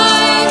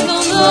high,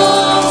 blow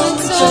low, and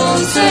so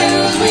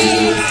sailed we.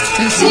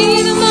 To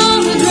see them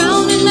all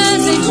drowning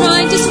as they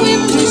tried to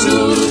swim to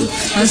shore,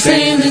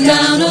 a-sailing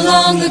down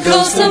along the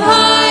coast of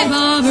High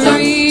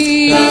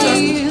Barbary.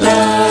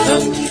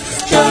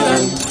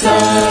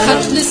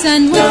 Cutlass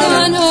and with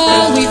gun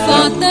all we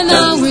fought the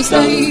hours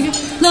stayed.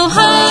 Blow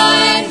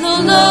high, blow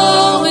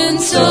low,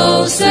 and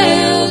so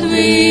sailed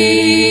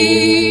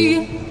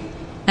we.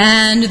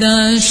 And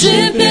the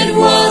ship, it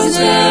was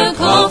their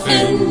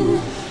coffin,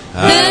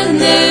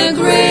 and their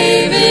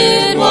grave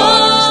it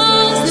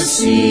was the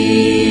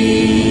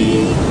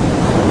sea.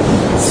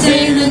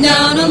 Sailing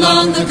down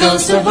along the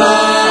coast of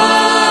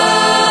High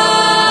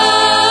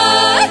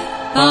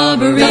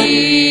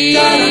Barbary.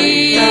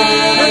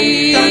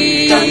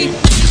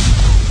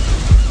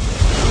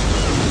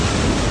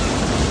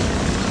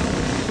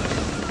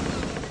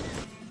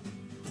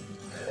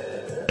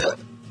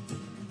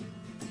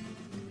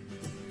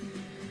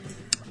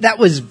 That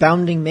was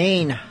Bounding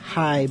Main,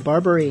 High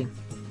Barbary.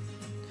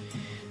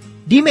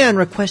 D-Man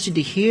requested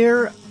to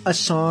hear a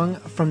song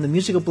from the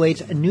Musical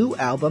Blades' new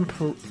album,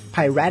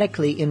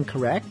 Piratically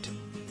Incorrect.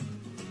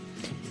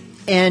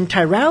 And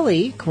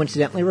Tyrali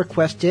coincidentally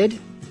requested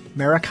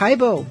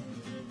Maracaibo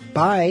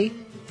by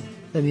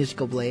the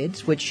Musical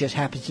Blades, which just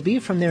happens to be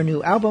from their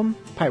new album,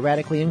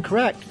 Piratically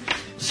Incorrect.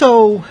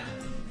 So,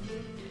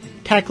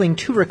 tackling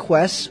two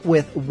requests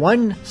with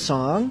one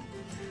song,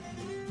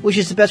 which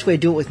is the best way to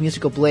do it with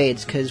Musical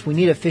Blades, because we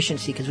need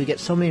efficiency, because we get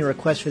so many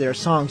requests for their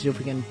songs. If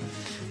we can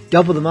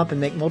double them up and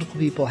make multiple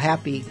people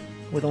happy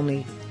with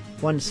only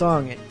one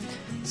song, it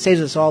saves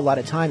us all a lot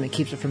of time and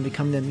keeps it from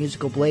becoming the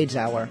Musical Blades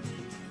Hour,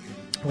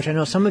 which I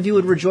know some of you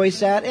would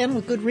rejoice at, and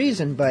with good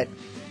reason, but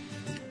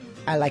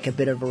I like a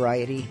bit of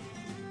variety.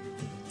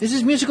 This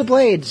is Musical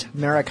Blades,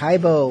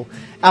 Maracaibo,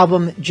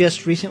 album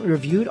just recently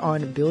reviewed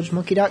on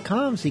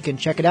BilgeMonkey.com, so you can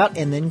check it out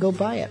and then go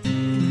buy it.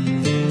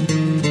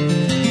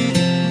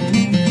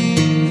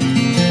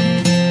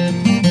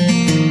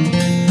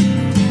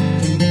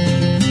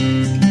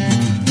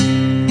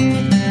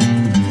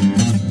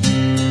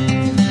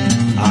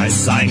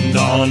 Signed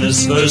on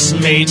as first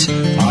mate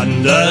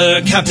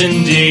under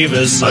Captain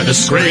Davis, a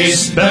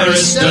disgraced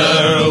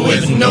barrister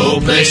with no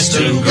place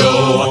to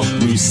go.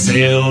 We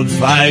sailed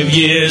 5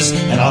 years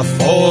and our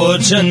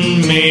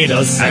fortune made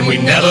us, and we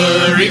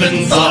never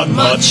even thought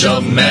much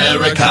of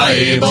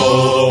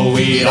Maracaibo.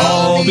 We'd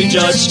all be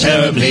judged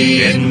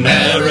terribly in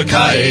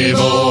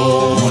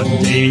Maracaibo.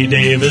 One day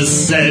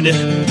Davis said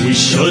we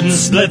shouldn't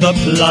split the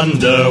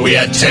plunder. We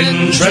had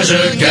 10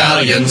 treasure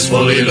galleons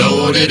fully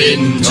loaded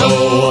in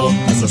tow.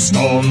 As the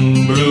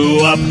storm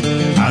blew up,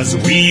 as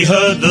we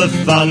heard the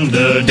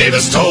thunder,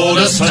 Davis told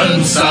us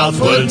turn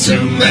southward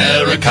to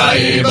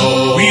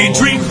Maracaibo. We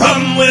drink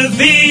rum with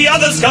the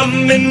others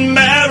come in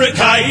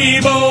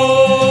Maracaibo.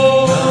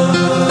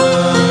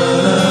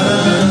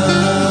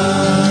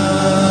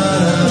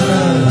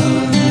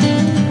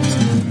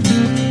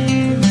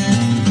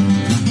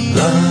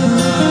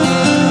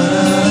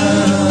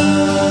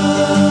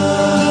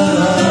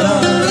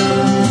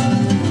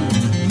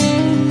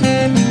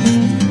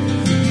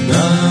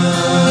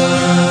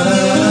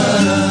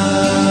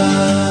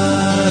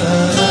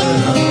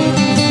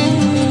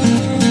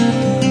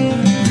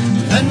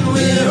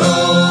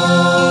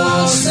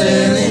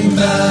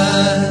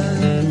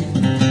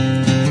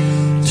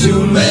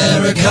 to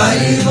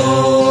Maracaibo.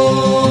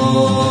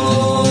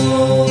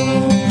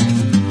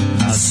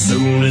 As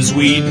soon as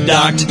we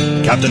docked,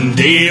 Captain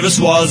Davis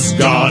was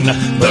gone.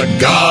 The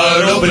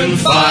guard opened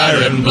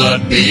fire and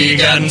blood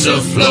began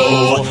to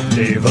flow.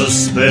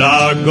 Davis split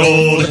our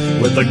gold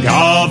with the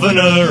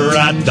governor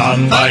at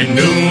dawn. By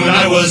noon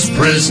I was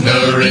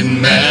prisoner in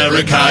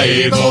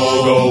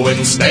Maracaibo,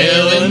 going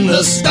stale in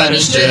the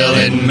Spanish jail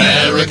in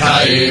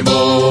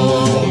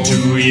Maracaibo. For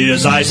 2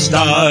 years I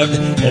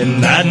starved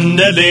in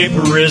Mandalay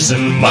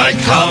prison. My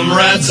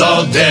comrades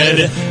all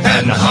dead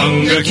and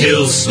hunger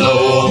kills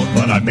slow.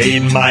 But I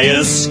made my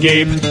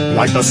escape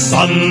like the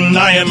sun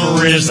I am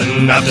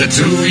risen. After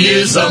 2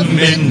 years of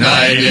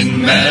midnight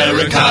in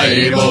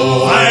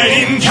Maracaibo,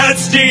 fighting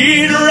cats to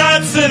eat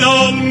rats in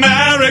old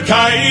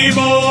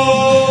Maracaibo.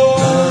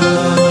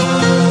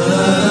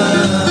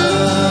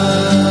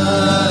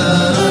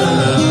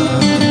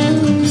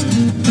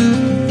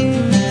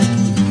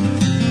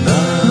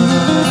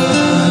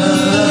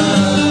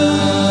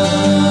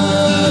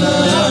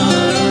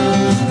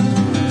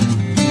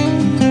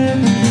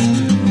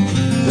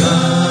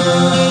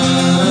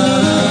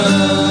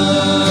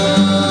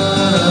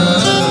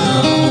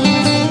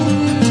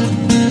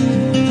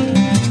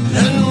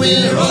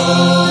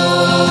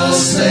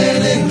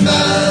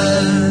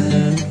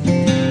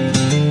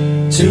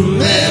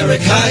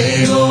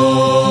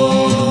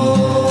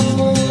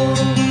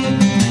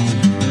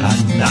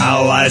 And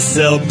now I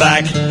sail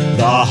back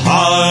the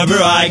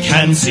harbor I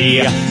can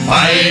see.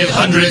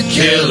 500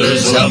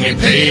 killers help me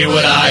pay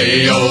what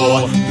I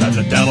owe. Let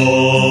the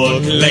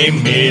devil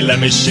claim me, let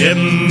me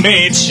shame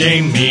me.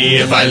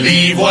 If I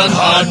leave one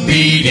heart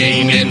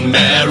beating in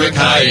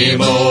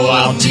Maracaibo,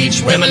 I'll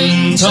teach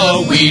women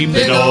to weep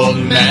in old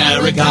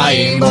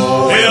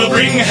Maracaibo. They'll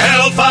bring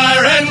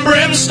hellfire and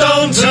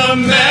brimstone to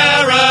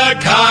Maracaibo.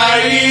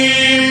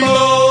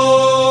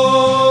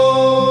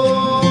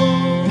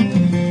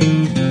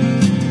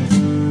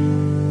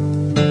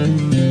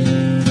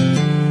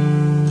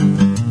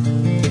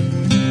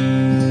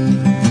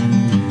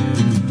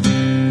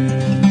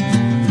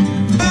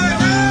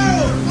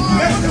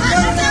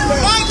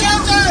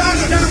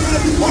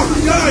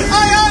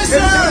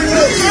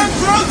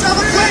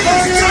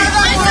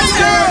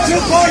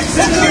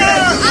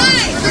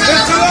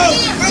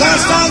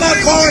 Blast down that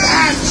forward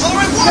hatch!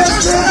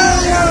 Get your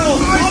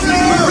manual!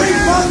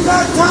 Refund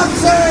that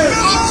taxes!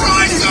 I'll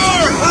try,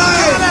 sir!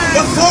 Aye,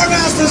 the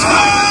foremast is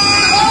gone!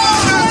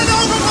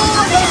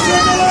 Get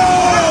your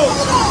below!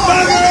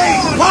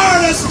 Buggery!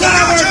 Harness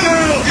down,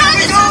 girl!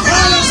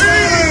 Harness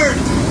here!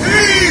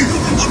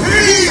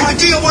 The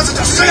idea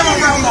wasn't to sail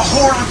around the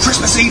whore on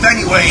Christmas Eve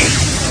anyway!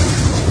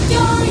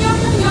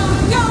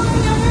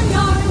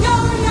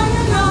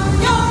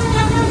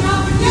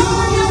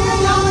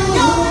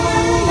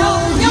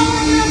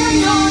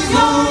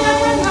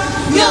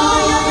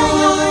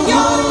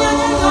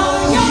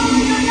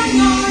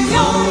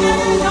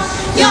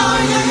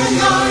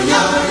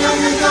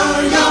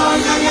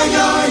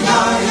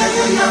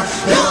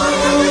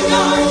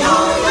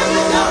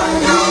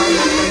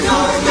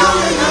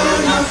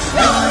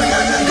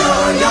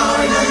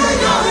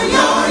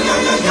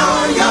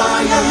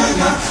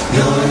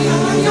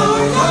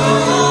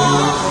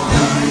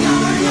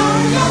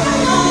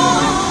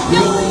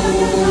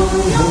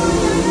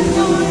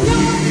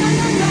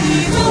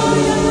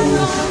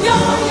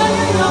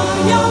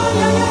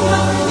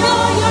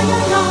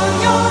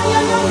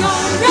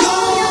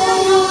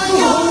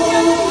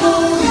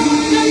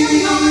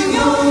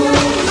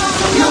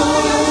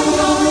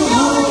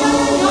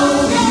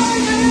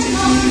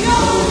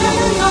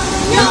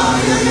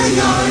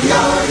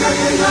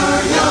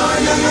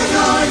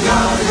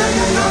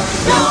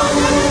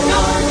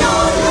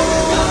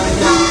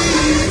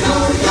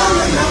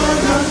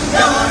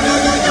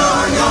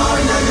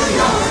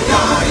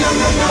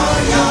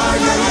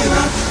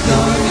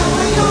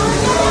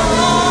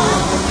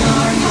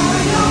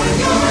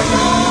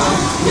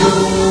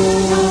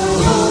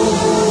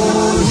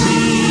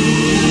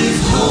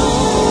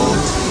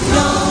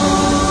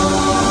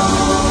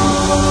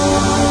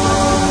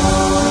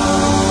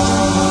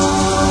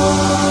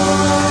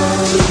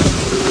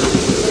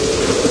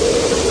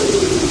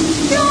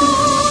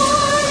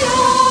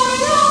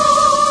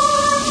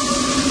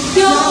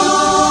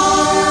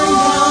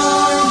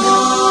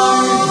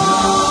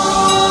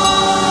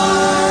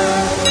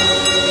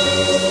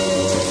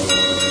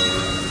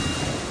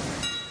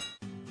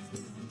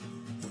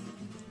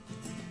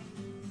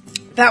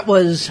 That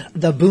was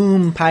the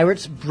Boom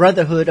Pirates,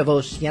 Brotherhood of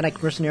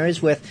Oceanic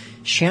Mercenaries with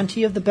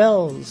Shanty of the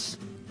Bells,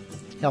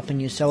 helping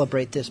you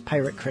celebrate this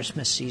pirate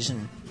Christmas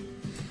season.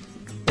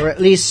 Or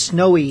at least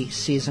snowy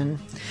season.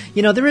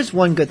 You know, there is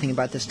one good thing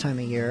about this time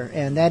of year,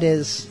 and that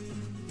is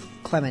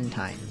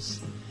clementines.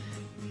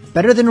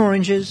 Better than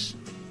oranges,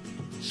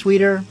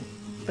 sweeter,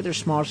 but they're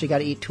small, so you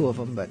gotta eat 2 of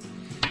them, but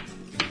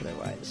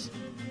otherwise.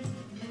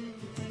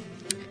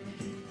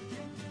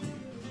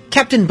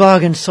 Captain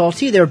Bog and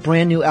Salty, their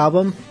brand new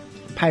album,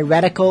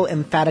 Piratical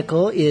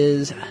Emphatical,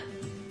 is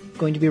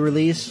going to be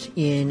released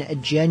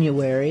in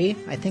January.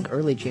 I think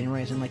early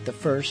January, as in like the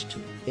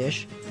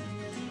 1st-ish.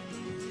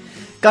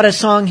 Got a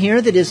song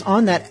here that is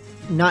on that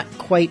not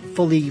quite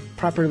fully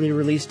properly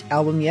released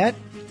album yet.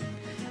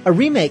 A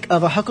remake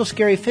of a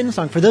Huckleberry Finn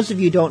song. For those of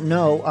you who don't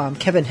know,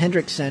 Kevin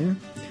Hendrickson,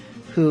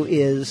 who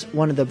is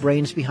one of the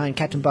brains behind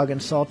Captain Bog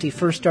and Salty,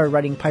 first started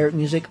writing pirate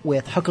music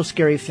with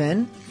Huckleberry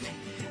Finn.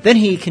 Then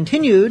he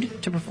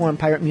continued to perform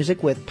pirate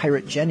music with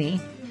Pirate Jenny,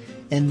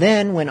 and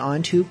then went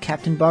on to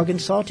Captain Bog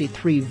and Salty,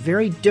 3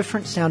 very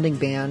different sounding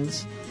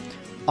bands,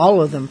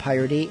 all of them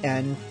piratey,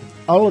 and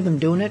all of them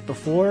doing it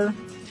before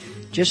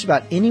just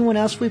about anyone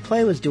else we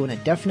play was doing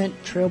it.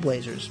 Definite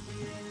trailblazers.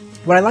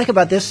 What I like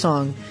about this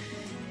song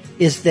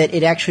is that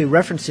it actually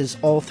references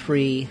all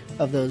 3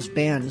 of those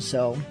bands,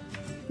 so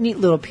neat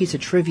little piece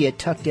of trivia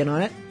tucked in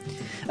on it.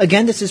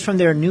 Again, this is from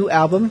their new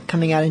album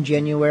coming out in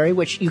January,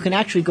 which you can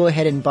actually go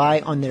ahead and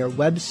buy on their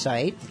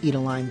website,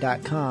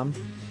 eatalign.com.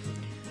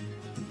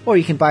 Or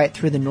you can buy it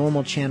through the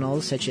normal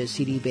channels, such as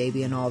CD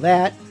Baby and all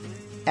that,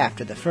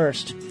 after the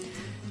 1st.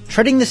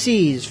 Treading the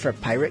Seas for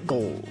Pirate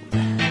Gold.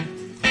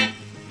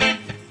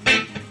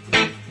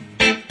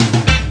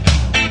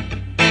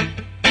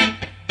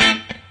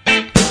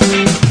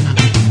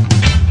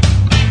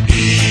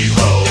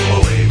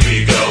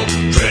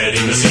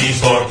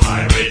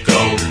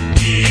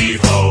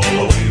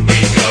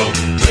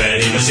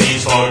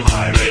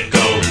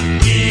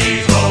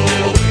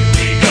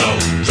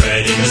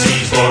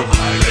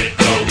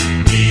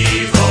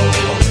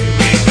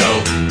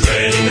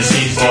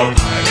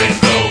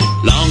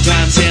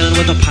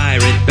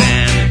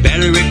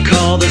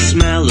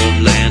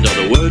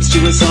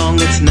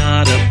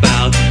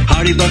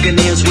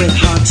 Buccaneers with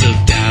hearts of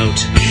doubt.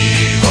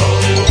 Heave-ho,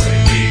 away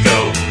we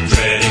go,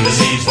 treading the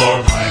seas for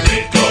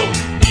pirate gold.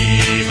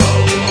 Heave-ho,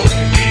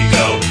 away we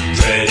go,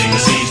 treading the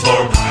seas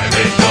for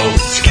pirate gold.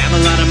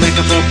 Camelot a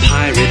mecca for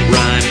pirate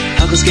rhyme.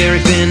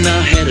 Huckleberry Finn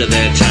ahead of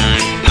their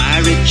time.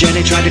 Pirate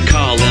Jenny tried to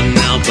call them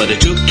out, but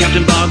it took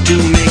Captain Bog to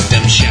make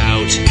them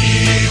shout.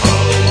 Heave-ho,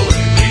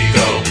 away we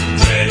go,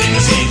 treading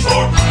the seas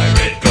for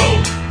pirate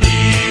gold.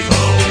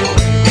 Heave-ho,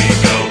 away we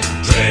go,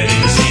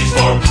 treading the seas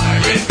for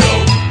pirate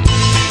gold.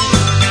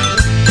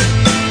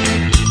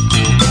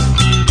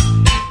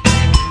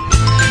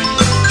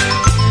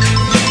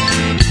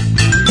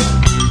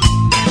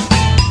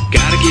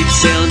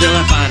 Sail until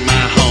I find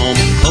my home,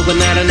 hoping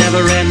that I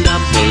never end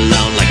up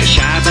alone, like a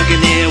shy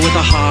buccaneer with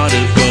a heart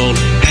of gold,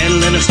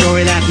 peddling a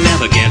story that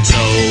never gets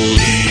old.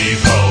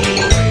 Heave-ho,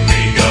 away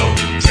we go,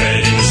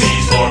 treading the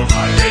seas for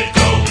pirate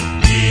gold.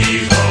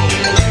 Heave-ho,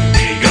 away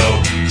we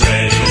go,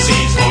 treading the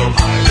seas for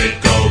pirate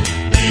gold.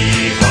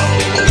 Heave-ho,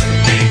 away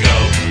we go,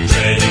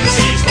 treading the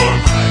seas for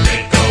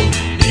pirate gold.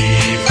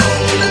 Heave-ho,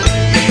 away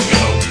we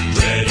go,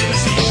 treading the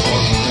seas for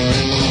pirate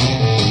gold.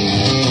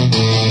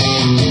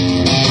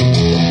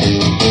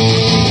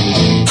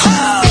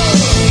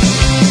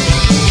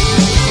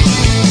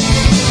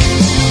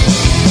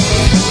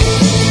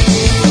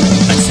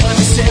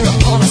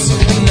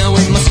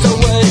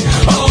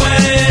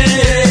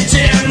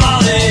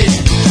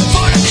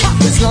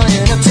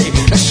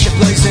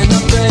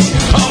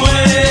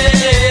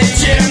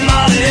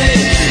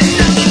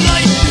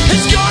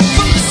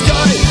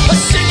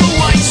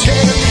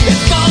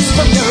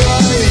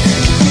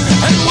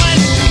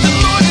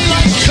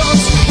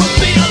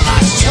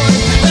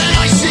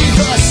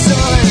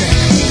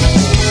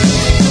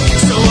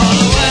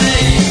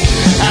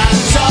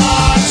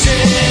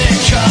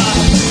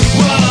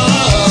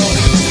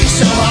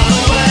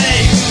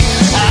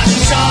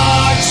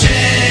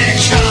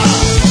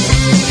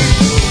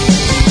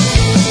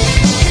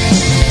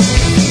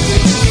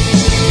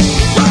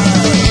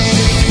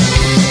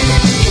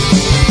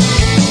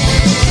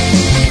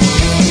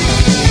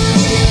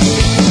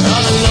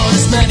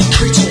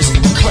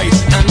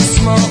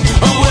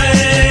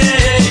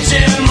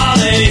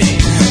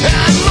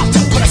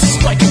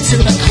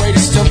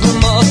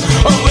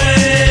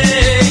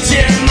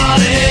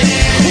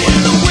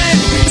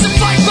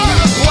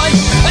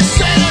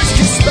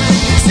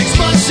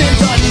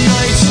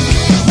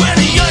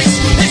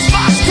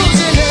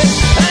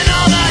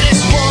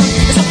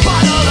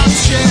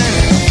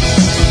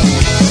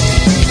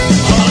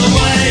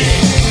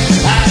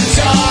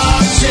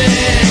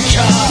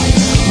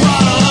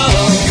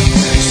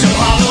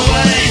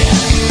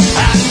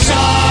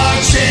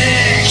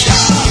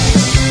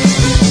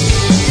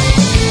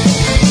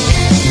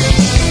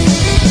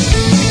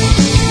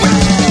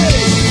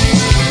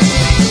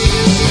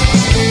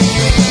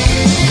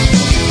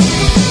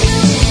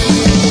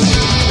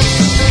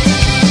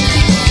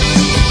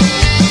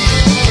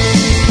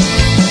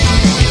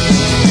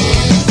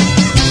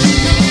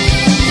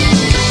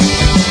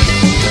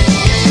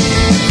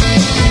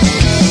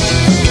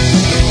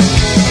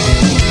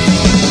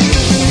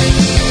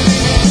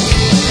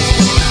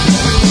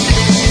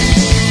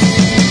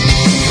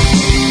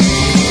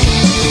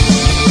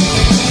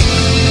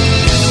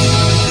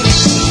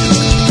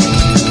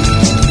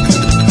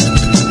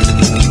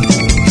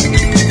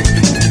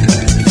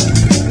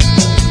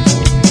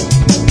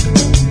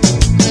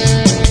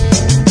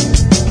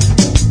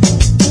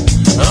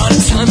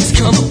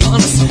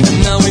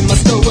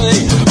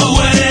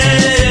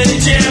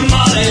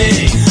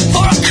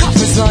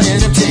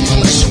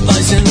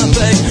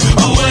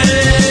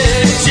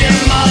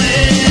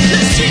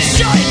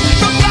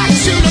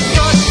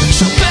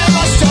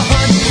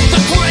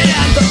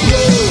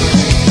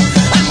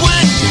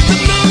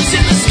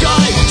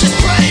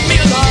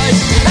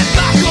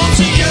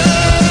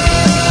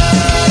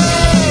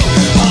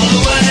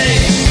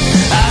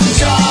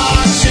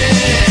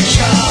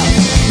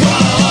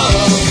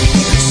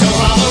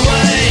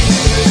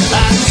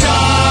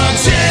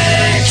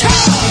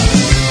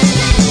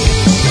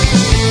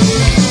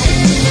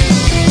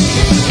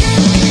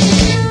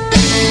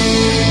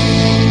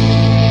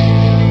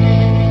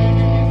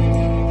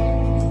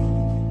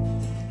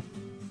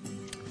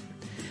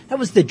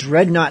 was the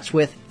Dreadnoughts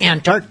with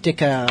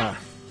Antarctica,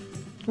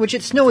 which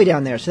it's snowy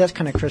down there, so that's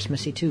kind of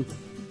Christmassy too.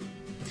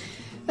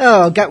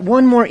 Oh, got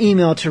one more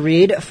email to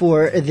read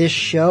for this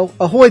show.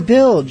 Ahoy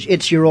Bilge,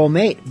 it's your old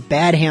mate,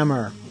 Bad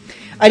Hammer.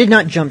 I did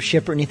not jump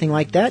ship or anything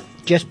like that,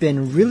 just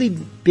been really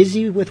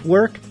busy with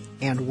work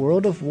and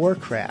World of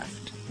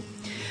Warcraft.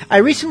 I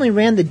recently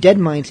ran the Dead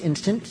Mines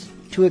instance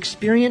to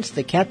experience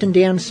the Captain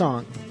Dan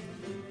song.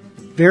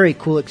 Very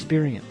cool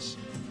experience.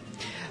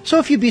 So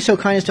if you'd be so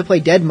kind as to play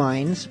Dead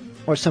Mines,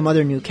 or some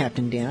other new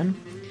Captain Dan,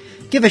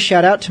 give a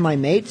shout out to my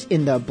mates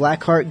in the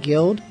Blackheart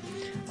Guild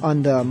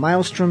on the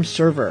Maelstrom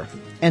server,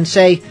 and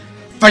say,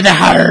 "For the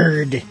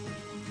Horde!"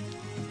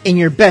 in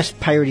your best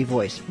piratey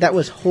voice. That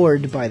was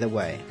Horde, by the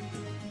way.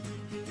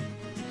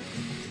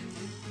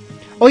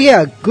 Oh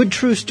yeah, good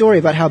true story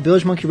about how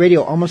Bilge Monkey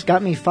Radio almost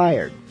got me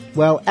fired.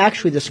 Well,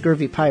 actually the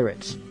Scurvy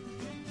Pirates.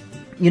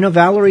 You know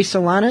Valerie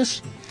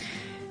Solanas?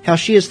 How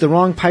she is the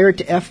wrong pirate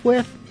to F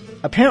with?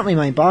 Apparently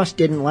my boss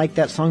didn't like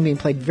that song being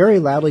played very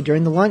loudly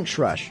during the lunch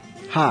rush.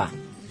 Ha.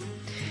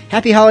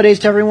 Happy holidays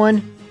to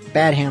everyone.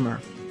 Bad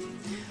Hammer.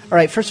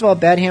 Alright, first of all,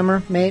 Bad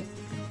Hammer, mate.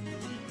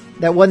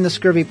 That wasn't the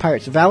Scurvy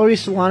Pirates. Valerie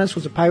Solanas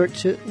was a pirate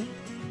too.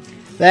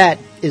 That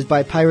is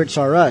by Pirates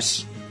R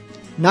Us.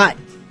 Not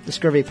the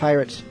Scurvy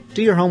Pirates.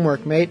 Do your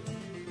homework, mate.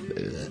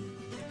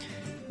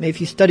 Maybe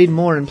if you studied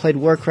more and played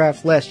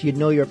Warcraft less, you'd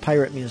know your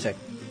pirate music.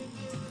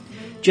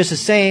 Just the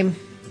same,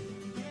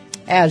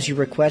 as you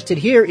requested,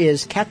 here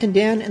is Captain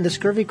Dan and the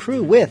Scurvy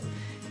Crew with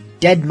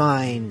Dead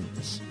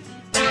Mines.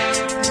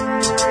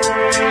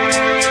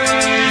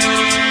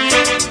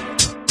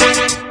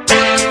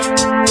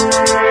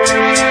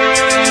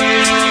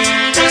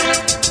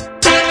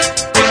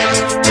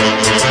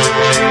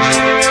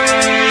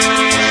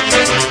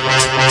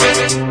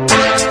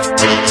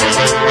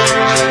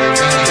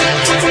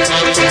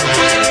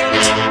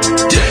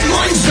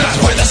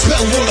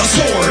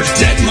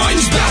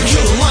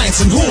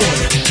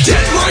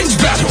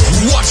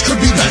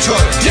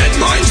 Dead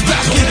Mines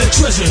battle. Get the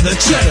treasure, the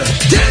cheddar.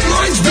 Dead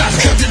Mines battle.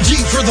 Captain D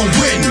for the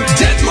win.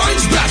 Dead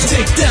Mines battle.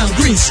 Take down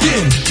green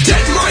skin.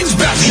 Dead Mines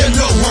battle. You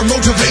know our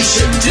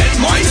motivation. Dead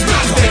Mines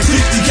battle.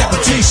 Complete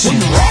decapitation.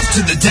 When we're off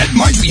to the Dead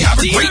Mines, we have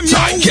a great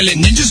time.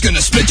 Killing ninjas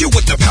gonna split you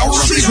with the power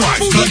of these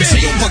rhymes.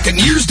 Bloodsail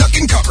buccaneers duck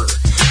and cover.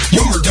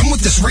 When we're done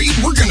with this raid,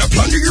 we're gonna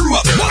plunder your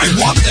mother. I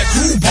want that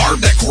cruel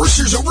barb, that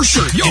courser's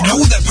overshirt. You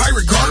know that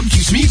pirate garb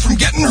keeps me from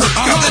getting hurt.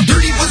 Got that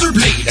dirty buzzard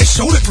blade, I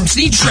stole it from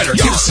Sneed Shredder.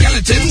 Kill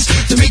skeletons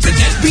to make the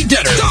dead be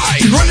deader. Die!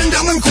 Be running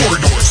down them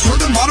corridors,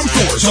 toward the bottom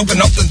floors. Open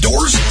up the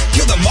doors,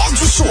 kill the mogs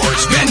with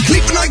swords. Van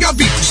Cleef and I got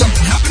beef,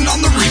 something happened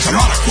on the reef. I'm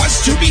on a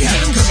quest to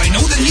behead him, cause I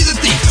know that he's a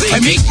thief.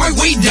 I make my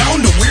way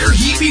down to where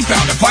he be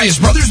found. To find his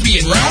brothers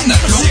being round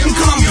that golden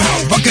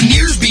compound.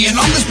 Buccaneers being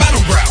on this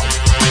battleground.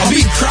 I'll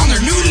be crowned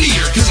their new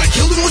leader, cause I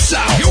killed him with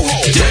Sal. Yo ho!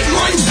 Dead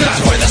Mines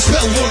battle, by the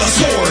spell or the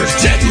sword.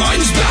 Dead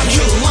Mines battle,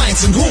 kill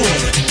alliance and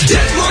horde.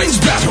 Dead Mines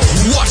battle,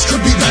 watch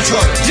could be better.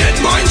 Dead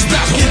Mines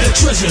battle, get the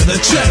treasure, the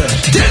cheddar.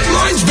 Dead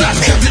Mines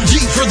battle, Captain D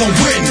for the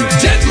win.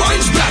 Dead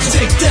Mines battle,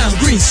 take down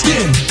green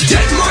skin.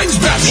 Dead Mines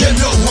battle, you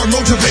know our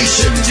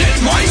motivation. Dead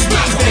Mines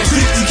battle,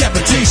 complete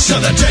decapitation.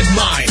 The Dead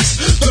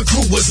Mines, the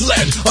crew was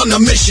led on a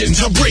mission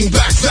to bring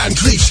back Van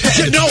Cleef's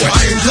head. You know it.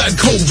 Ironclad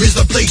Cove is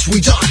the place we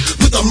dock.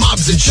 Put the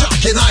mobs in shock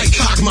and I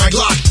cock my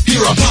Glock. Hear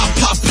a pop,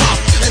 pop, pop,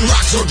 and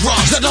rocks or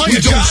drops. We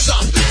don't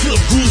stop, fill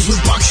ghouls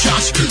with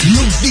buckshot.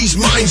 Loot these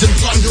mines and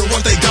plunder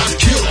what they got.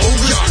 Kill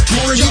ogres,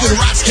 torn, even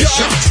rats get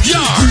shot.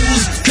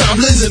 Ghouls,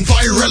 goblins, and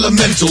fire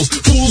elementals.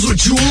 Fools with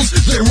jewels,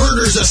 their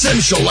murder's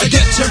essential. I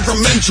get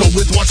temperamental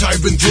with what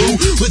I've been through.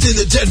 Within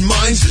the Dead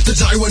Mines that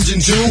I went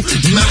into.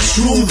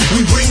 Masked room, we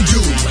bring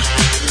doom.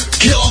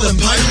 Kill all them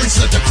pirates,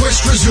 let the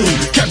quest resume.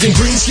 Captain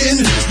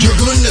Greenskin, you're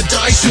gonna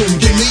die soon.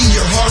 Give me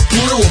your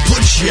harpoon or we'll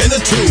put you in a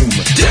tomb.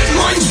 Dead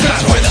Mines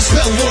battle, by the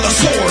spell or the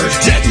sword.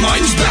 Dead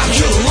Mines battle,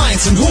 kill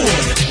alliance and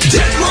horde.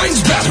 Dead Mines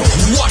battle,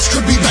 watch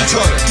could be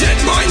better. Dead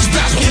Mines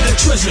battle, get the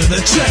treasure,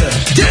 the cheddar.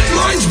 Dead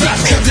Mines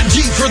battle, Captain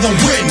D for the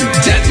win.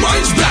 Dead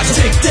Mines battle,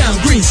 take down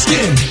green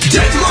skin.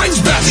 Dead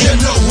Mines battle, you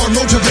know our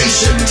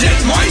motivation.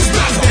 Dead Mines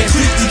battle,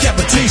 complete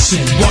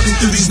decapitation. Walking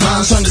through these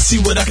mines, trying to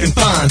see what I can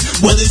find.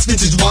 Whether it's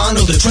vintage wine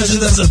or the treasure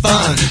that's a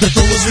vine. The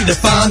flow is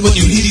redefined when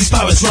you hear these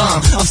pirates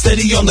rhyme. I'm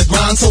steady on the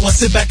grind, so I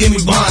sit back and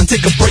rewind.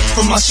 Take a break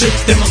from my ship,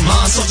 then my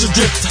mind starts to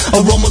drift.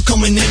 Aroma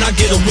coming in, I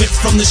get a whiff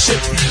from the ship.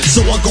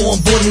 So I go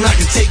on board and I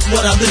can take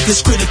what I lift.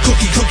 This critter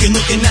cookie cooking,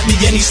 looking at me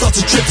and he starts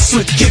to trip.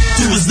 Swift kick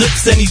to his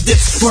lips and he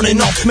dips,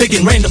 running off,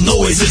 making random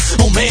noises.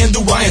 Oh man,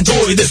 do I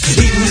enjoy this.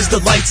 Eating his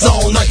delights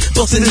all night,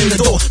 busting in the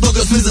door.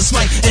 Lookers needs a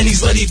smite and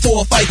he's ready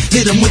for a fight.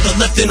 Hit him with the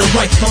left and the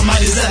right, my might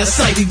is out of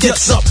sight. He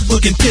gets up,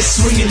 looking pissed,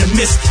 swinging and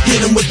miss.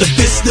 Hit him with the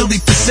fist, still he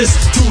persists.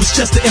 To his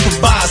chest to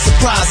improvise,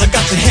 surprise, I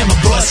got the hammer,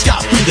 bruh,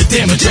 Scott free the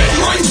damage. Dead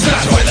Mines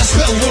battle, by the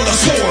spell or the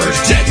sword.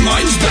 Dead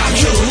Mines battle,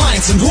 kill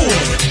alliance and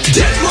horde.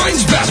 Dead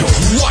Mines battle,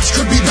 watch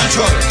could be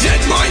better.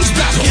 Dead Mines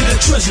battle, get the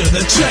treasure,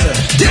 the cheddar.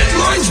 Dead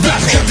Mines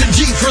battle, Captain D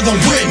for the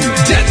win.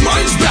 Dead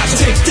Mines battle,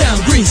 take down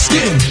green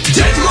skin.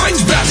 Dead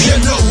Mines battle, you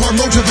know our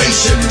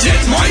motivation.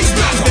 Dead Mines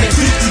battle,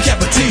 complete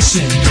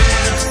decapitation.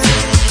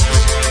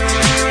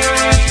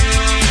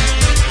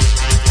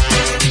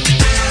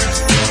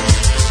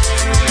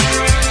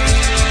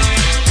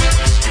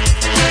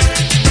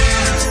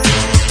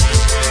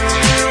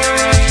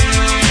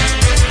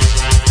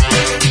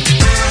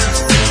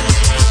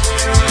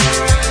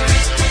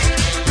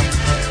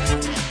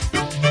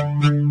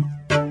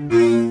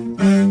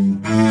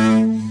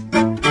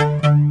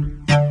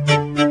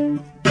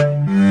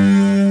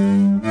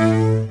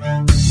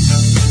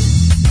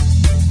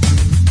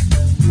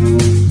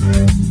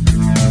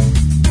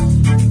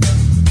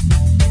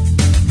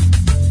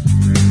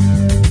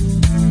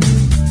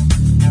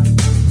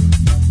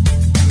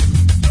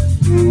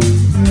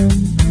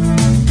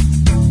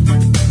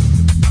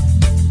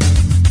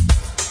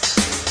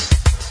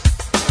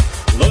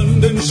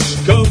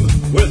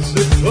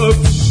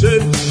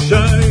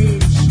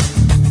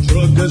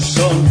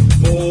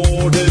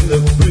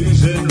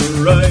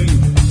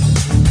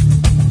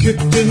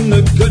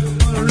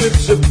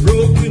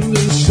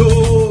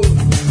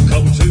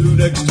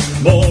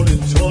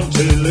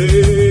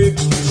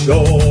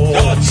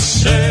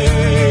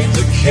 save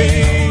the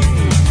king.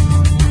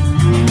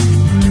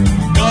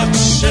 God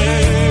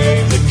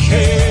save the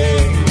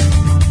king.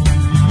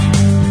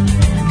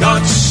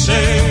 God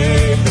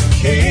save the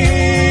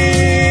king.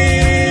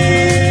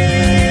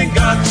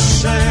 God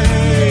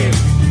save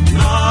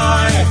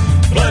my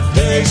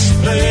blood-based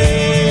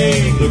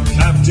flame. The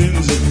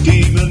captain's a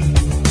demon.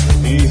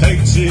 He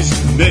hates his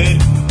men.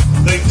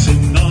 Thinks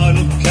an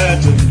idle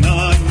cat of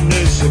nine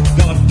is a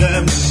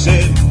goddamn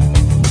sin.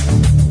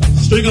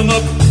 String him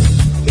up.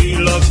 He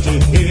loves to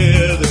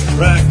hear the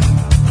crack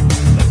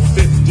of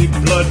 50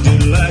 bloody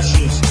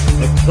lashes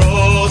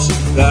across the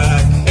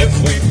back. If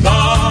we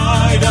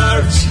bide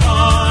our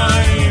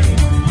time,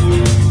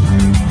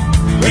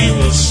 we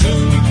will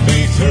soon be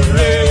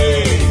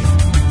free,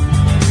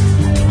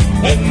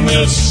 and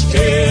we'll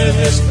steer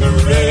this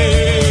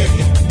parade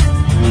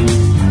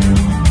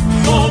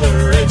for the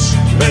rich,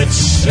 rich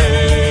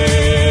say.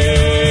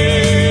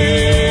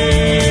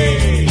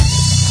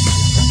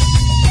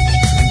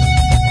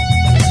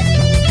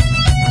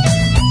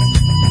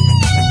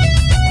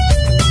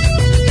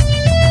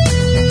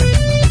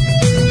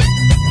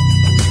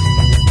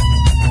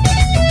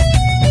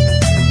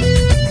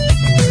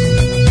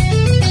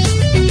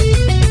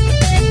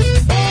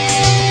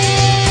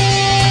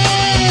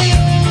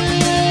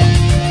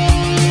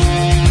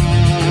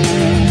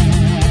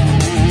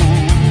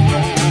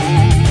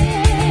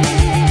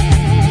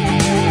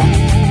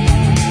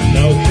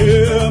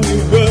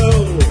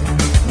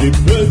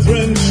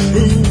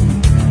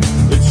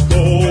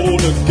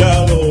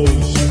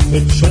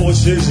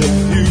 Choices of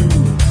few.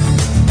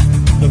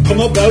 Now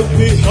come about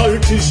me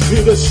hearties to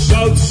the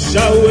south,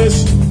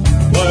 southwest,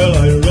 while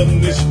I run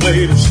this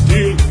blade of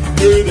steel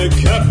through the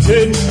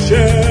captain's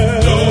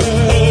chest. No,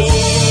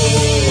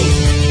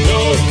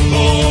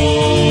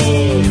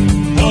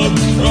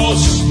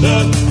 across the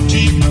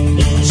deep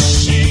blue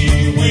sea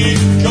we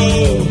go.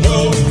 No,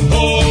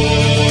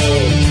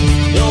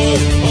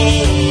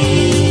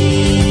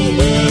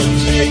 we'll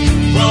take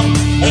from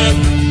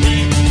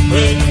every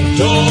friend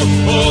of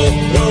foe.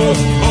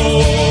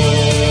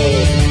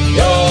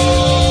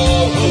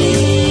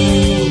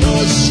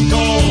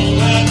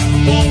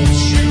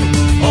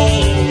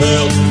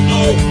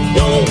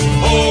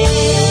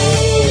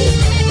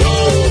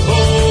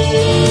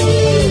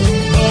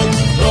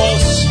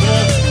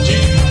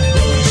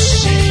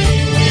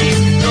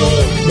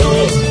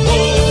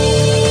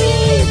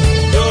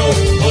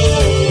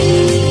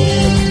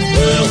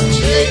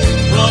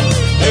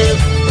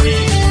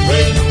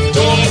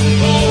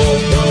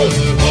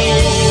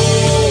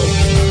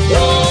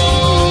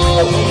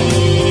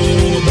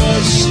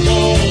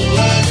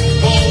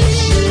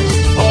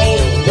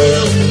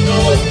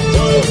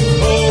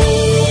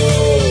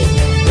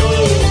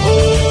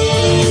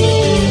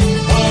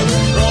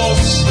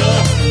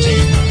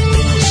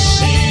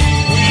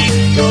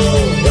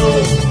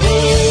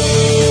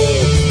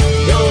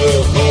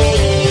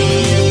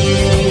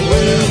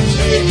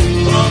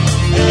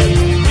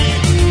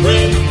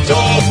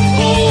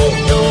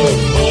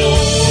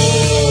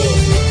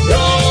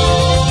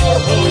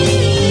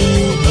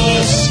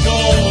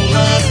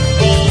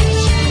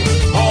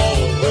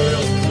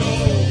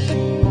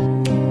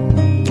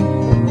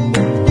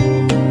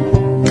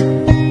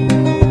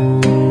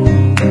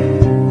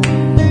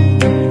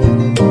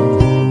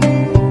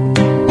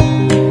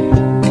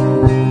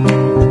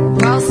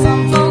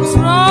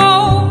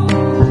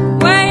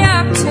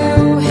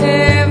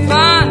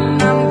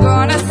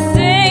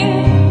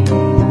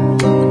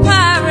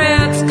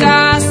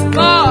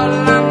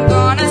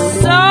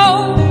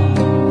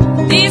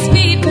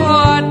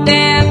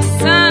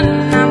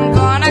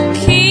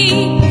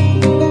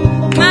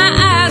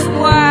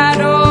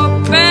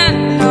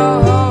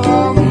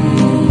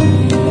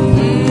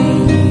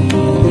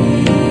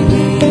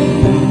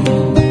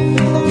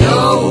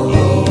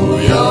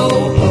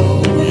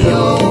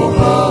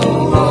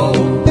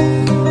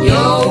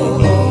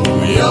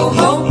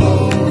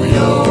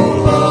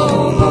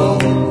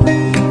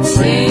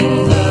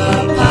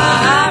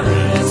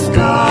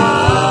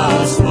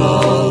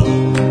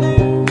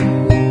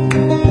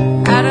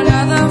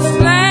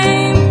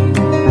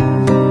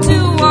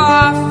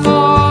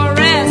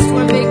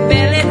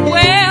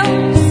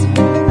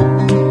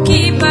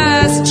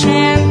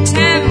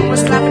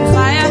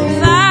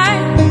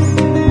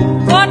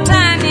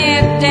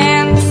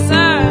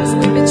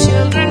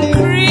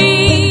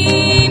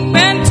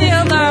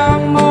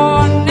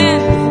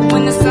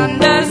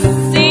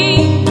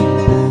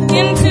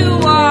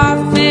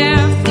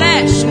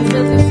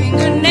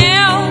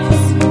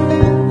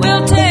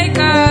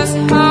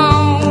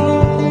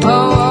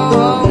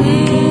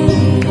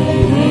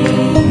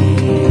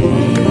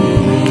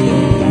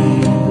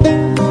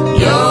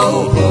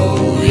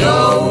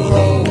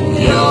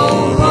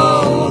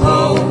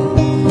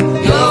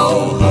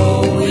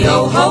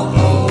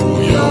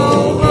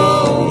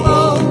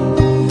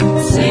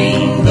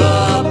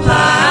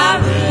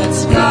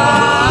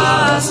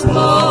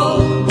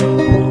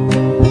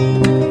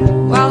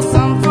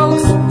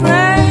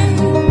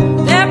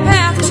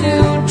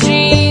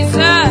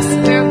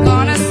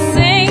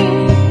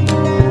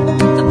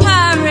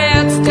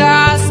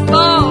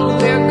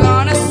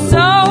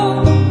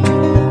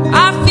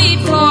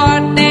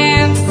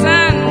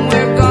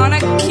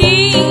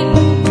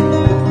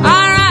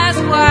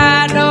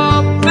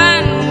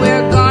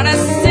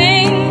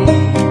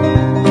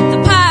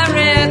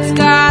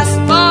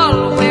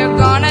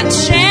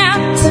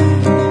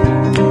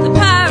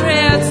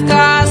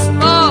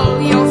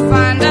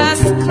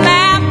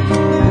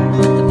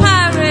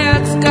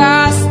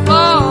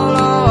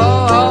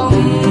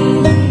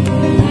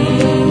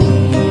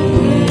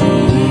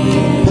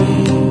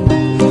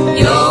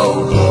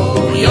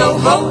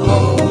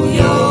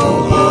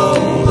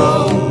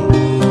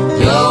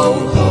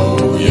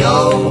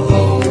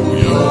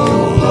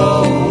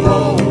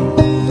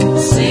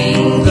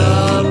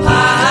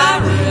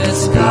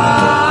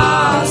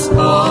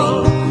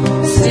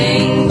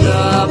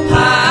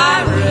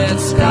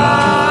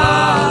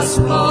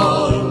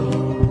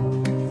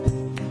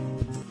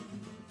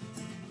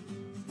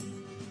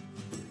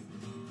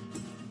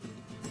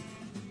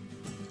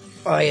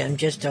 I am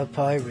just a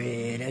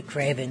pirate, a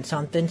craving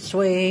something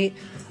sweet.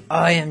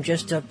 I am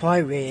just a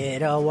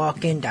pirate, a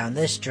walking down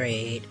the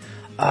street.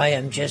 I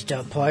am just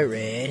a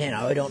pirate, and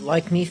I don't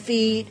like me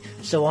feet,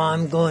 so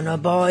I'm gonna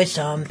buy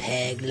some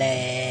peg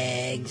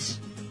legs.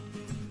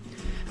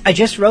 I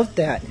just wrote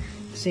that.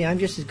 See, I'm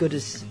just as good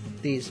as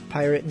these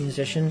pirate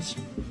musicians.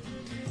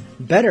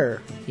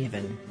 Better,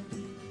 even.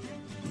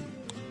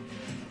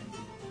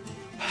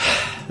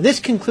 This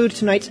concludes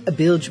tonight's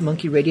Bilge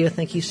Monkey Radio.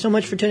 Thank you so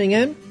much for tuning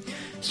in.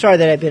 Sorry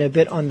that I've been a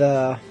bit on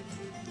the...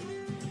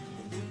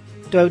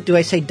 Do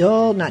I say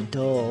dull? Not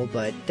dull,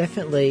 but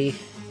definitely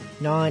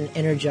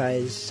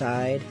non-energized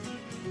side.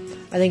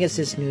 I think it's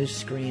this new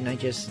screen. I'm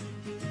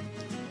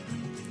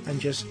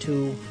just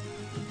too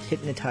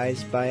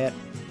hypnotized by it.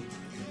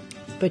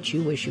 But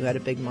you wish you had a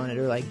big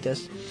monitor like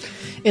this.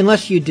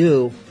 Unless you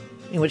do,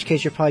 in which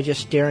case you're probably just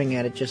staring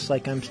at it just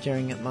like I'm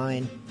staring at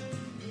mine.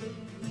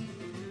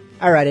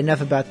 Alright,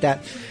 enough about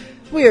that.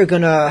 We are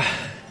going to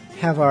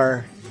have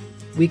our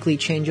weekly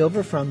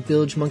changeover from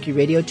Bilge Monkey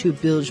Radio to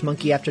Bilge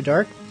Monkey After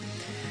Dark.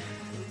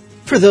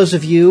 For those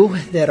of you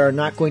that are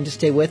not going to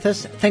stay with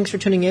us, thanks for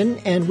tuning in,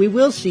 and we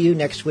will see you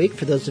next week.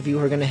 For those of you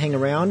who are going to hang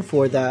around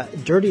for the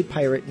dirty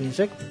pirate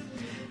music,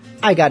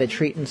 I got a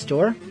treat in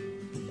store.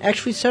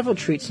 Actually, several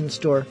treats in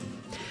store.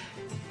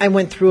 I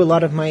went through a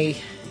lot of my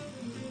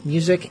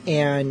music,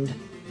 and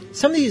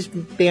some of these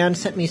bands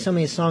sent me so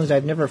many songs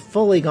I've never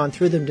fully gone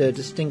through them to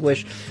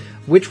distinguish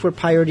which were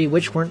piratey,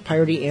 which weren't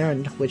piratey,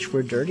 and which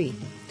were dirty.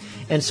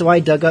 And so I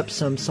dug up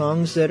some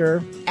songs that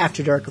are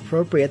After Dark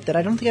appropriate that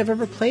I don't think I've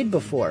ever played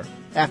before,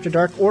 After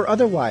Dark or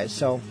otherwise.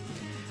 So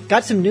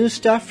got some new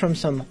stuff from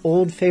some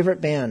old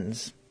favorite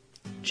bands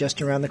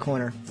just around the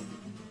corner.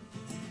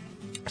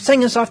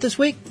 Singing us off this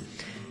week,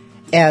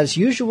 as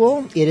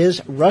usual, it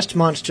is Rust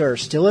Monster,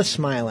 Still a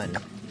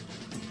Smilin'.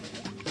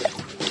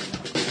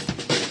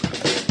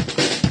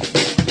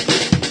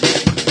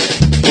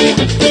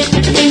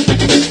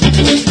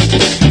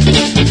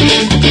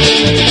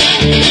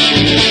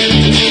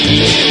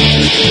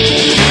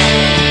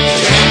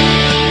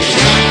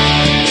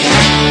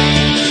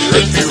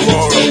 If you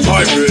are a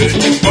pirate,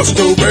 you must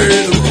obey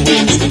the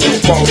rules.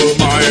 Don't follow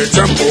my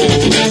example,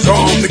 'cause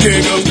I'm the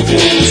king of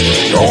fools.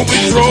 Don't be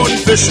throwing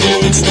fish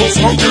hooks, don't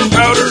smoke your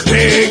powder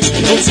kegs,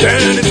 don't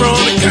stand in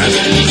front of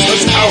cannons,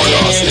 that's how I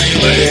lost my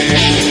leg.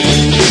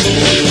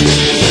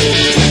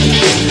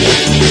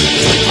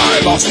 I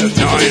lost a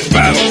 9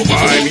 battle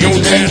by my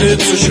own hand,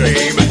 it's a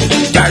shame.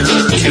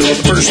 Dagger killed the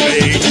first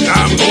mate, and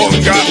I'm the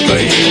one got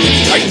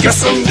blamed. I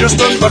guess I'm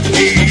just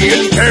unlucky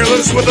and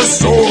careless with a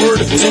sword,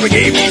 so they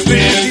gave me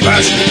 50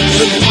 lashes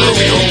and threw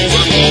me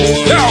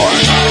overboard. Now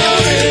I'm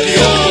out in the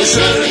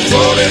ocean,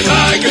 floating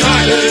like an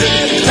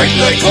island. Take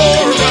the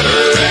core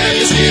rudder and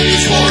the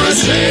skivvies for a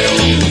sail.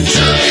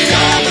 Surely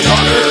I'm a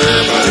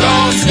goner, but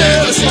I'm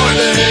still a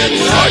smiling.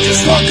 I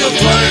just walk the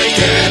plank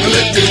and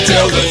live to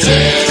tell the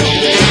tale.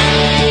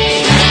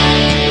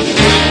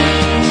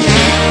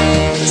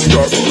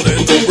 Struggled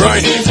in the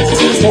briny for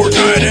a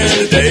fortnight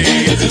and a day.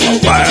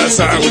 Alas,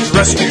 I was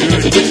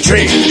rescued with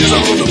changes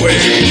on the way.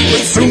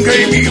 But soon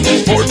came evil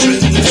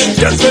fortunes,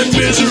 death and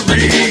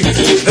misery.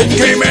 Then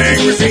came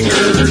angry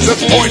fingers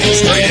pointing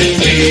straight at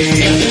me.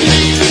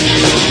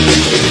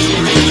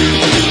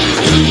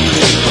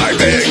 I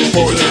begged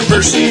for their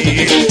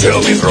mercy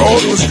till my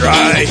throat was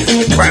dry.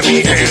 The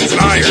clammy hands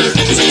and irons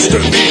that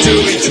stood me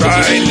till we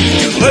tried.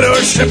 You lit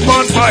our ship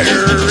on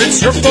fire,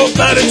 it's your fault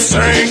that it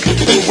sank.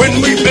 But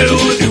when we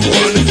build a new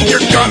one,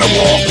 you're gonna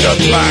walk the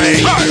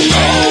plank. I'm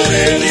out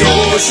in the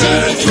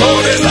ocean,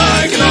 floating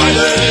like an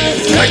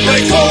island. Like my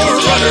core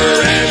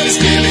rudder and the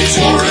skivvies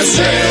for a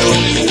sail.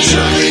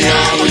 Surely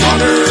I'm a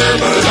goner,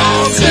 but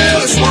I'm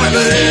still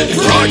smiling.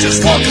 For I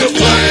just walk the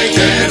plank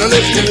and I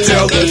live to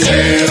tell the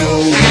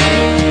tale.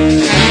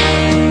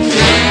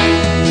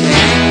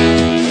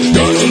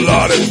 Done a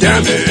lot of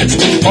damage,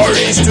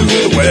 parties to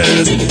the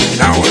west.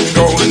 Now I'm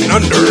going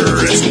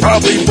under, it's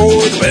probably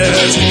for the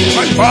best.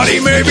 My body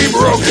may be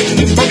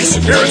broken, but my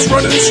spirit's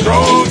running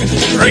strong.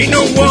 There ain't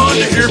no one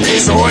to hear me,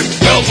 so I'm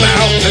belting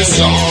out this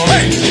song.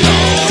 Hey!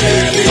 Out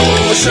in the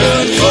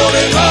ocean,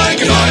 floating like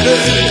an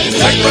island.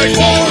 Like my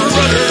core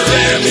rudder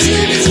and the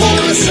skivvies for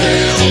a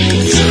sail.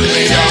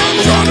 Surely I'm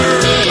a goner,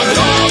 but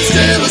I'm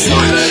still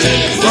smiling.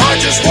 For I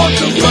just walk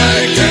the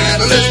plank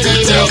and I live to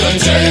tell the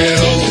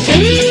tale.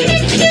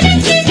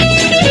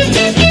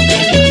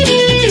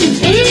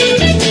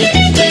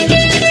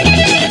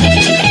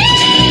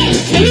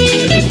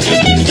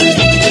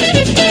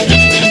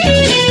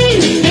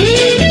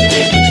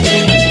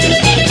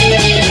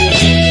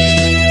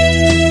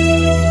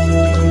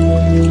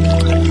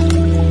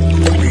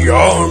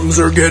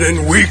 Are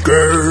getting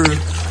weaker.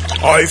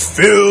 I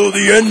feel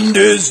the end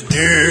is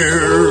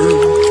near.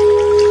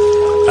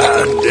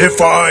 And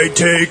if I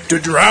take to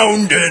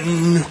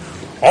drowning,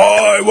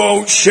 I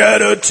won't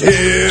shed a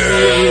tear.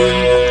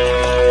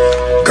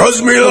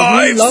 'Cause me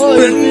life's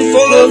been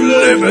full of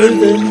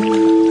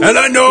living, and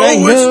I know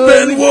it's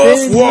been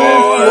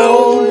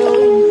worthwhile.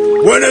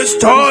 When it's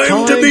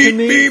time to meet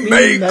me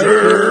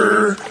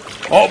maker,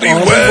 I'll be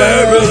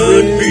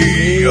wearing me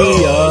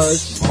go.